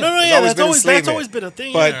 No, It's yeah, that's been always enslavement. been a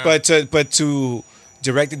thing. But yeah. but to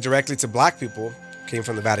direct it directly to black people came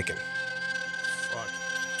from the Vatican.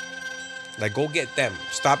 Like, go get them.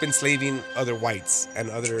 Stop enslaving other whites and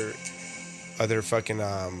other fucking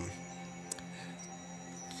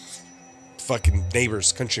fucking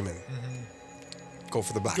neighbors, countrymen. Go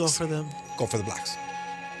for the blacks. Go for them. Go for the blacks.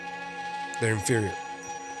 They're inferior.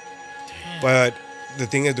 But the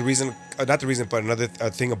thing is, the reason, not the reason, but another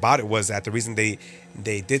thing about it was that the reason they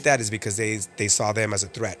did that is because they saw them as a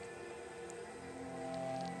threat.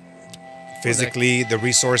 Physically, the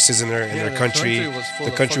resources in their country,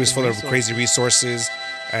 the country was full of crazy resources,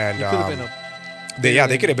 and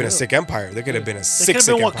they could have been a sick empire. They could have been a sick They could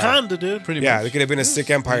have been empire. Wakanda, dude. Pretty Yeah, much. they could have been a sick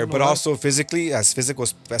empire, but also physically, as physical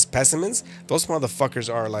as specimens, those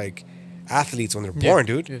motherfuckers are like athletes when they're born,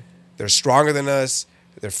 dude. Yeah. They're stronger than us.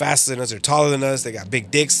 They're faster than us. They're taller than us. They got big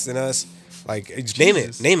dicks than us. Like, just name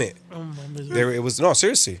it. It was no,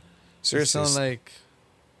 seriously. It sound like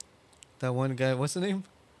that one guy. What's the name?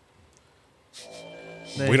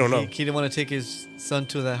 We don't know. He didn't want to take his son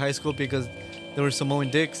to that high school because there were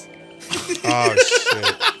Samoan dicks. Oh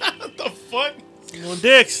shit! The fuck? No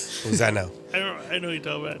dicks. Who's that now? I know you're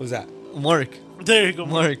talking about. Who's that? Mark. There you go,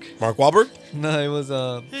 Mark. Mark Wahlberg? No, it was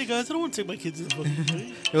Hey guys, I don't want to take my kids to the fucking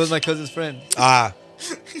movie. it was my cousin's friend. Ah, I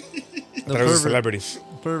The thought it was a celebrity.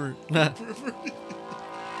 Pervert. Nah.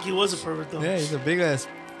 He was a pervert though. Yeah, he's a big ass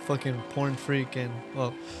fucking porn freak and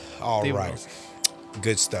well. All They were right, awesome.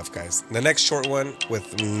 good stuff, guys. The next short one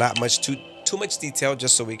with not much too much detail,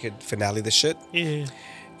 just so we could finale the shit, Yeah.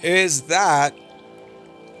 is that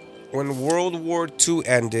when World War II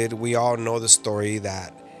ended, we all know the story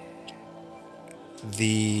that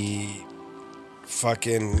the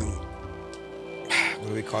fucking, what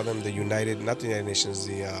do we call them? The United, not the United Nations,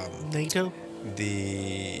 NATO.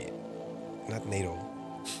 not NATO,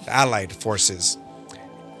 the Allied forces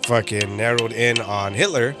fucking narrowed in on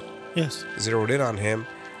Hitler, Yes. zeroed in on him,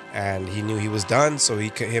 and he knew he was done, so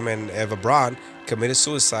him and Eva Braun committed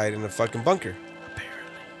suicide in a fucking bunker.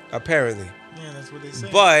 Apparently. Yeah, that's what they say.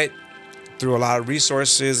 But through a lot of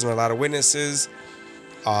resources and a lot of witnesses,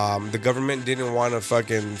 the government didn't want to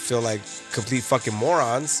fucking feel like complete fucking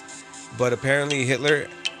morons. But apparently Hitler,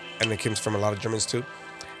 and it comes from a lot of Germans too,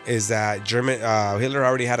 is that Hitler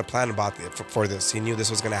already had a plan about it for this. He knew this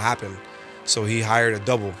was going to happen. So he hired a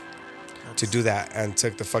double to do that and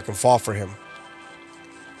took the fucking fall for him.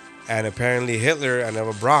 And apparently Hitler and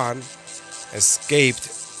Eva Braun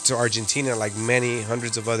escaped to Argentina like many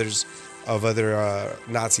hundreds of other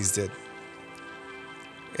Nazis did.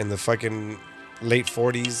 In the fucking late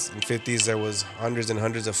 40s and 50s, there was hundreds and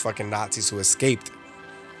hundreds of fucking Nazis who escaped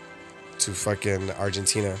to fucking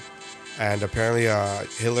Argentina. And apparently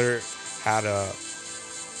Hitler had a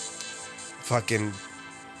fucking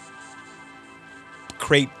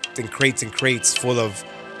crates and crates full of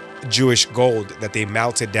Jewish gold that they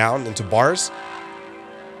melted down into bars.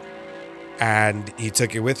 And he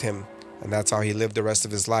took it with him. And that's how he lived the rest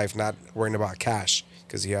of his life, not worrying about cash,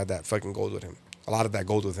 because he had that fucking gold with him. A lot of that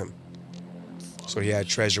gold with him. So he had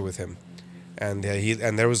treasure with him. And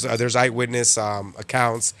there's eyewitness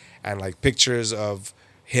accounts and like pictures of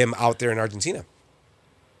him out there in Argentina.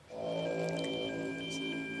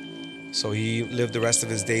 So he lived the rest of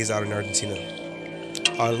his days out in Argentina,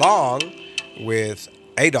 along with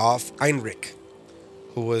Adolf Heinrich,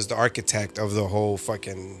 who was the architect of the whole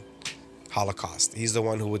fucking Holocaust. He's the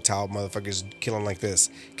one who would tell motherfuckers, kill him like this,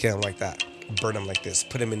 kill him like that, burn him like this,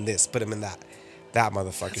 put him in this, put him in that. That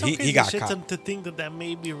motherfucker. He got caught. To think that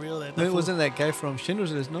may be real. It wasn't that guy from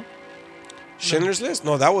Schindler's List, no? Schindler's List?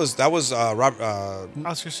 No, that was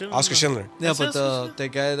Oscar Schindler. Oscar Schindler. Yeah, but the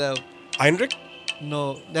guy that Heinrich,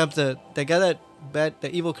 no, the guy that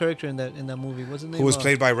evil character in that movie, what's his name? who was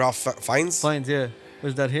played by Ralph Fiennes. Fiennes, yeah.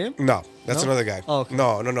 Was that him? No, that's No? another guy. Oh, okay.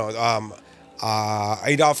 No.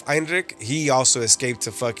 Adolf Heinrich, he also escaped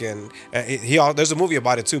to fucking. There's a movie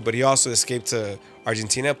about it too, but he also escaped to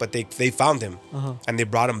Argentina. But they found him and they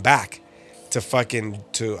brought him back to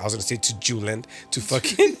Juland, to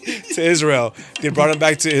fucking to Israel. They brought him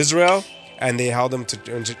back to Israel and they held him to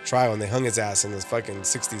trial and they hung his ass in the fucking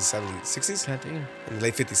 60s, 70s, 60s, God damn. in the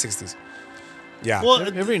late 50s, 60s. Yeah. Well,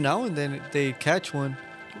 Every now and then they catch one.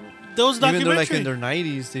 those Even though like documentary. in their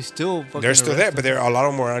 90s, they still fucking they're still there, arrest but them. there are a lot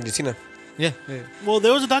of them in Argentina. Yeah. Well,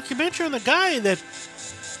 there was a documentary on the guy that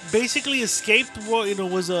basically escaped. Well,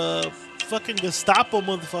 was a fucking Gestapo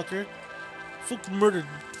motherfucker. Fucking murdered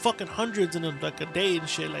fucking hundreds in a day and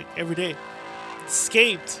shit, like every day.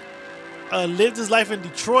 Escaped, lived his life in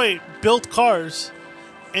Detroit, built cars,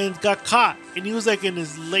 and got caught. And he was like in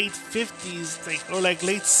his late 50s, or late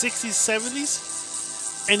 60s,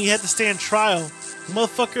 70s, and he had to stand trial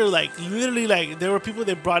Motherfucker, like, literally, like, there were people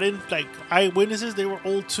that brought in, like, eyewitnesses. They were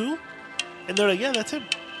old, too. And they're like, yeah, that's him.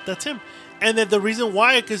 That's him. And then the reason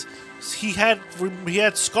why, because he had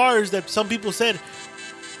scars that some people said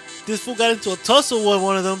this fool got into a tussle with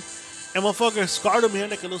one of them. And motherfucker scarred him. He had,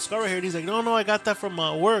 like, a little scar right here. And he's like, no, I got that from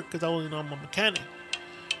work because I'm a mechanic.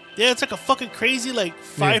 Yeah, it's like a fucking crazy, like,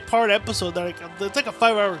 5-part episode. That, like, it's like a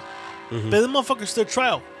 5 hours. But the motherfucker stood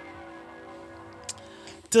trial.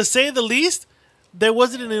 To say the least, there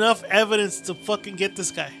wasn't enough evidence to fucking get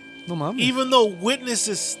this guy. No mom. Even though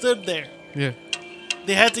witnesses stood there, Yeah.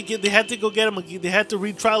 they had to go get him again. They had to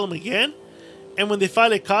retrial him again. And when they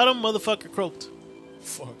finally caught him, motherfucker croaked.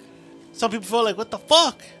 Fuck. Some people felt like, what the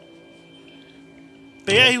fuck?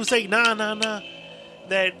 But yeah, he was saying, nah.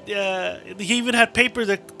 That he even had papers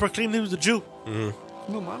that proclaimed he was a Jew.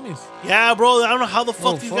 No mommies. Yeah, bro. I don't know how the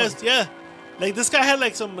fuck Oh, these fuck. guys. Yeah, like this guy had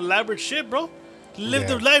like some elaborate shit, bro. He lived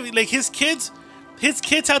Yeah. a life. Like his kids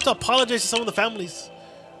had to apologize to some of the families.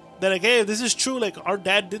 They're like, hey, if this is true, like our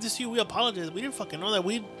dad did this to you, we apologize. We didn't fucking know that.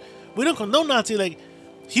 We don't condone Nazi. Like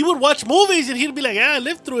he would watch movies and he'd be like, yeah, I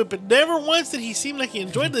lived through it, but never once did he seem like he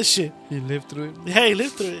enjoyed this shit. He lived through it. Yeah, he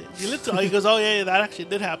lived through it. He goes, oh yeah, that actually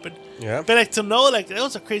did happen. Yeah. But like to know, like that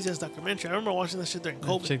was a crazy ass documentary. I remember watching that shit during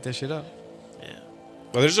COVID. Check that shit out. Yeah.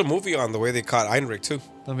 Well, there's a movie on the way they caught Heinrich too.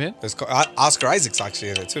 También? It's called Oscar Isaac's actually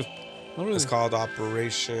in it too. Oh, really? It's called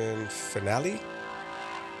Operation Finale.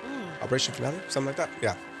 Operation Finale, something like that.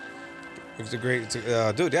 Yeah. It's a great,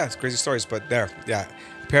 dude. Yeah, it's crazy stories. But yeah.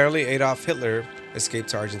 Apparently, Adolf Hitler escaped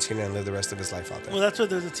to Argentina and lived the rest of his life out there. Well, that's why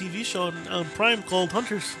there's a TV show on Prime called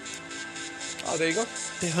Hunters. Oh, there you go.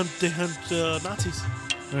 They hunt Nazis.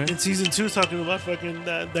 Right. In season 2, talking about fucking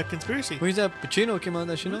that conspiracy. Where's that Pacino came out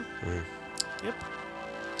that shit now? Yep.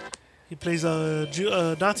 He plays a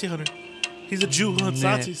Nazi hunter. He's a Jew who hunts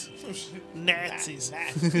Nah. Nazis. Nazis.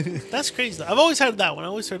 That's crazy. Though. I've always heard that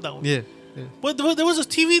one. Yeah. But there was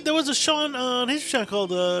a show on History Channel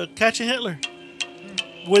called Catching Hitler,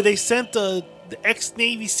 where they sent the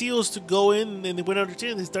ex-Navy SEALs to go in and they went under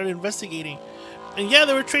and they started investigating. And yeah,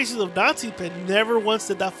 there were traces of Nazis, but never once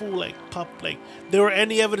did that fool like pop. Like there were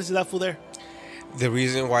any evidence of that fool there. The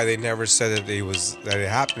reason why they never said that it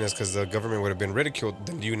happened is because the government would have been ridiculed.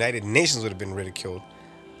 The United Nations would have been ridiculed.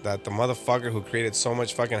 That the motherfucker who created so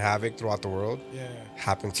much fucking havoc throughout the world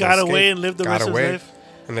happened to Got escape, away and lived the rest of his life.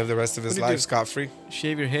 and live the rest of his What do you life do? scot free.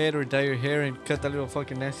 Shave your head or dye your hair and cut that little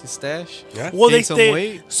fucking nasty stash. Yeah. Well, Gain some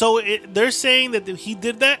weight. they're saying that he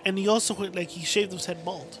did that, and he also he shaved his head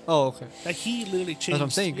bald. Oh, okay. Like he literally changed. That's what I'm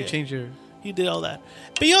saying. You yeah, could change your. He did all that,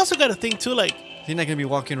 but you also got to think too, like. You're not gonna be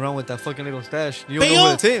walking around with that fucking little stash. You But don't know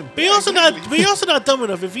whether it's him. But you also not dumb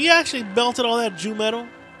enough. If he actually melted all that Jew metal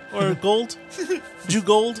or gold, Jew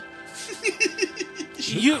gold,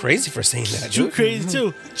 You crazy for saying that, Jew dude. crazy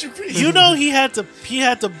too. You know he had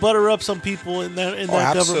to butter up some people in that government.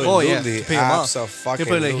 absolutely. Oh yeah, to pay him off.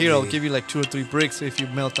 Abso-fucking-lutely. They put like, here, I'll give you like 2 or 3 bricks if you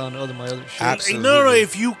melt down my other shit. Absolutely. No,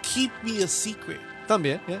 if you keep me a secret,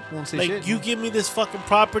 También, yeah, won't say like shit. you give me this fucking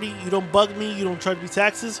property, you don't bug me, you don't charge me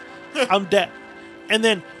taxes, I'm dead. And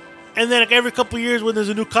then like every couple of years when there's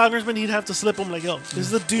a new congressman, he'd have to slip him like, yo, this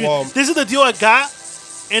is the deal. Well- This is the deal I got,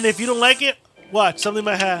 and if you don't like it, watch something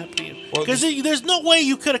might happen to you. Well, Because there's no way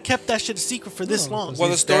you could have kept that shit a secret for this long. Well,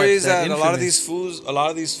 the He's story is that that a lot of infamous.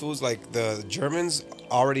 these foods, like the Germans,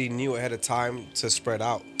 already knew ahead of time to spread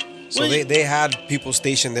out. So Well, they had people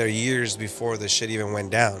stationed there years before the shit even went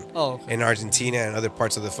down. Oh, okay. In Argentina and other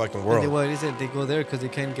parts of the fucking And world. they, what is it? They go there because they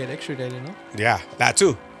can't get extradited, no? Yeah, that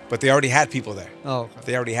too. But they already had people there. Oh, okay.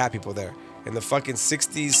 They already had people there. In the fucking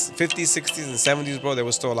 60s, 50s, 60s, and 70s, bro, there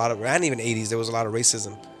was still a lot of, and even 80s, there was a lot of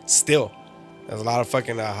racism. Still. There was a lot of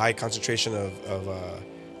fucking high concentration of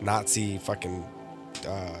Nazi fucking,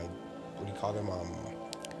 what do you call them?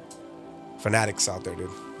 Fanatics out there, dude.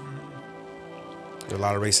 There was a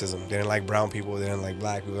lot of racism. They didn't like brown people. They didn't like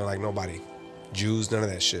black people. They didn't like nobody. Jews, none of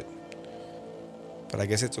that shit. But I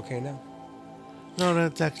guess it's okay now. No,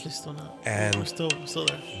 that's actually still not. And- we're still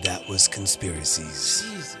there. That was conspiracies.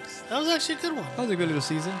 Jesus, that was actually a good one. That was a good little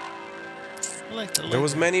season. I liked it. There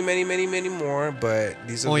was many more, but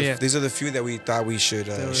these are yeah. these are the few that we thought we should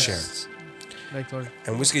There was- share. Like, what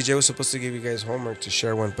And Whiskey J was supposed to give you guys homework to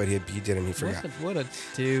share one, but he didn't. He forgot. what a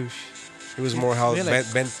douche. He was more held, Yeah, like-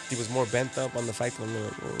 he was more bent up on the fact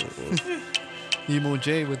that Emo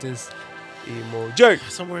J with this. Emo J,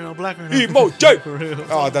 somewhere in all black right now. Emo J. For real.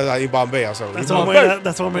 Oh, that's Bombay. I'm sorry. That's Emo why I'm J. wearing-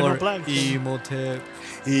 that's why I'm wearing all Or black. Emo Tech.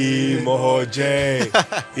 Emo J,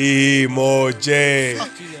 Emo J,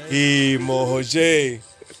 Emo J.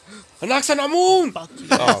 Anax on the moon. Fuck you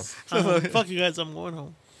Oh, guys. Fuck you guys. I'm going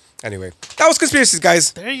home. anyway, that was conspiracies,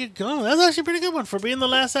 guys. There you go. That's actually a pretty good one for being the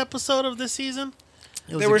last episode of this season.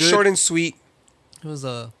 It was They a were good- short and sweet. It was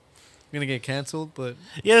gonna get canceled, but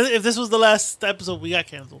Yeah, if this was the last episode, we got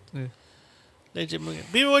canceled. Yeah. Legit.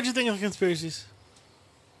 Beaver, what'd you think of conspiracies?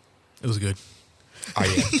 It was good. Oh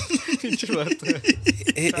yeah.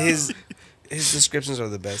 his descriptions are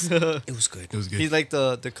the best. It was good. It was good. he's like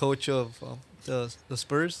the coach of the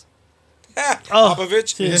Spurs. Oh,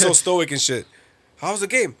 Popovich, yeah. he's so stoic and shit. How was the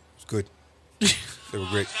game? It was good. They were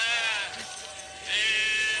great.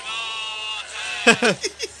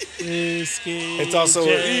 It's also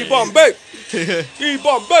E Bombay. E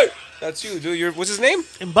Bombay. That's you, dude. What's his name?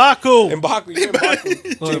 Mbaku. Mbaku. You're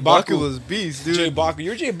Mbaku. Oh, Jay Baku Baku. was beast, dude. Jay Baku.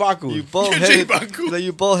 You're Jay Baku. You bald headed, Baku. like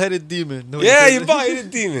you bald headed demon. No, Yeah, he you doesn't. bought a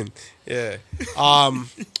demon. Yeah.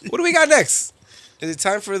 What do we got next? Is it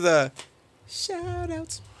time for the shout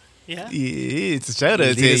outs? Yeah. Yeah, it's a shout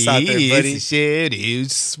out to Lead us out there, you. buddy. It's a shout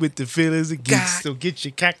out with the fellas and geeks. God. So get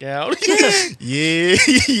your cock out. Yeah,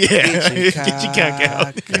 yeah. Get your cock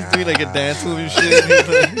out. He's doing like a dance move and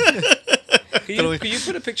shit. Can you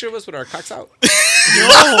put a picture of us with our cocks out? No.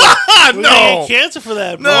 We're gonna No. get cancer for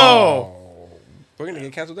that, bro. No. We're gonna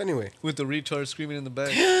get canceled anyway. With the retard screaming in the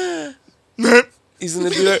back. He's gonna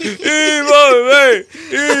be like,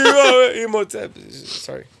 emo tap.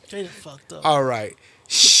 Sorry. Straight fucked up. All right.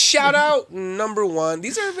 Shout out number one.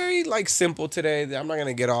 These are very like simple today. I'm not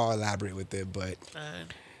gonna get all elaborate with it, but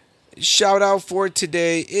shout out for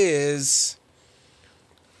today is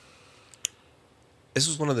this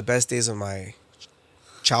was one of the best days of my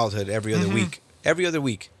childhood. Every other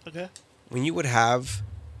week, Okay. when you would have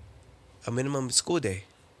a minimum school day.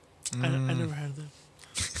 I never had that.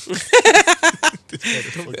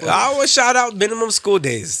 I would shout out minimum school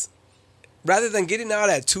days. Rather than getting out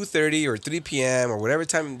at 2:30 or 3 p.m. or whatever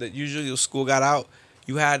time that usually your school got out,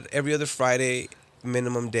 you had every other Friday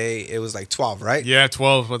minimum day. It was like 12, right? Yeah,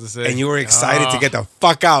 12, what to say. And you were excited to get the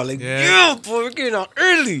fuck out. Like, Yeah. yeah, boy, we're getting out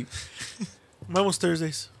early. Mine was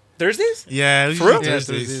Thursdays. Thursdays? Yeah, it was For real? usually Yeah,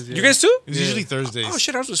 Thursdays. Thursdays, yeah. You guys too? It was usually Thursdays. Oh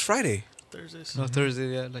shit, ours was Friday. Thursdays. No, Thursday,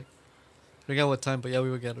 yeah. Like, I forgot what time, but yeah,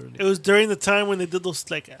 we would get early. It was during the time when they did those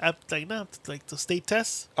like the state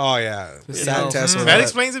tests. Oh yeah, the Yeah. SAT test. and all That that.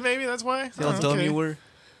 explains it, maybe? That's why? See how dumb you were?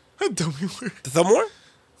 How dumb you were. The thumb war?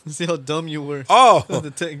 See how dumb you were? Oh, the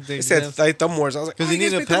it said exams. like thumb wars. I was like, Because oh, you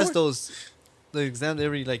need guys to play Thumb pass Wars? the exam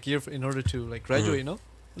every like year in order to like graduate, you know?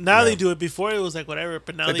 Now Yeah. they do it. Before it was like whatever,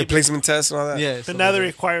 but now Like they the placement test and all that. Yeah. but so now they like-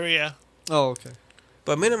 require yeah. Oh, okay.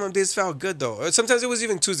 But minimum days felt good though. Sometimes it was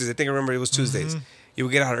even Tuesdays. I think I remember it was Tuesdays. You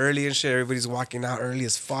would get out early and shit. Everybody's walking out early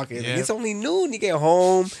as fuck. And Yep. it's only noon. You get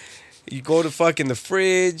home. You go to fucking the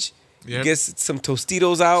fridge. You Yep. get some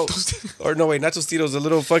Tostitos out. Or no, wait, not Tostitos. The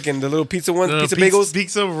little pizza ones. The Pizza bagels.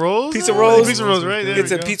 Pizza rolls? Pizza rolls. Pizza rolls, right? There Get we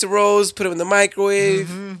some go. pizza rolls. Put them in the microwave.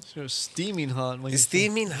 Sure, steaming hot. When It's you say-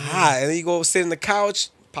 steaming hot. And then you go sit in the couch,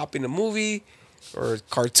 pop in a movie or a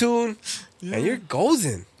cartoon. And you're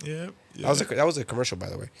golden. Yep. That was a commercial, by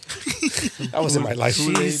the way. That was in my life.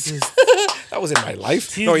 Jesus. That was in my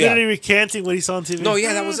life. He's No, yeah. literally recanting what he saw on TV. No,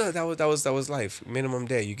 yeah, that was life. Minimum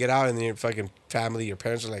day. You get out and then your fucking family, your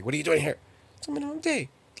parents are like, "What are you doing here?" It's a minimum day.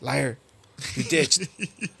 Liar. You ditched.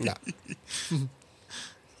 Nah.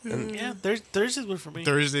 Yeah, Thursdays were for me.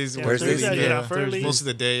 Thursdays. Yeah, Thursdays, I yeah. get off early. Most of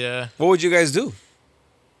the day, yeah. What would you guys do?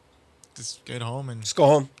 Just get home and Just go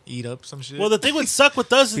home. eat up some shit. Well, the thing would suck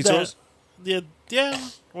with us is Pizza that rolls? yeah,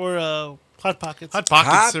 or Hot Pockets. Hot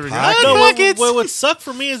Pockets. Hot there we go. Pockets. No, Hot Pockets. what would suck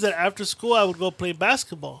for me is that after school I would go play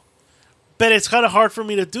basketball. But it's kind of hard for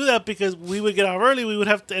me to do that because we would get out early. We would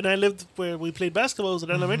have to, and I lived where we played basketball. It was at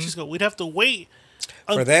elementary school. We'd have to wait.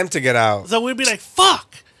 For them to get out. So we'd be like,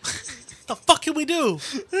 "Fuck, the fuck can we do?"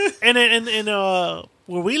 And in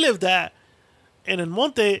where we lived at, and in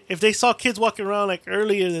Monte, if they saw kids walking around like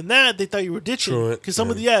earlier than that, they thought you were ditching. Truant, Because some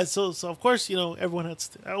of the so of course everyone had.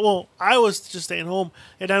 Well, I was just staying home,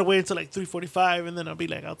 and I'd wait until like 3:45, and then I'd be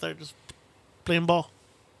like out there just playing ball.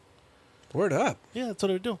 Word up. Yeah, that's what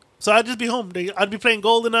I would do. So I'd just be home. I'd be playing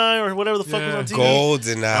GoldenEye or whatever the fuck was Yeah. on TV.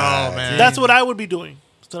 Golden. Oh, man. That's what I would be doing.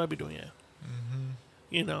 That's what I'd be doing. Yeah.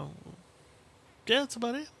 You know. Yeah, that's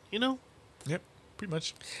about it. You know. Yep, pretty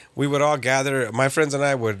much. We would all gather. My friends and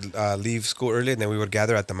I would leave school early, and then we would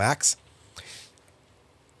gather at the Max.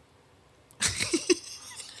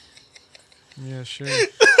 Yeah, sure. hey,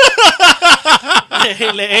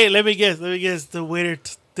 let me guess. The waiter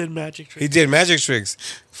did magic tricks. He did magic tricks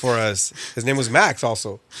for us. His name was Max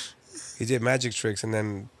also. He did magic tricks, and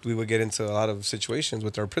then we would get into a lot of situations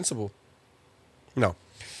with our principal. No.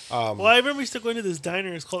 Well, I remember we used to going to this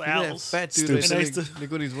diner. It's called Yeah, Al's. fat dude. Stupid. Like, And I used to-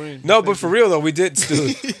 look what he's wearing. No, but for real though, we did.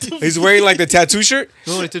 Dude. He's wearing like the tattoo shirt.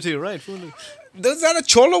 No, to your right. Fool. Is that a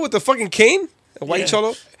cholo with the fucking cane? A white Yeah.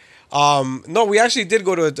 cholo? No, we actually did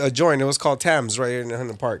go to a joint. It was called Tams right here in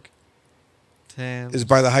Hunter Park. Tams. It was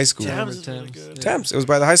by the high school. Tams is really Tams. good. Yeah. Tams. It was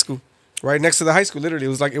by the high school, right next to the high school. Literally,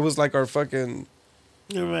 it was like our fucking.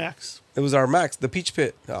 Your Max. It was our max, the Peach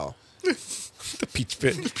Pit. Oh, the Peach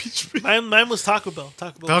Pit. Mine was Taco Bell.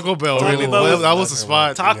 Taco Bell, Taco really. Bell Well, was- that was the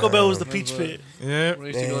spot. Taco Bell was the Yeah. peach pit. Yeah. We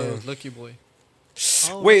used to go Damn. to Lucky Boy.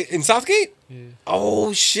 Oh, Wait, in Southgate? Yeah.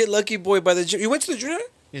 Oh shit, Lucky Boy by the gym. You went to the gym?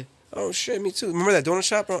 Yeah. Oh shit, me too. Remember that donut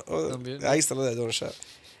shop? También. I used to love that donut shop.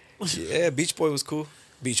 Yeah, Beach Boy was cool.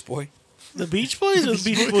 Beach Boy. The Beach Boys or the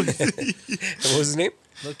Beach Boys? What was his name?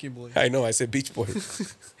 Lucky Boy. I know, I said Beach Boy.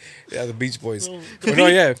 Yeah, the Beach Boys. No, But no,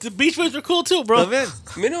 yeah. The Beach Boys were cool too, bro.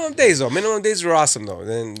 También. Minimum days though. Minimum days were awesome though.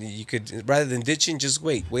 Then you could, rather than ditching, just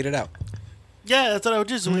wait it out. Yeah, that's what I would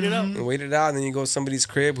just wait it out. And wait it out, and then you go to somebody's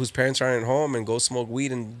crib whose parents aren't at home and go smoke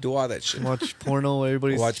weed and do all that shit. Watch porno.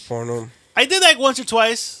 Everybody's. Watch porno, I did that once or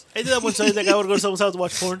twice. I did that once or twice. Like I would go to someone's house to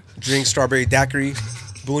watch porn. drink strawberry daiquiri,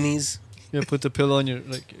 boonies. Yeah, put the pillow on your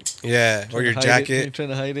like. Yeah, or your hide it. You're jacket. trying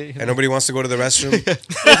to hide it. And nobody wants to go to the restroom.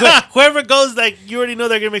 Whoever goes, like you already know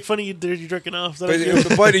they're gonna make fun of you. They're jerking off. So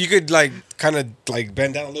But you could like kind of like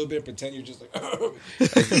bend down a little bit, pretend you're just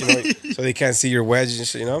like, so they can't see your wedge and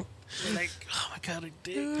shit. You know, like, oh my god, a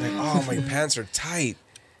dick. like oh my pants are tight.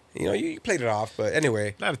 You know, you played it off, but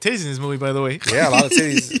anyway, A lot of titties in this movie, by the way. yeah, a lot of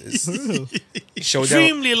titties. It's showdown.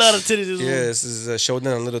 Extremely a lot of titties. Yeah, this is a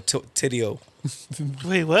showdown on little titio.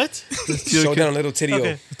 Wait, what? Showdown on little titio.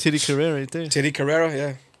 Okay. Titty career right there. Titty Carrero,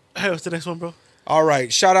 yeah. Hey, what's the next one, bro? All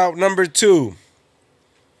right, shout out number 2.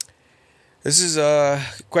 This is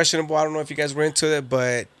questionable. I don't know if you guys were into it,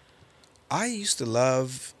 but I used to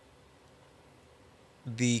love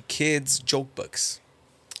the kids' joke books.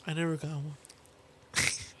 I never got one.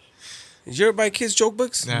 Did you ever buy kids' joke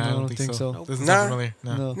books? Nah, I No, don't think so. Doesn't Nah. sound familiar.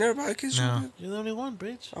 No. No. Never buy a kids' No. joke book? You're the only one,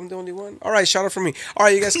 bitch. I'm the only one. All right, shout out for me. All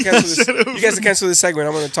right, you guys can cancel this. You guys can cancel this segment.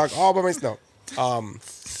 I'm going to talk all by myself. No.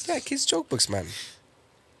 Yeah, kids' joke books, man.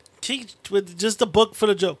 Teach with just a book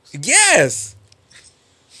full of jokes. Yes.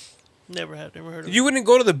 Never heard of it. You wouldn't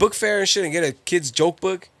go to the book fair and shit and get a kid's joke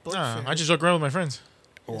book? Book Nah, fair. I just joke around with my friends.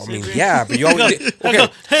 Oh, I mean, yeah, but you always did. I Okay. go,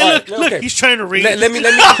 hey, all look, right, look, okay. he's trying to read. Let me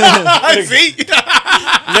See?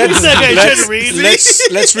 He's that guy trying to read.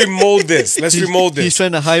 let's remold this. Let's remold He's this.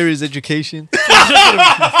 trying to hire his education. He's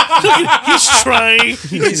trying.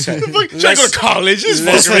 Trying to go to college. This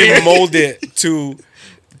Let's fucker. remold it to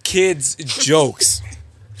kids jokes.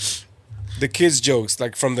 The kids jokes,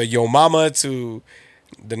 like from the Yo Mama to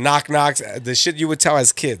the knock knocks, the shit you would tell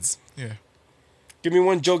as kids. Yeah. Give me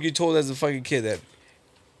one joke you told as a fucking kid that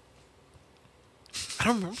I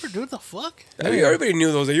don't remember, dude. The fuck? I mean, everybody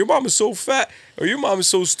knew those. Like, your mom is so fat, or your mom is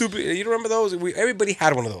so stupid. You don't remember those? Everybody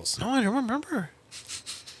had one of those. No, I don't remember.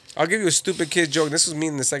 I'll give you a stupid kid joke. This was me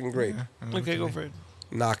in the 2nd grade. Okay, go for it.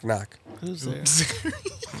 Knock knock. Who's there?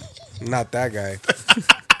 Not that guy.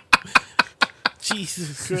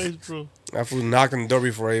 Jesus Christ, bro. That fool knocked on the door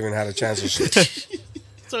before I even had a chance to shit.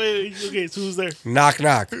 So, okay, so who's there? Knock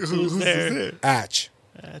knock. Who's there? Atch.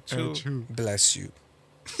 True. Bless you.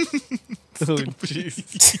 Oh,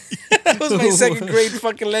 jeez. That was my 2nd grade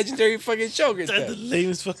fucking legendary fucking joke. right That's the there.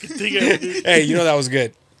 lamest fucking thing ever, dude. Hey, you know that was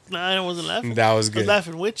good. Nah, I wasn't laughing. That was I was good.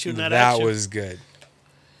 laughing with you, not at That you. was good.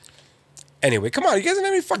 Anyway, come on. You guys didn't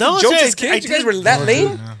have any fucking No, jokes Jay, as kids? I You guys did. were that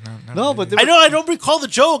lame? No, but they I were, know. I don't recall the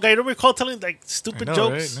joke. I don't recall telling like I stupid know,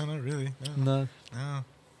 jokes. right? No, not really. No, no. no,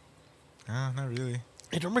 no, not really.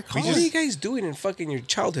 I don't recall. What were you guys doing in fucking your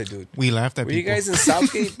childhood, dude? We laughed at Were you people. guys in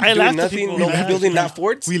Southgate I doing laughed at nothing? people. No, Yeah. building not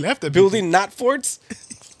forts? We laughed at Building not forts?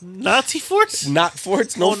 Nazi forts? Not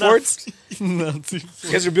forts? No Oh, not- forts? Nazi.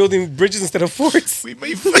 You guys are building bridges instead of forts? We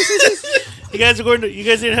made You guys are going to. You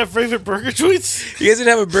guys didn't have favorite burger joints? You guys didn't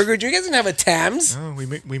have a burger joint? You guys didn't have a Tams? No,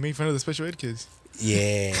 we made fun of the special ed kids.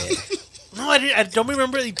 Yeah. No, I didn't. I don't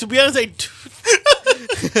remember. To be honest,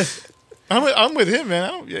 I'm with him,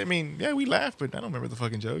 man. I mean, yeah, we laugh, but I don't remember the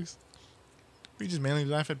fucking jokes. We just mainly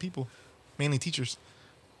laugh at people, mainly teachers.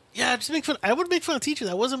 yeah, I just make fun. I would make fun of teachers.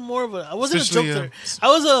 I wasn't more of a. I wasn't Especially, a joker. I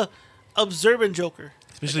was a observant joker.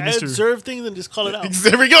 Especially I Mr. observe things and just call it out.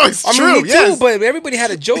 There we go. It's I mean, true. me Yes. too, but everybody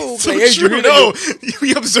had a joke. So Like, hey, true. you hear No, that?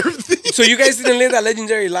 we observed things. So you guys didn't live that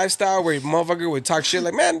legendary lifestyle where your motherfucker would talk shit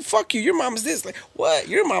like, man, fuck you, your mama's this. Like, what?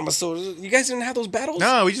 Your mama's so... You guys didn't have those battles?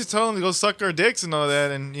 No, we just tell them to go suck our dicks and all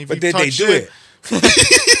that. And if But you did talk they do shit,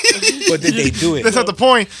 it? But did they do it? that's not the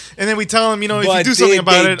point. And then we tell them, you know, if you But do something did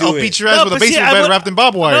about they it, do I'll it? beat your ass No, with a but see, baseball I bat would- wrapped in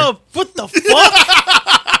barbed wire. No, what the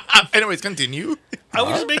fuck? Anyways, continue. I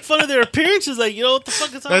would just make fun of their appearances. Like, you know what the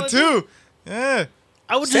fuck is That too. Yeah.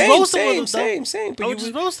 I would just roast him with them. Same. I But would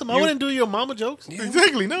just roast him. I wouldn't do your mama jokes.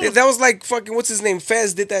 Exactly. No. that was like fucking what's his name?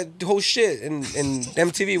 Fez did that whole shit in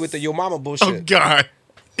MTV with the Yo Mama bullshit. Oh God.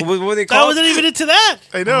 What were they I called? wasn't even into that.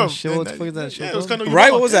 I know. Oh, shit, what the fuck is that shit Yeah, it was called? kind of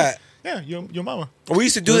Right? What was that? Yeah, your mama. We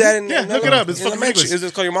used to do that in Yeah, look it up. It's in fucking elementary. ridiculous. Is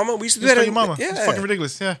it called Your Mama? We used to do It's that called in your mama. Yeah. It's fucking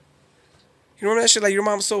ridiculous. Yeah. You remember that shit? Like your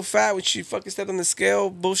mom's so fat when she fucking stepped on the scale,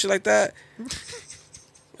 bullshit like that.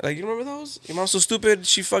 Like you remember those? Your mom's so stupid.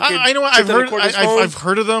 She fucking. I know. tripped on the corner's phone. I've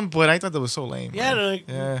heard of them, but I thought that was so lame. Yeah, like,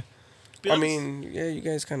 Yeah. I mean, yeah, you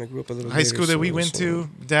guys kind of grew up a little. High later, school that we so- went so- to.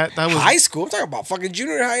 That was. High school. I'm talking about fucking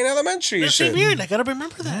junior high and elementary and that's shit. weird. I gotta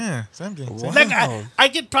remember that. Yeah. Something. Wow. Same. Like I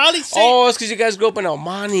could probably say. Oh, it's because you guys grew up in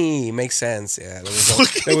Almani. Makes sense. Yeah,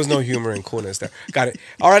 there was no humor and coolness there. Got it.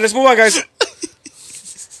 All right, let's move on, guys.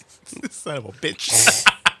 Son of a bitch.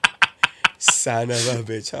 Son of a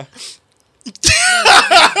bitch, huh?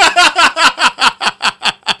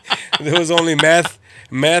 There was only meth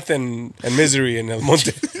and misery in El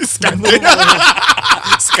Monte. Scante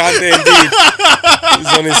indeed.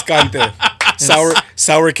 It's only scante.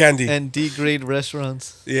 Sour candy. And D-grade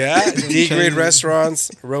restaurants. Yeah, D-grade restaurants,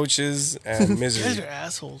 roaches, and You guys misery. are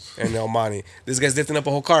assholes. And El Monte. This guy's lifting up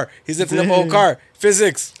a whole car. He's lifting up a whole car.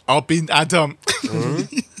 Physics. Up in Adam.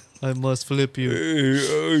 I must flip you.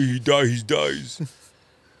 He dies. Let's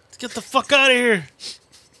get the fuck out of here.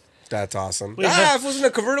 That's awesome. Wait, If it was in a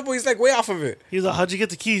convertible, he's like way off of it. He's like, how'd you get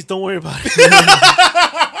the keys? Don't worry about it.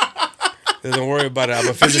 Don't worry about it. I'm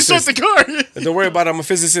a I just start physicist. the car. Don't worry about it. I'm a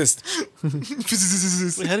physicist.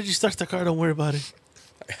 Wait, how did you start the car? Don't worry about it.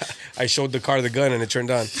 I showed the car the gun and it turned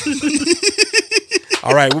on.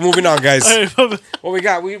 All right, we're moving on, guys. All right, it What we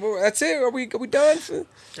got? That's it. Are we done?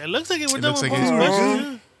 looks like we're It done looks with like most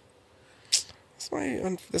it.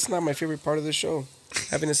 questions. That's not my favorite part of the show.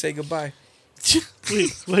 Having to say goodbye.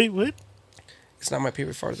 Wait, what? It's not my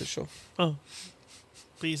favorite part of the show. Oh.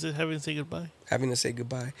 Please having to say goodbye. Having to say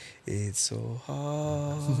goodbye. It's so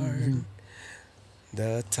hard.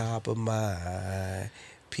 The top of my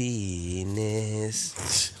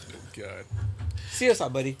penis. God. See us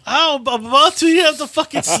out, buddy. Oh, I'm about to. You have to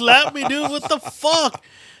fucking slap me, dude. What the fuck?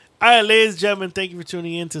 All right, ladies and gentlemen, thank you for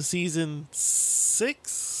tuning in to season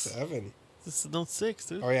 6. 7. This is no 6,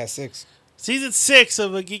 dude. Oh, yeah, 6. Season 6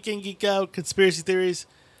 of a Geek and Geek Out Conspiracy Theories.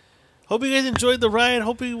 Hope you guys enjoyed the ride.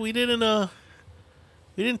 Hope we didn't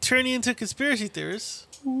turn you into conspiracy theorists.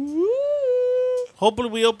 Hopefully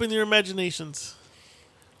we opened your imaginations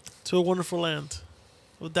to a wonderful land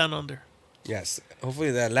with Down Under. Yes.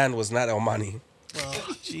 Hopefully that land was not Omani.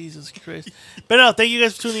 Oh, Jesus Christ. But no, thank you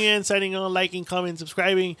guys for tuning in, signing on, liking, commenting,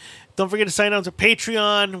 subscribing. Don't forget to sign on to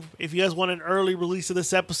Patreon. If you guys want an early release of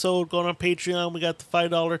this episode, go on Patreon. We got the $5,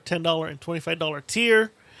 $10, and $25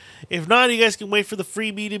 tier. If not, you guys can wait for the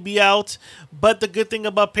freebie to be out. But the good thing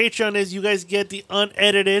about Patreon is you guys get the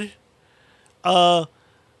unedited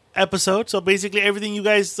episode. So basically everything you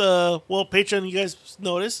guys, Patreon, you guys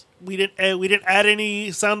notice, we didn't add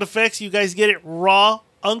any sound effects. You guys get it raw,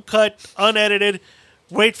 uncut, unedited.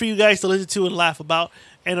 Wait for you guys to listen to and laugh about.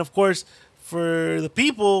 And of course, for the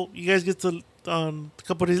people, you guys get to a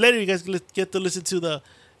couple of days later, you guys get to listen to the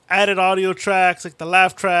added audio tracks, like the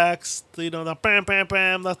laugh tracks, the bam, bam,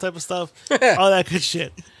 bam, that type of stuff, all that good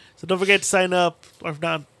shit. So don't forget to sign up, or if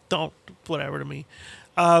not, don't, whatever to me.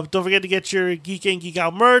 Don't forget to get your Geek and Geek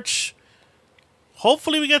Out merch.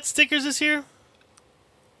 Hopefully we get stickers this year.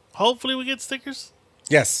 Hopefully we get stickers.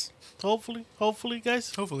 Yes. Hopefully,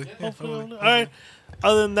 guys. Hopefully. Hopefully. All right.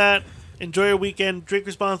 Other than that, enjoy your weekend. Drink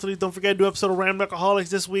responsibly. Don't forget to do an episode of Random Alcoholics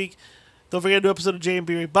this week. Don't forget to do an episode of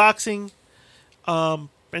J&B Boxing.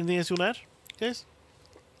 Anything else you want to add,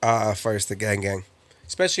 guys? Fire Stick Gang.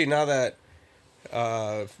 Especially now that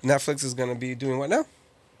Netflix is going to be doing what now?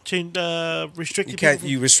 Change restricting.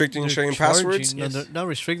 You restricting They're sharing charging. passwords? No, they're not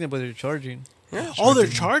restricting, but they're charging. Yeah. Oh, they're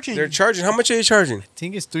charging. They're charging. How much are you charging? I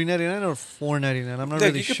think it's $3.99 or $4.99. I'm not Look,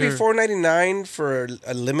 really you could sure. pay $4.99 for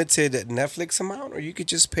a limited Netflix amount, or you could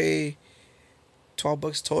just pay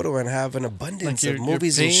 $12 total and have an abundance Like of you're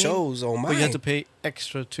movies and paying, shows. Oh my! But you have to pay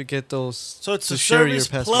extra to get those. So it's to a share your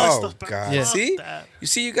service password. plus Oh the God! Yeah. See, that. you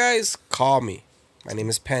see, you guys call me. My name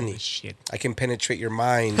is Penny. Shit. I can penetrate your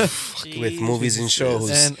mind with movies and shows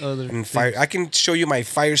And other and fire. I can show you my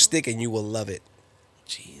Fire Stick, and you will love it.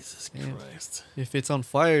 Jesus Yeah. Christ. If it's on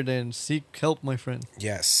fire, then seek help, my friend.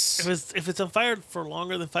 Yes, If it's on fire for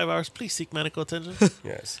longer than 5 hours, please seek medical attention.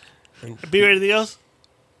 yes. Be ready. Anything else?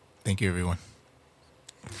 Thank you, everyone.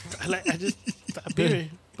 Be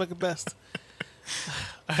ready. Fucking best.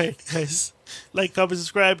 All right, guys. Like, comment,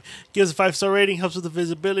 subscribe. Give us a 5-star rating. Helps with the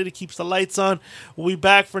visibility. Keeps the lights on. We'll be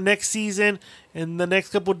back for next season. In the next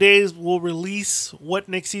couple of days, we'll release what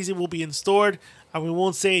next season will be in store. We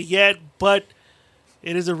won't say it yet, but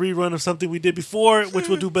it is a rerun of something we did before, which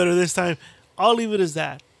we'll do better this time. I'll leave it as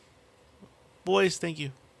that. Boys, thank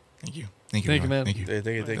you. Thank you, Thank you, Ron. man. Thank you. Thank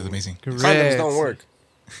you. That was amazing. Condoms don't work.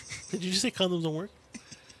 Did you just say condoms don't work?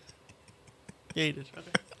 Yeah, you did.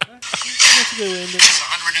 Okay. All right. That's a good way to end it. It's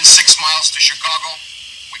 106 miles to Chicago.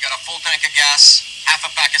 We got a full tank of gas, half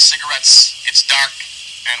a pack of cigarettes. It's dark,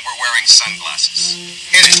 and we're wearing sunglasses.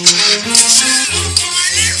 Hit it.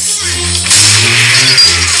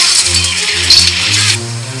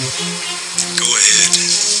 Go ahead.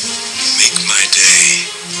 Make my day.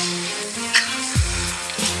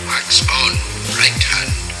 Wax on, right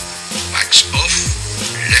hand. Wax off,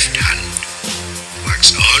 left hand.